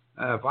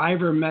of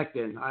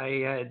ivermectin.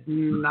 I had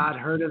not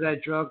heard of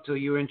that drug till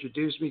you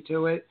introduced me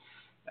to it.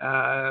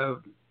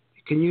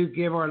 Can you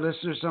give our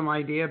listeners some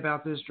idea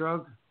about this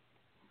drug?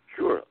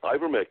 Sure.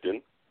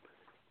 Ivermectin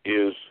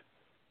is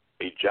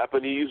a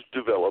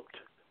Japanese-developed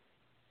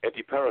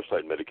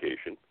anti-parasite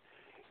medication.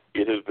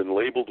 It has been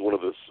labeled one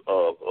of the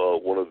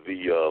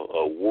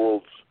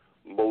world's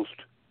most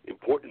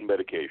important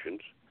medications.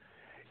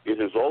 It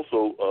has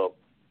also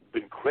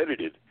been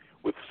credited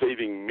with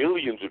saving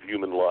millions of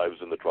human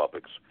lives in the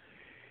tropics.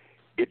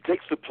 It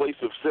takes the place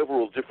of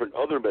several different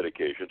other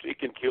medications. It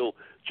can kill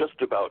just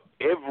about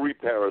every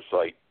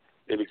parasite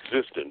in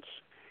existence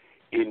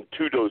in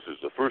 2 doses.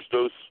 The first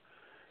dose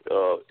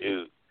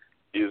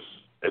is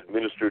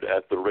administered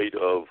at the rate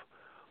of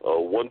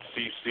 1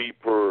 cc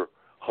per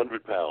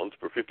 100 pounds,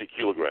 per 50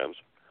 kilograms,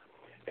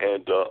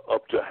 and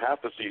up to half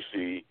a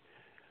cc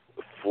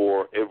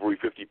for every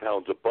 50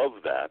 pounds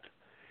above that.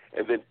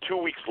 And then 2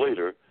 weeks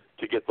later,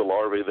 to get the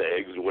larvae, the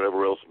eggs, or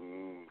whatever else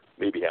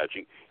may be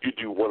hatching, you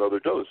do one other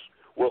dose.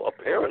 Well,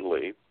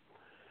 apparently,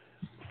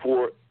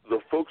 for the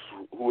folks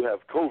who have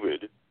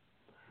COVID,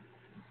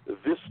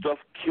 this stuff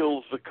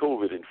kills the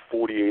COVID in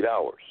 48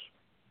 hours.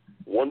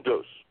 One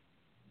dose.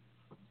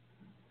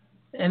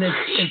 And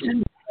it's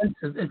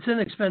inexpensive. It's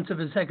inexpensive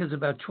as heck. It's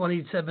about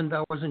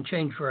 $27 and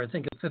change for, I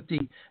think, a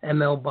 50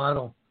 ml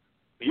bottle.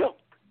 Yeah.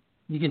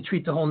 You can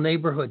treat the whole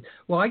neighborhood.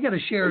 Well, I got to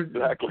share.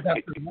 Exactly.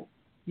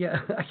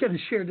 I got to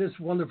share this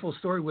wonderful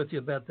story with you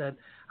about that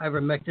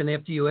ivermectin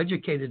after you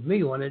educated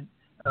me on it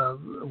a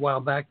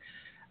while back.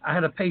 I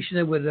had a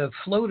patient with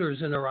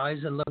floaters in her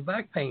eyes and low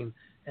back pain,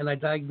 and I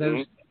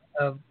diagnosed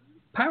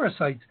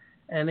parasites.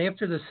 And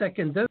after the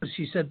second dose,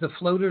 she said the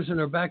floaters in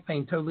her back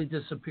pain totally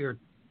disappeared.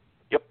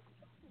 Yep.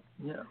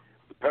 Yeah.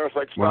 The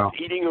parasites stopped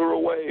eating her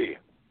away.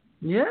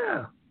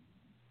 Yeah.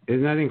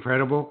 Isn't that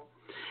incredible?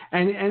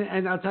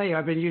 And I'll tell you,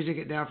 I've been using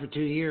it now for 2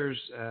 years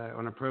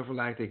on a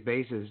prophylactic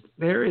basis.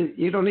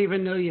 You don't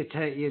even know you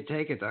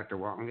take it, Dr.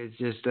 Wong. It's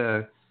just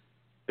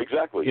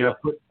exactly. You know,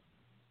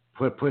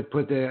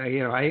 put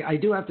the I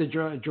do have to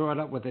draw it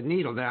up with a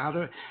needle.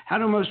 Now, how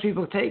do most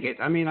people take it?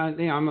 I mean,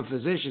 I'm a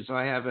physician, so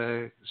I have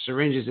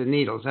syringes and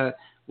needles.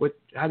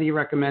 How do you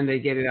recommend they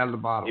get it out of the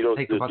bottle?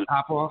 Take the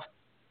top off.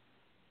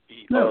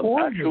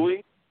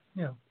 Actually,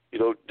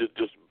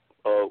 just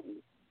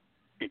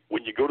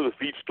when you go to the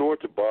feed store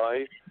to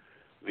buy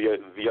the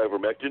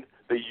ivermectin,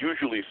 they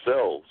usually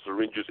sell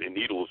syringes and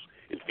needles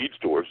in feed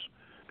stores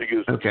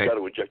because you got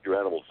to inject your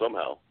animal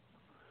somehow.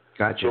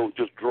 Gotcha. So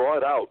just draw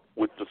it out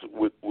with the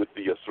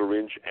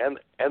syringe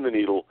and the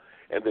needle,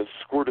 and then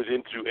squirt it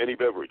into any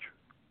beverage.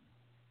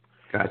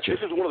 Gotcha.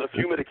 This is one of the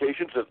few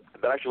medications that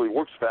actually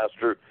works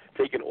faster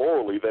taken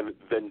orally than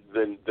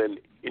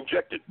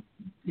injected.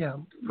 Yeah,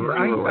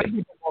 I do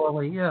it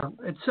orally. Yeah,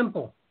 it's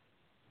simple.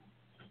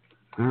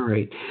 All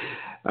right.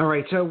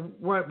 So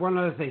one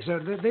other thing. So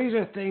these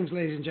are things,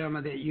 ladies and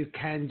gentlemen, that you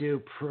can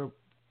do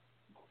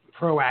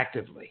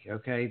proactively.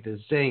 Okay, the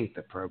zinc,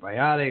 the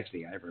probiotics,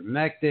 the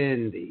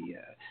ivermectin, the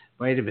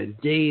vitamin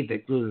D, the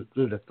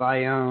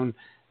glutathione,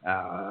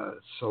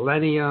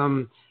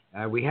 selenium.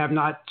 We have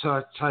not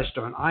touched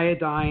on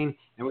iodine,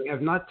 and we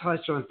have not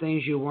touched on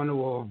things you want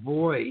to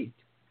avoid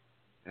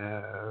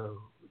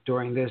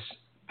during this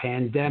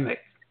pandemic,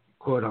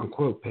 quote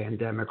unquote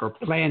pandemic, or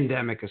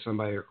plandemic, as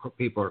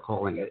people are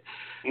calling it.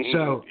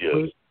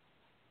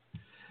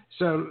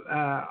 So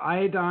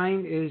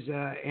iodine is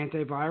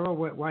antiviral.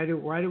 Why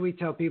do we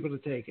tell people to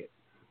take it?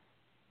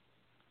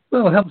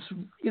 Well, it helps,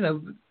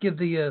 give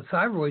the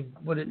thyroid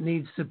what it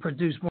needs to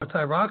produce more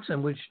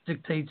thyroxine, which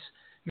dictates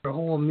your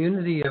whole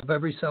immunity of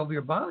every cell of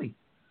your body.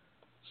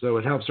 So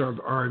it helps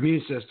our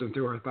immune system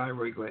through our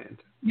thyroid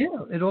gland.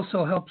 Yeah, it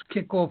also helps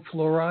kick off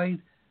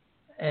fluoride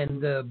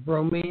and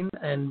bromine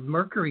and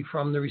mercury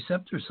from the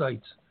receptor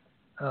sites.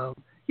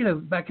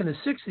 Back in the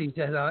 60s,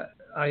 they had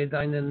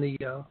iodine in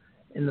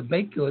the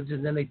baked goods,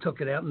 and then they took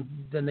it out and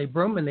then they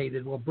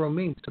brominated. Well,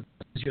 bromine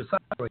is your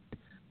thyroid.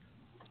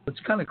 It's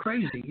kind of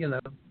crazy,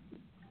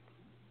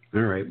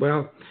 All right.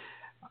 Well,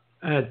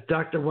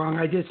 Dr. Wong,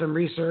 I did some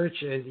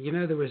research, and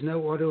there was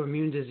no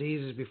autoimmune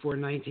diseases before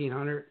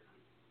 1900.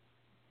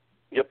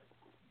 Yep.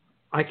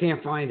 I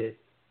can't find it.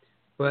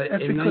 But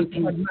that's in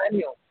because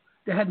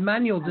they had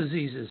manual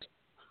diseases.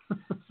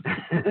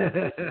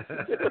 They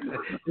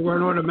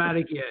weren't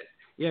automatic yet.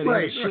 Yeah, they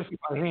had to shift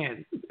by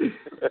hand.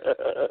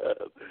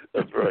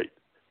 That's right.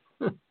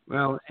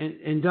 Well,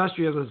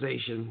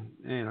 industrialization,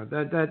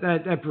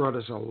 that brought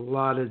us a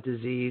lot of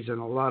disease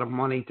and a lot of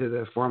money to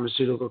the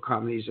pharmaceutical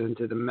companies and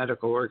to the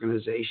medical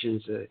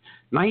organizations.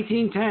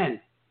 1910,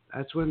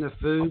 that's when the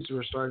foods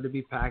were started to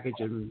be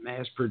packaged and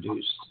mass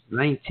produced.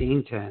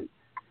 1910.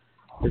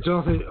 It's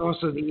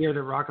also the year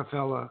that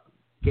Rockefeller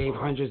gave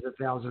hundreds of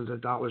thousands of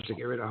dollars to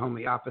get rid of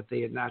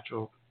homeopathy and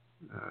natural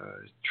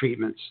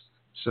treatments.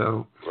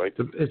 So right.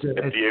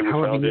 FDA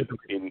was founded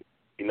in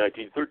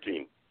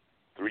 1913,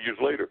 3 years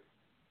later.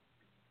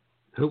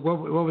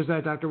 What was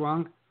that, Dr.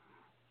 Wong?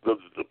 The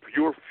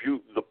Pure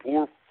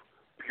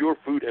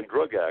Food and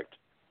Drug Act,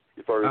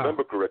 if I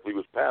remember correctly,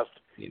 was passed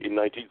in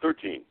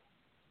 1913.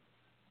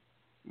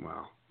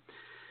 Wow.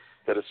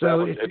 That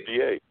established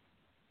FDA.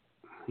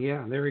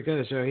 Yeah, there we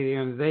go. So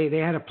they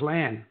had a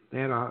plan. They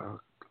had a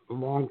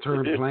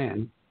long-term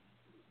plan.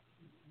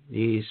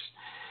 Jeez.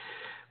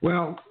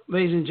 Well,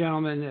 ladies and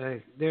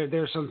gentlemen,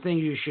 there are some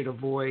things you should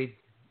avoid.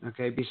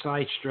 Okay,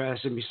 besides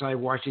stress and besides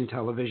watching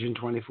television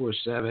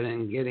 24/7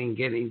 and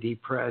getting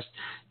depressed.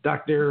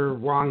 Dr.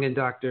 Wong and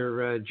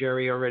Dr.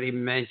 Jerry already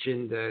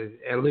mentioned,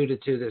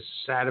 alluded to the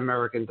sad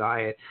American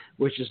diet,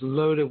 which is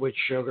loaded with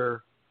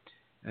sugar.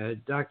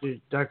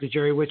 Dr.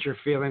 Jerry, what's your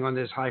feeling on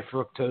this high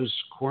fructose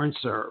corn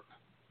syrup?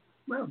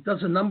 Well, it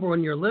does a number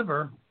on your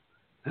liver.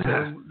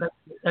 So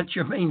that's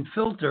your main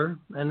filter,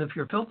 and if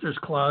your filter's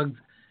clogged,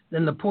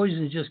 then the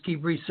poisons just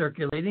keep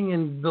recirculating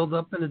and build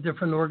up in the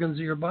different organs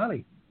of your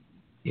body.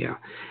 Yeah,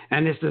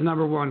 and it's the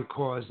number one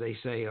cause, they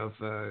say, of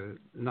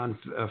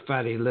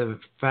non-fatty liver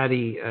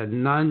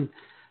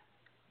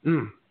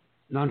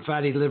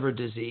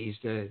disease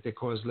that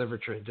cause liver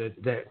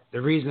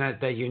the reason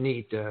that you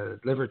need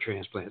liver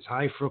transplants,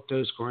 high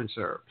fructose corn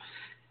syrup.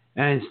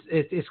 And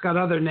it's got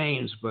other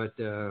names, but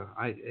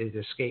it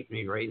escaped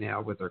me right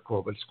now what they're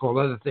called. But it's called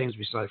other things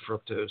besides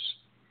fructose.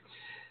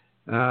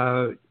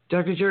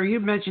 Dr. Jerry, you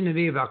mentioned to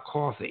me about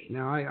coffee.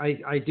 Now,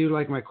 I do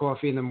like my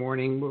coffee in the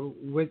morning.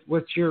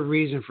 What's your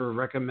reason for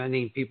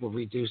recommending people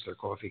reduce their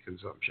coffee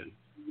consumption?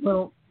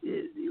 Well,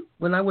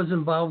 when I was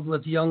involved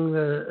with young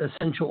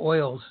essential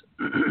oils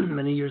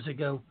many years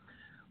ago,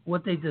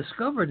 what they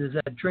discovered is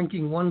that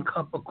drinking 1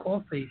 cup of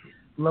coffee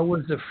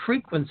lowers the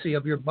frequency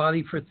of your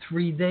body for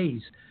 3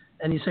 days.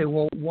 And you say,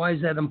 well, why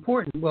is that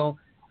important? Well,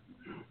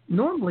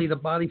 normally the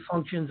body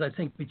functions, I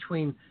think,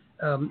 between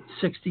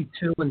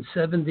 62 and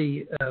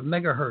 70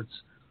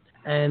 megahertz.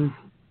 And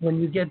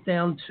when you get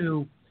down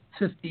to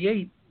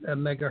 58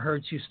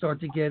 megahertz, you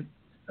start to get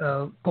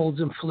colds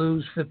and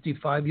flus.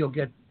 55, you'll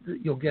get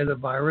a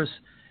virus.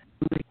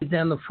 When you get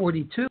down to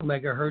 42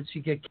 megahertz,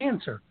 you get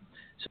cancer.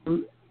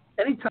 So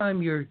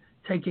anytime you're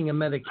taking a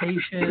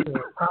medication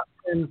or a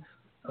toxin,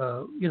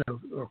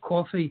 or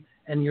coffee,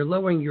 and you're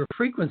lowering your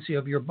frequency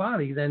of your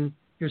body, then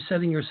you're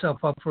setting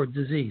yourself up for a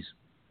disease.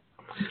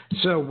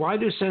 So why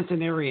do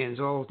centenarians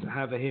all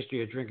have a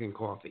history of drinking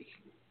coffee?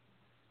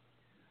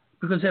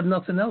 Because they have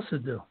nothing else to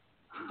do.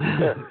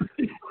 The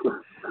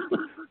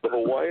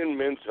Hawaiian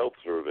Men's Health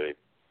Survey,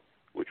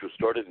 which was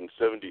started in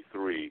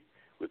 1973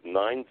 with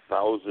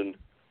 9,000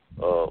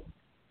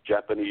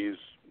 Japanese,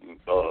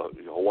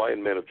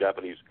 Hawaiian men of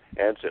Japanese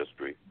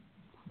ancestry,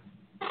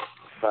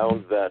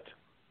 found that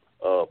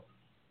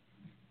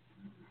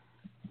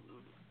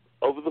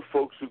of the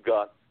folks who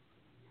got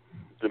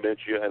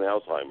dementia and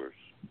Alzheimer's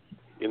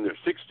in their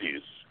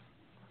 60s,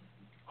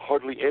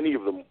 hardly any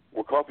of them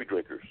were coffee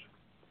drinkers.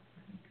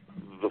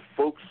 The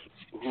folks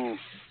who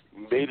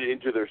made it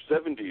into their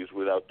 70s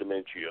without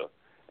dementia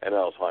and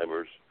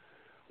Alzheimer's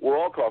were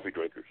all coffee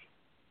drinkers.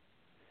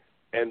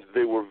 And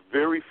there were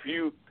very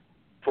few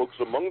folks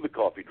among the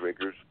coffee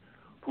drinkers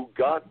who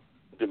got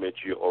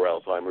dementia or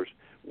Alzheimer's.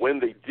 When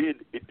they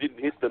did, it didn't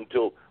hit them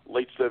till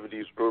late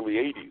 70s, early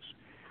 80s.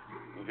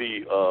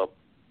 The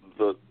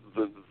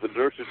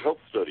Nurses' Health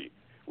Study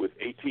with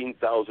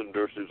 18,000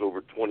 nurses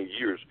over 20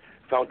 years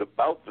found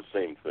about the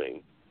same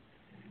thing.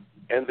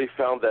 And they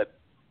found that,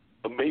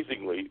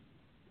 amazingly,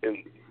 and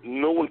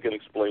no one can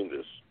explain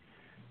this,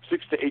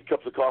 6 to 8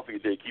 cups of coffee a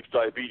day keeps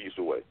diabetes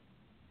away.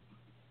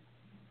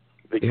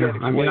 They can't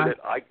explain it.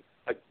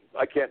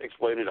 I can't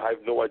explain it. I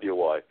have no idea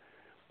why.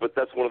 But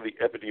that's one of the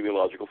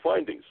epidemiological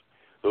findings.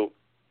 So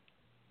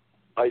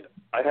I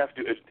have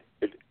to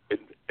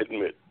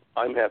admit,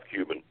 I'm half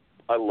Cuban.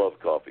 I love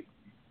coffee.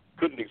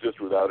 Couldn't exist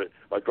without it.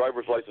 My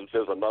driver's license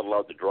says I'm not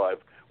allowed to drive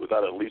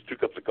without at least 2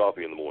 cups of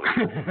coffee in the morning.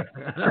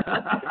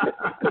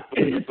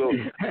 So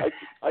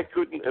I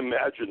couldn't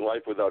imagine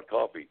life without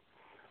coffee.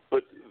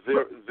 But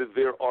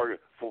there are,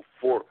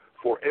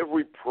 for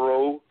every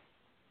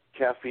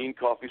pro-caffeine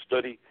coffee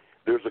study,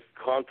 there's a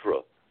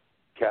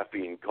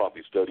contra-caffeine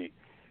coffee study,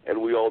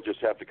 and we all just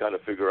have to kind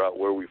of figure out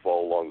where we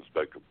fall along the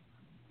spectrum.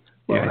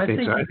 Yeah, I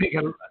think so. I think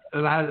it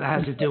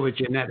has to do with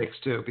genetics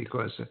too,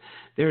 because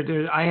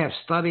I have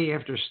study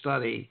after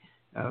study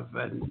of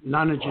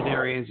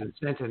nonagenarians and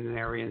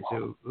centenarians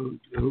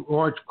who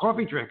are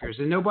coffee drinkers,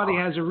 and nobody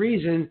has a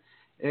reason.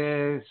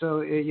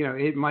 So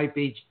it might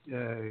be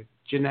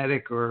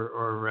genetic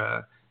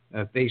or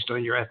based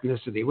on your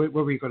ethnicity. What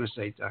were you going to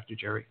say, Dr.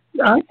 Jerry?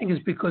 I think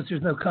it's because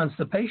there's no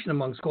constipation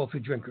amongst coffee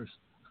drinkers.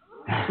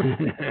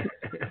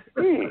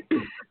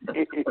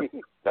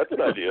 That's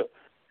an idea.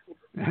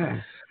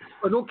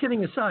 But all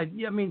kidding aside,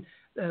 yeah, I mean,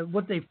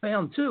 what they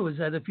found too is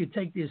that if you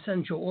take the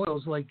essential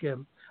oils like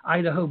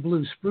Idaho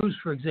Blue Spruce,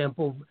 for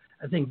example,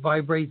 I think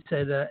vibrates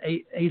at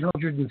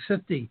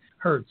 850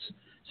 hertz.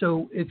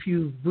 So if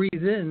you breathe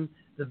in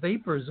the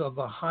vapors of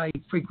a high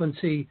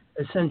frequency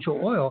essential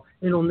oil,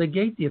 it'll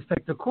negate the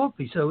effect of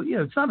coffee. So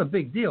it's not a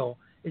big deal.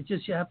 It's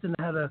just you have to know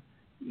how to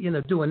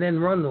do an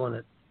end run on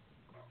it.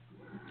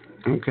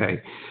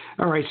 Okay.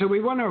 All right. So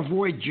we want to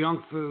avoid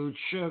junk food,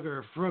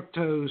 sugar,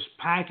 fructose,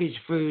 packaged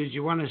foods.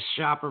 You want to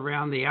shop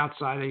around the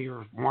outside of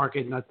your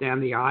market, not down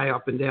the aisle,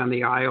 up and down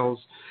the aisles.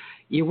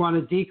 You want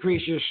to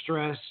decrease your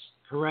stress,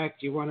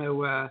 correct? You want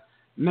to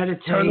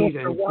meditate. Turn off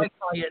the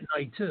Wi-Fi at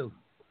night, too.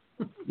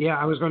 Yeah,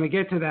 I was going to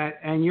get to that.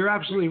 And you're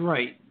absolutely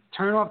right.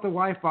 Turn off the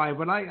Wi-Fi.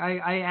 But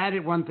I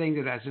added one thing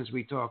to that since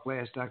we talked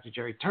last, Dr.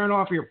 Jerry. Turn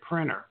off your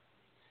printer.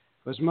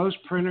 Because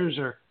most printers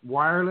are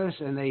wireless,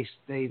 and they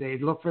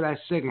look for that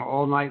signal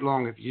all night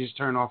long if you just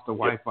turn off the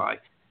Wi-Fi.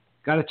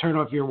 Got to turn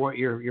off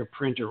your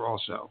printer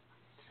also.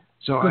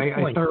 So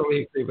I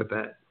thoroughly agree with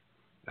that.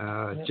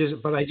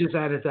 But I just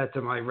added that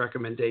to my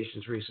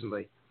recommendations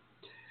recently.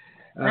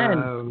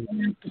 And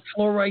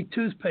fluoride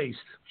toothpaste.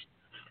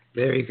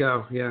 There you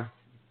go. Yeah.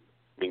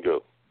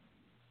 Bingo.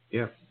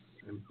 Yeah.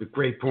 A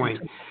great point.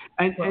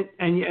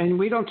 And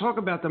we don't talk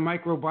about the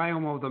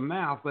microbiome of the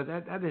mouth, but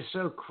that is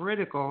so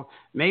critical.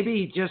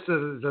 Maybe just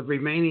the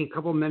remaining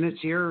couple minutes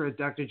here,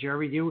 Dr.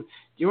 Jerry, do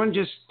you want to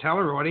just tell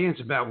our audience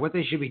about what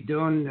they should be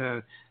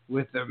doing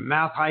with their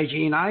mouth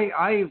hygiene?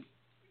 I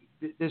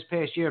this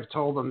past year have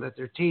told them that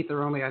their teeth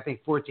are only, I think,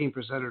 14%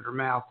 of their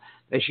mouth.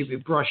 They should be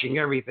brushing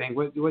everything.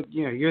 What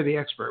you're the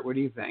expert. What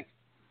do you think?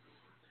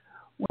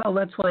 Well,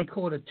 that's why I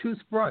call it a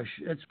toothbrush.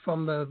 It's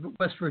from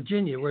West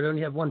Virginia, where they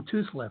only have one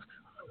tooth left.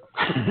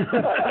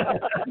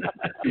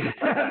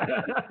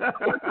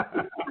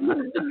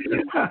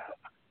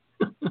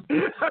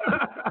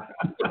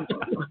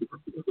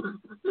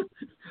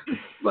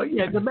 But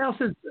yeah, the mouth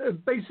is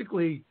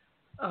basically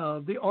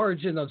the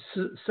origin of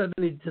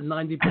 70 to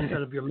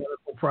 90% of your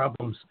medical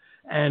problems.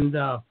 And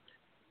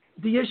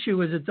the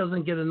issue is it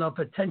doesn't get enough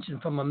attention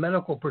from a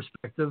medical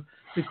perspective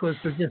because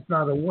they're just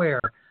not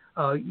aware.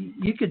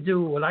 You could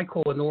do what I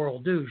call an oral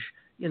douche.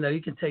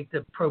 You can take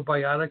the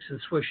probiotics and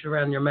swish it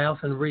around your mouth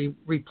and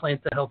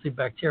replant the healthy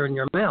bacteria in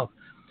your mouth.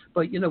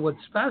 But what's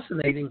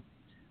fascinating,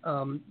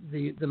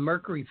 the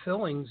mercury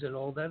fillings and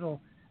all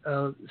that'll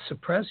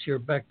suppress your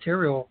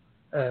bacterial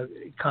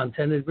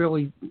content. It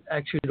really,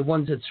 actually, the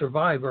ones that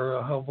survive are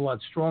a hell of a lot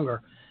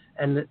stronger.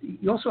 And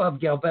you also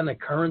have galvanic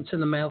currents in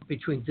the mouth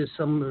between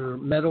dissimilar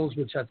metals,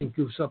 which I think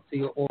goofs up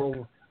the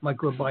oral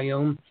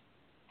microbiome.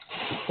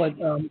 But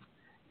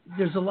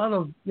there's a lot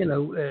of,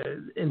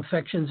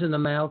 infections in the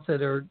mouth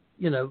that are,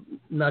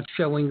 not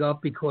showing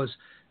up because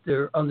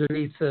they're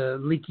underneath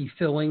leaky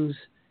fillings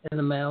in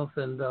the mouth.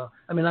 And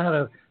I had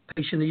a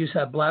patient who used to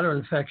have bladder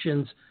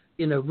infections,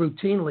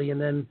 routinely. And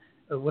then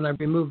when I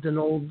removed an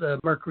old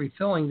mercury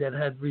filling that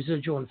had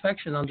residual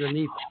infection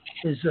underneath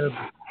his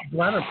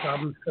bladder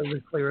problems,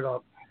 totally cleared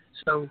up.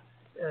 So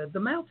the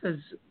mouth has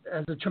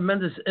a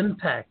tremendous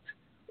impact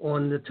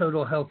on the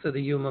total health of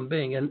the human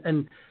being.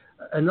 And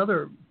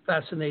another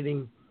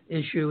fascinating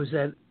issue is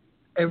that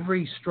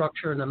every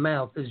structure in the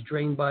mouth is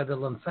drained by the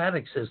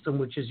lymphatic system,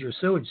 which is your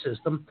sewage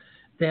system,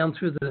 down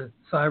through the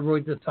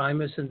thyroid, the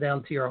thymus, and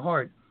down to your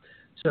heart.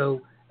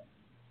 So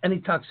any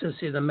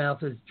toxicity in the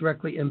mouth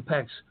directly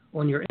impacts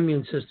on your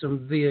immune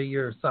system via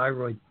your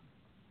thyroid.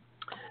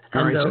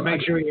 All right, so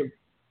make sure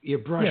you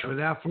brush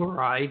without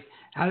fluoride.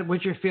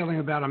 What's your feeling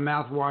about a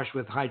mouthwash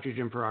with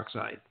hydrogen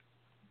peroxide?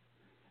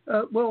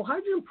 Well,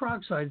 hydrogen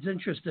peroxide is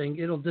interesting.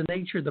 It'll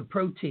denature the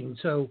protein.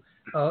 So,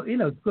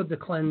 it's good to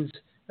cleanse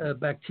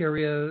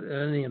bacteria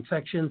and any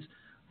infections.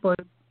 But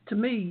to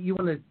me, you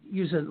want to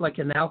use it like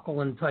an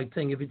alkaline type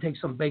thing. If you take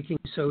some baking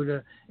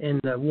soda in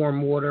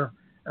warm water,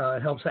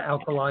 it helps to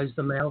alkalize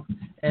the mouth.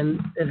 And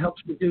it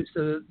helps reduce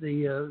the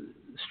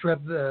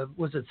strep,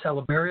 was it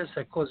salivarius,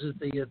 that causes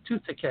the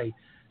tooth decay.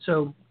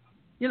 So,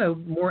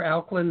 more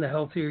alkaline, the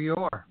healthier you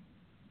are.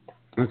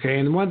 Okay,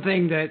 and one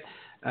thing that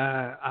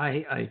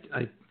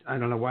I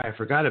don't know why I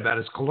forgot about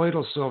it is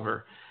colloidal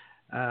silver.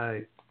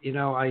 I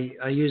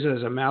use it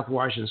as a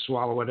mouthwash and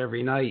swallow it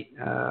every night.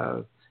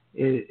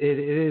 It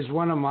is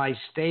one of my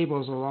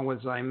staples along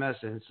with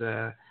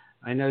Zymessence.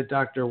 I know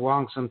Dr.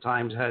 Wong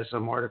sometimes has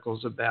some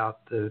articles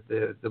about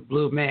the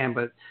blue man,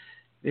 but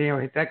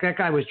that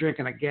guy was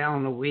drinking a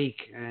gallon a week,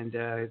 and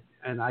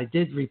I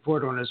did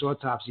report on his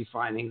autopsy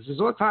findings. His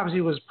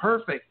autopsy was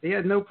perfect. He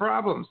had no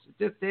problems.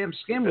 His damn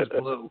skin was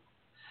blue.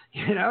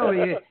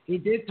 He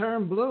did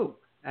turn blue,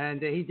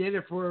 and he did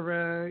it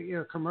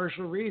for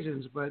commercial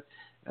reasons. But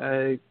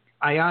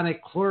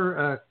ionic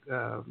colloidal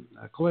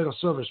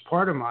silver is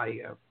part of my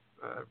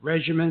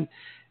regimen,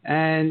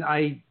 and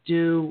I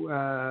do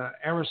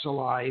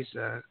aerosolize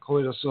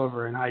colloidal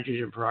silver and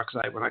hydrogen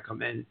peroxide when I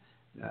come in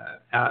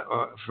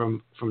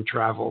from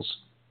travels.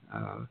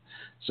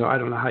 So I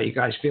don't know how you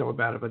guys feel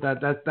about it, but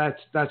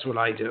that's what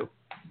I do.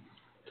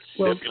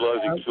 Well,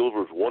 nebulizing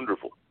silver is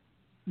wonderful.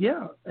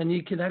 Yeah, and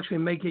you can actually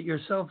make it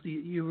yourself.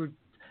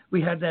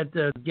 We had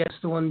that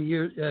guest on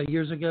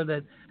years ago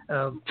that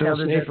Phil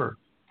Schaefer.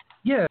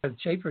 Yeah,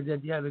 Schaefer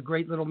did. You had a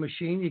great little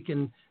machine. You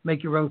can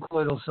make your own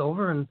colloidal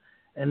silver, and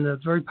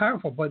it's very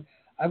powerful. But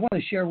I want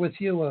to share with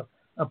you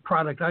a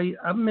product.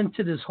 I'm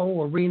into this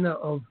whole arena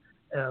of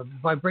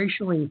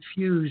vibrationally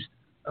infused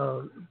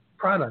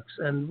products,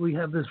 and we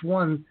have this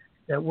one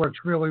that works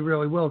really,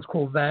 really well. It's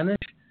called Vanish.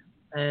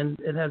 And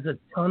it has a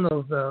ton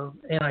of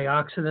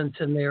antioxidants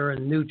in there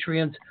and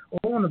nutrients,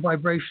 all on a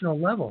vibrational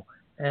level.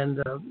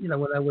 And,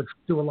 when I would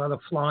do a lot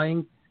of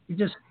flying, you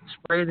just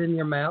spray it in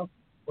your mouth.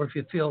 Or if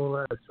you feel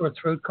a sore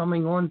throat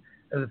coming on,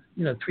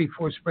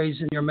 3-4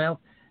 sprays in your mouth.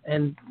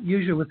 And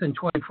usually within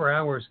 24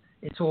 hours,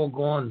 it's all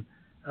gone.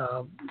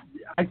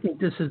 I think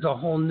this is a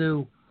whole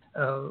new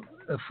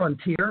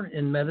frontier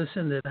in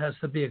medicine that has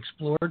to be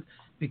explored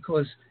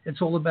because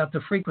it's all about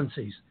the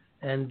frequencies.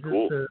 And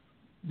cool.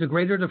 The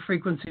greater the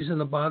frequencies in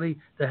the body,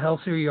 the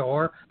healthier you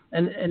are.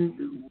 And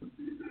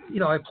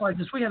I applied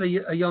this. We had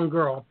a young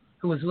girl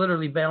who was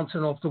literally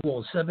bouncing off the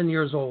wall, 7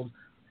 years old,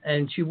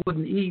 and she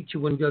wouldn't eat. She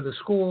wouldn't go to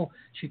school.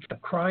 She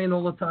kept crying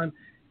all the time.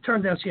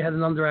 Turned out she had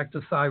an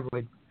underactive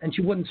thyroid, and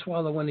she wouldn't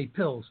swallow any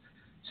pills.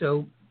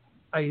 So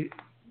I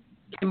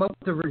came up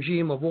with a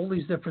regime of all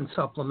these different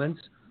supplements.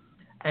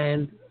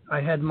 and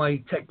I had my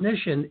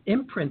technician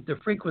imprint the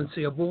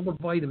frequency of all the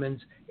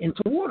vitamins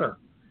into water.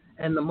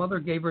 And the mother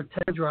gave her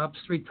 10 drops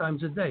 3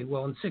 times a day.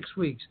 Well, in 6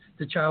 weeks,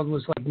 the child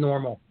was like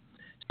normal.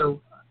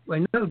 So I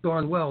know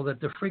darn well that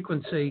the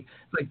frequency,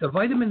 like the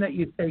vitamin that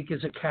you take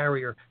is a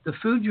carrier. The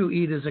food you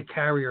eat is a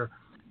carrier.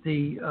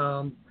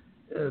 The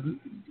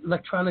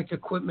electronic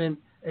equipment,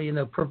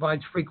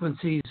 provides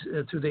frequencies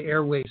through the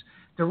airwaves.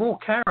 They're all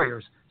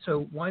carriers.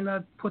 So why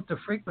not put the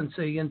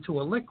frequency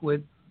into a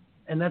liquid?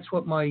 And that's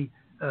what my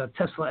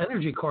Tesla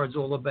Energy Card's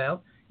all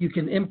about. You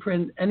can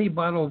imprint any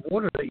bottle of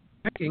water that you're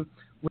drinking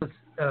with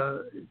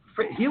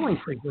healing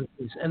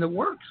frequencies, and it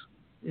works.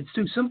 It's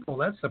too simple.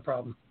 That's the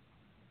problem.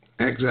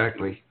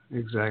 Exactly.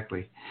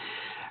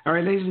 All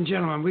right, ladies and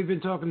gentlemen, we've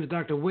been talking to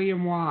Dr.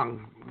 William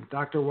Wong,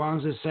 Dr.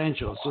 Wong's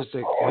Essentials.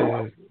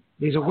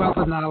 He's a wealth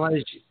of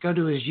knowledge. Go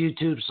to his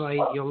YouTube site.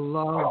 You'll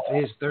love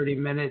his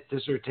 30-minute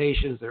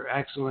dissertations. They're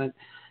excellent.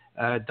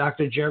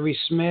 Dr. Jerry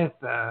Smith,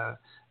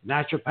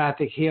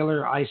 naturopathic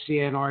healer,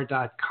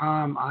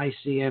 ICNR.com.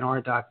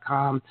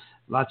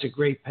 Lots of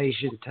great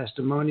patient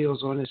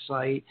testimonials on his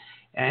site.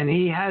 And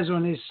he has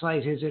on his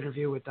site his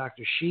interview with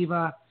Dr.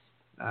 Shiva,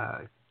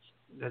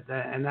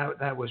 and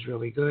that was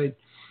really good.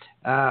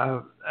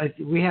 If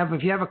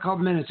you have a couple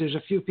minutes, there's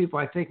a few people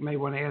I think may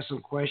want to ask some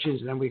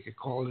questions, and then we could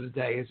call it a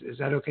day. Is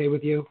that okay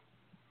with you?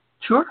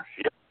 Sure.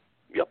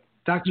 Yep.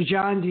 Dr.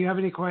 John, do you have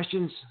any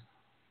questions?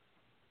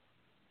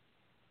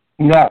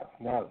 No,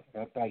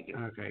 thank you.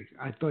 Okay,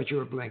 I thought you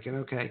were blinking.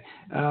 Okay.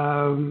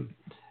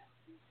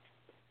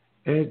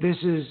 This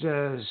is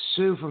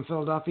Sue from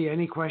Philadelphia.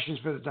 Any questions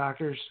for the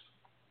doctors?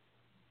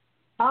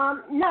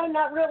 No,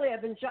 not really.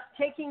 I've been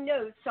taking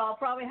notes, so I'll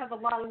probably have a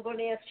lot I'm going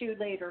to ask you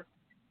later.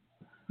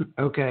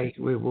 Okay,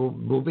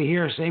 we'll be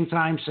here same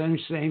time,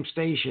 same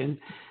station,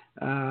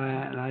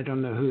 and I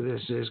don't know who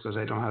this is because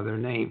I don't have their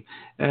name.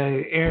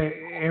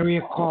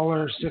 Area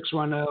caller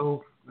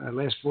 610,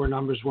 last 4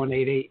 numbers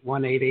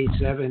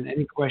 1887.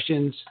 Any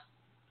questions?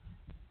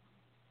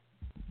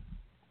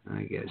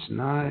 I guess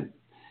not.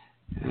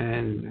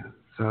 And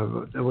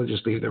so we'll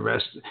just leave the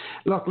rest.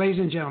 Look, ladies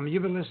and gentlemen,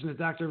 you've been listening to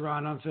Dr.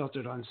 Ron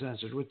Unfiltered,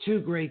 Uncensored with 2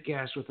 great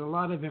guests with a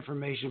lot of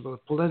information,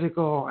 both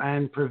political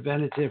and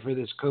preventative for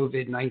this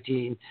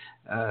COVID-19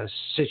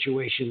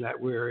 situation that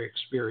we're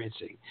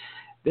experiencing.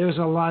 There's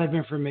a lot of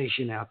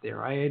information out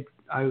there. I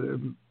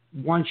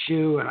want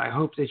you, and I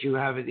hope that you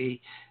have the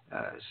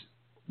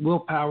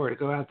willpower to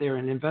go out there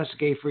and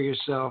investigate for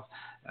yourself.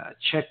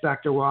 Check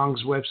Dr.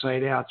 Wong's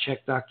website out.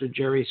 Check Dr.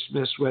 Jerry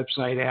Smith's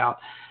website out.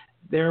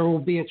 There will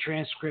be a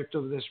transcript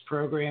of this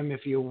program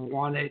if you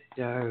want it.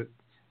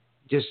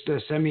 Just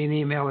send me an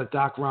email at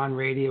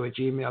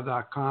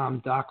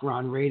docronradio@gmail.com,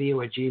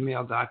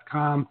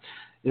 docronradio@gmail.com.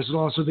 This will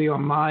also be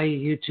on my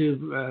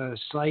YouTube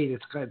site.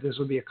 This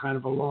will be a kind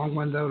of a long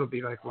one, though. It'll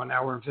be like 1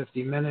 hour and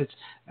 50 minutes.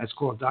 That's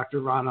called Dr.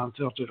 Ron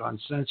Unfiltered,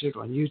 Uncensored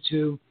on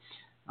YouTube.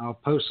 I'll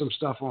post some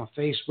stuff on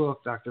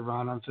Facebook, Dr.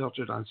 Ron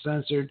Unfiltered,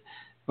 Uncensored.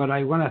 But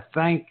I want to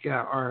thank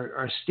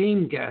our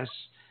esteemed guests.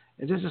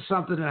 This is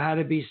something that had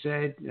to be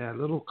said, a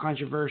little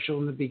controversial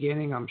in the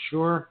beginning, I'm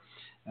sure,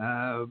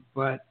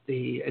 but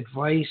the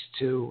advice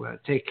to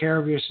take care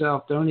of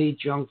yourself, don't eat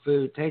junk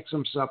food, take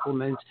some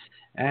supplements,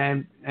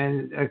 and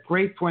a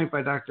great point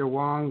by Dr.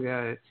 Wong,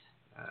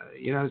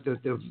 you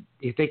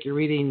think you're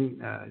eating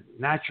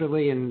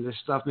naturally, and this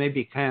stuff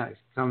maybe kind of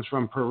comes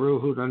from Peru,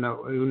 who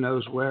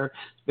knows where.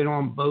 It's been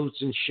on boats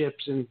and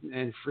ships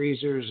and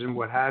freezers and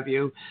what have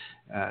you.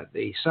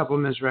 The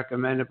supplements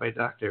recommended by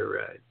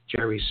Dr.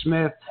 Jerry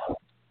Smith.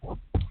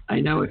 I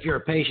know if you're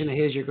a patient of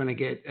his, you're going to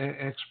get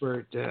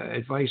expert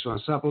advice on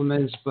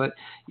supplements, but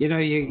you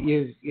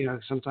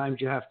sometimes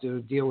you have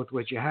to deal with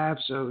what you have.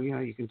 So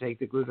you can take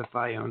the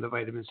glutathione, the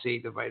vitamin C,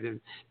 the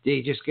vitamin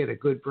D. Just get a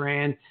good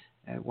brand,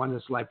 one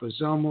that's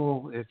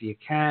liposomal if you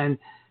can,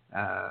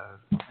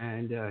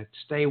 and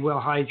stay well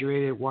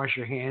hydrated. Wash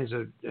your hands.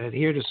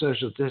 Adhere to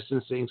social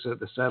distancing so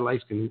the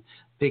satellites can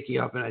pick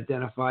you up and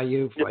identify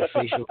you by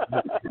facial.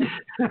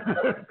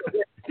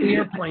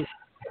 Airplane.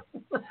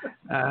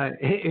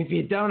 If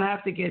you don't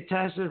have to get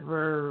tested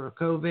for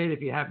COVID,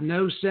 if you have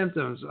no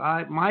symptoms,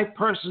 my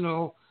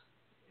personal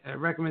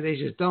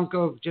recommendation is don't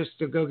go just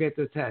to go get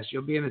the test.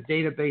 You'll be in a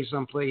database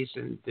someplace,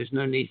 and there's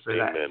no need for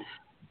that. Amen.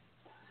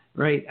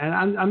 Right,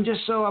 and I'm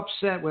just so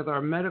upset with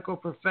our medical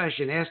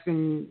profession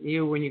asking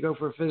you when you go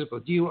for a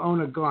physical, do you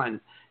own a gun?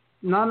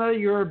 None of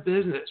your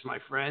business, my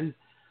friend.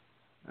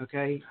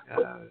 Okay.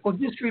 Well,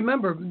 just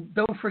remember,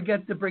 don't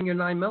forget to bring your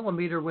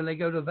 9mm when they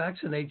go to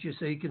vaccinate you,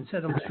 so you can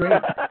set them straight.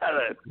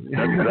 That's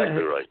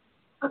exactly right.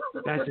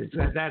 That's it.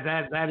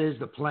 That is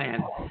the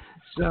plan.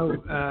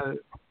 So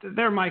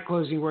they're my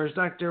closing words,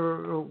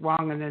 Dr.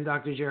 Wong, and then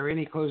Dr. Jerry.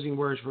 Any closing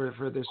words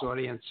for this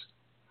audience?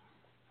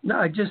 No,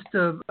 I just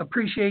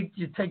appreciate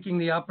you taking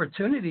the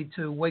opportunity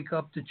to wake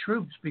up the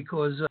troops,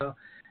 because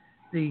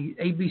the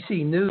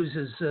ABC News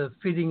is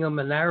feeding them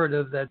a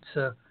narrative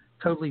that's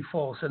totally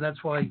false, and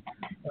that's why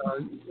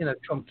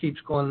Trump keeps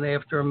going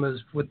after them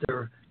with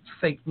their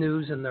fake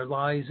news and their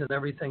lies and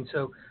everything.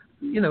 So,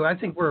 I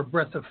think we're a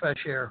breath of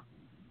fresh air.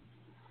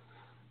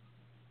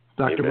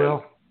 Dr. Amen.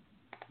 Will?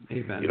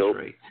 Amen.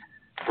 Great.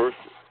 First,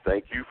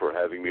 thank you for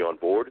having me on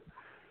board.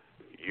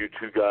 You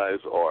two guys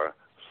are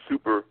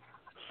super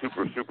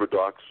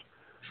docs,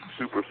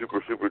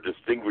 super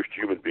distinguished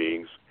human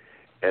beings,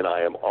 and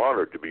I am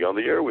honored to be on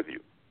the air with you.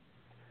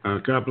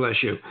 God bless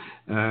you.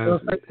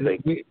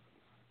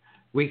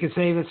 We could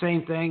say the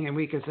same thing, and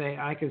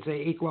I can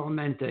say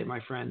equalmente, my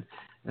friend.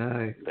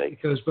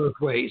 It goes both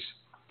ways.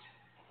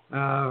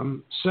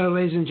 So,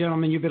 ladies and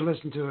gentlemen, you've been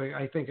listening to,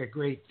 I think, a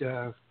great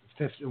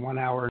 51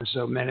 hour and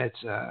so minutes.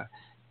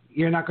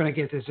 You're not going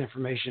to get this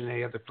information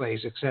any other place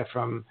except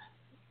from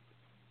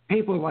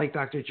people like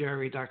Dr.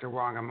 Jerry, Dr.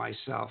 Wong, and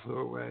myself,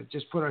 who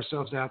just put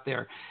ourselves out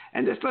there.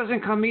 And this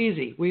doesn't come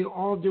easy. We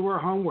all do our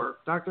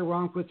homework. Dr.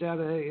 Wong puts out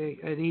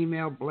an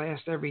email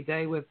blast every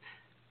day with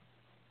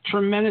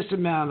tremendous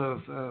amount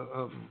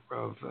of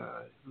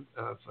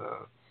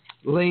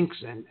links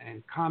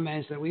and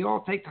comments that we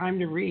all take time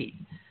to read.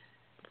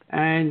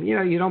 And,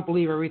 you don't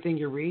believe everything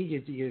you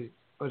read,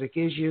 but it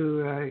gives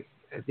you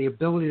the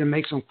ability to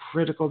make some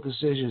critical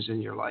decisions in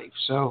your life.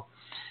 So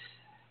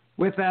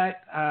with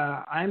that,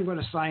 I'm going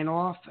to sign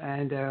off,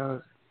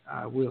 and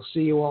we'll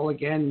see you all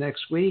again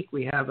next week.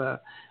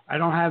 I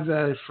don't have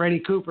Freddie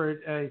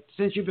Cooper.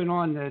 Since you've been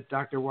on,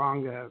 Dr.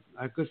 Wong,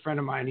 a good friend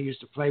of mine who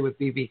used to play with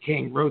B.B.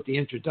 King wrote the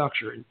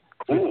introduction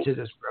to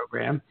this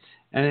program.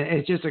 And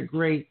it's just a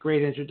great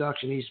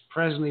introduction. He's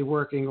presently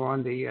working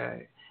on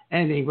the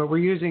ending, but we're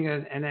using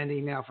an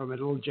ending now from a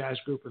little jazz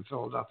group in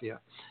Philadelphia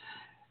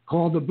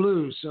called The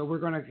Blues. So we're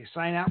going to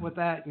sign out with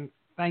that. And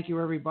thank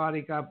you,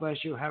 everybody. God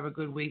bless you. Have a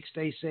good week.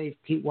 Stay safe.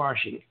 Keep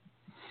washing.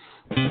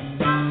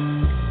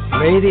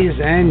 Ladies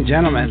and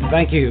gentlemen,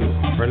 thank you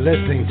for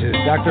listening to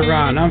Dr.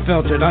 Ron,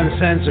 Unfiltered,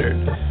 Uncensored,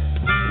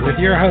 with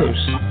your host,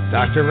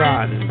 Dr.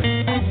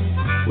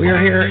 Ron. We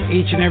are here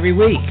each and every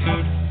week.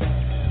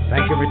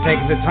 Thank you for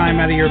taking the time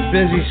out of your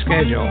busy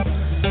schedule.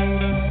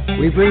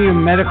 We bring you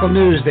medical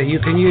news that you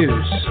can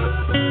use.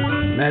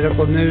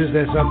 Medical news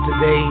that's up to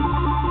date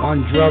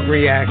on drug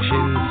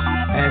reactions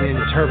and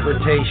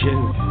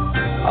interpretation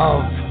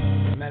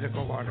of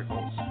medical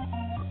articles.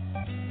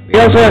 We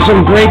also have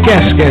some great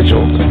guests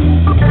scheduled.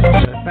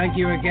 So thank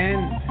you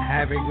again.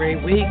 Have a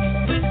great week.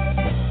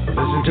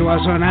 Listen to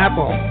us on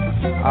Apple,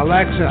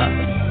 Alexa,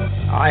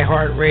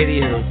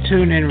 iHeartRadio,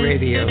 TuneIn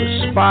Radio,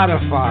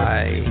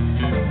 Spotify,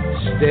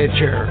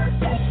 Stitcher.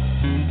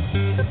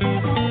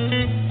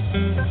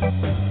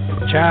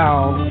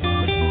 Ciao.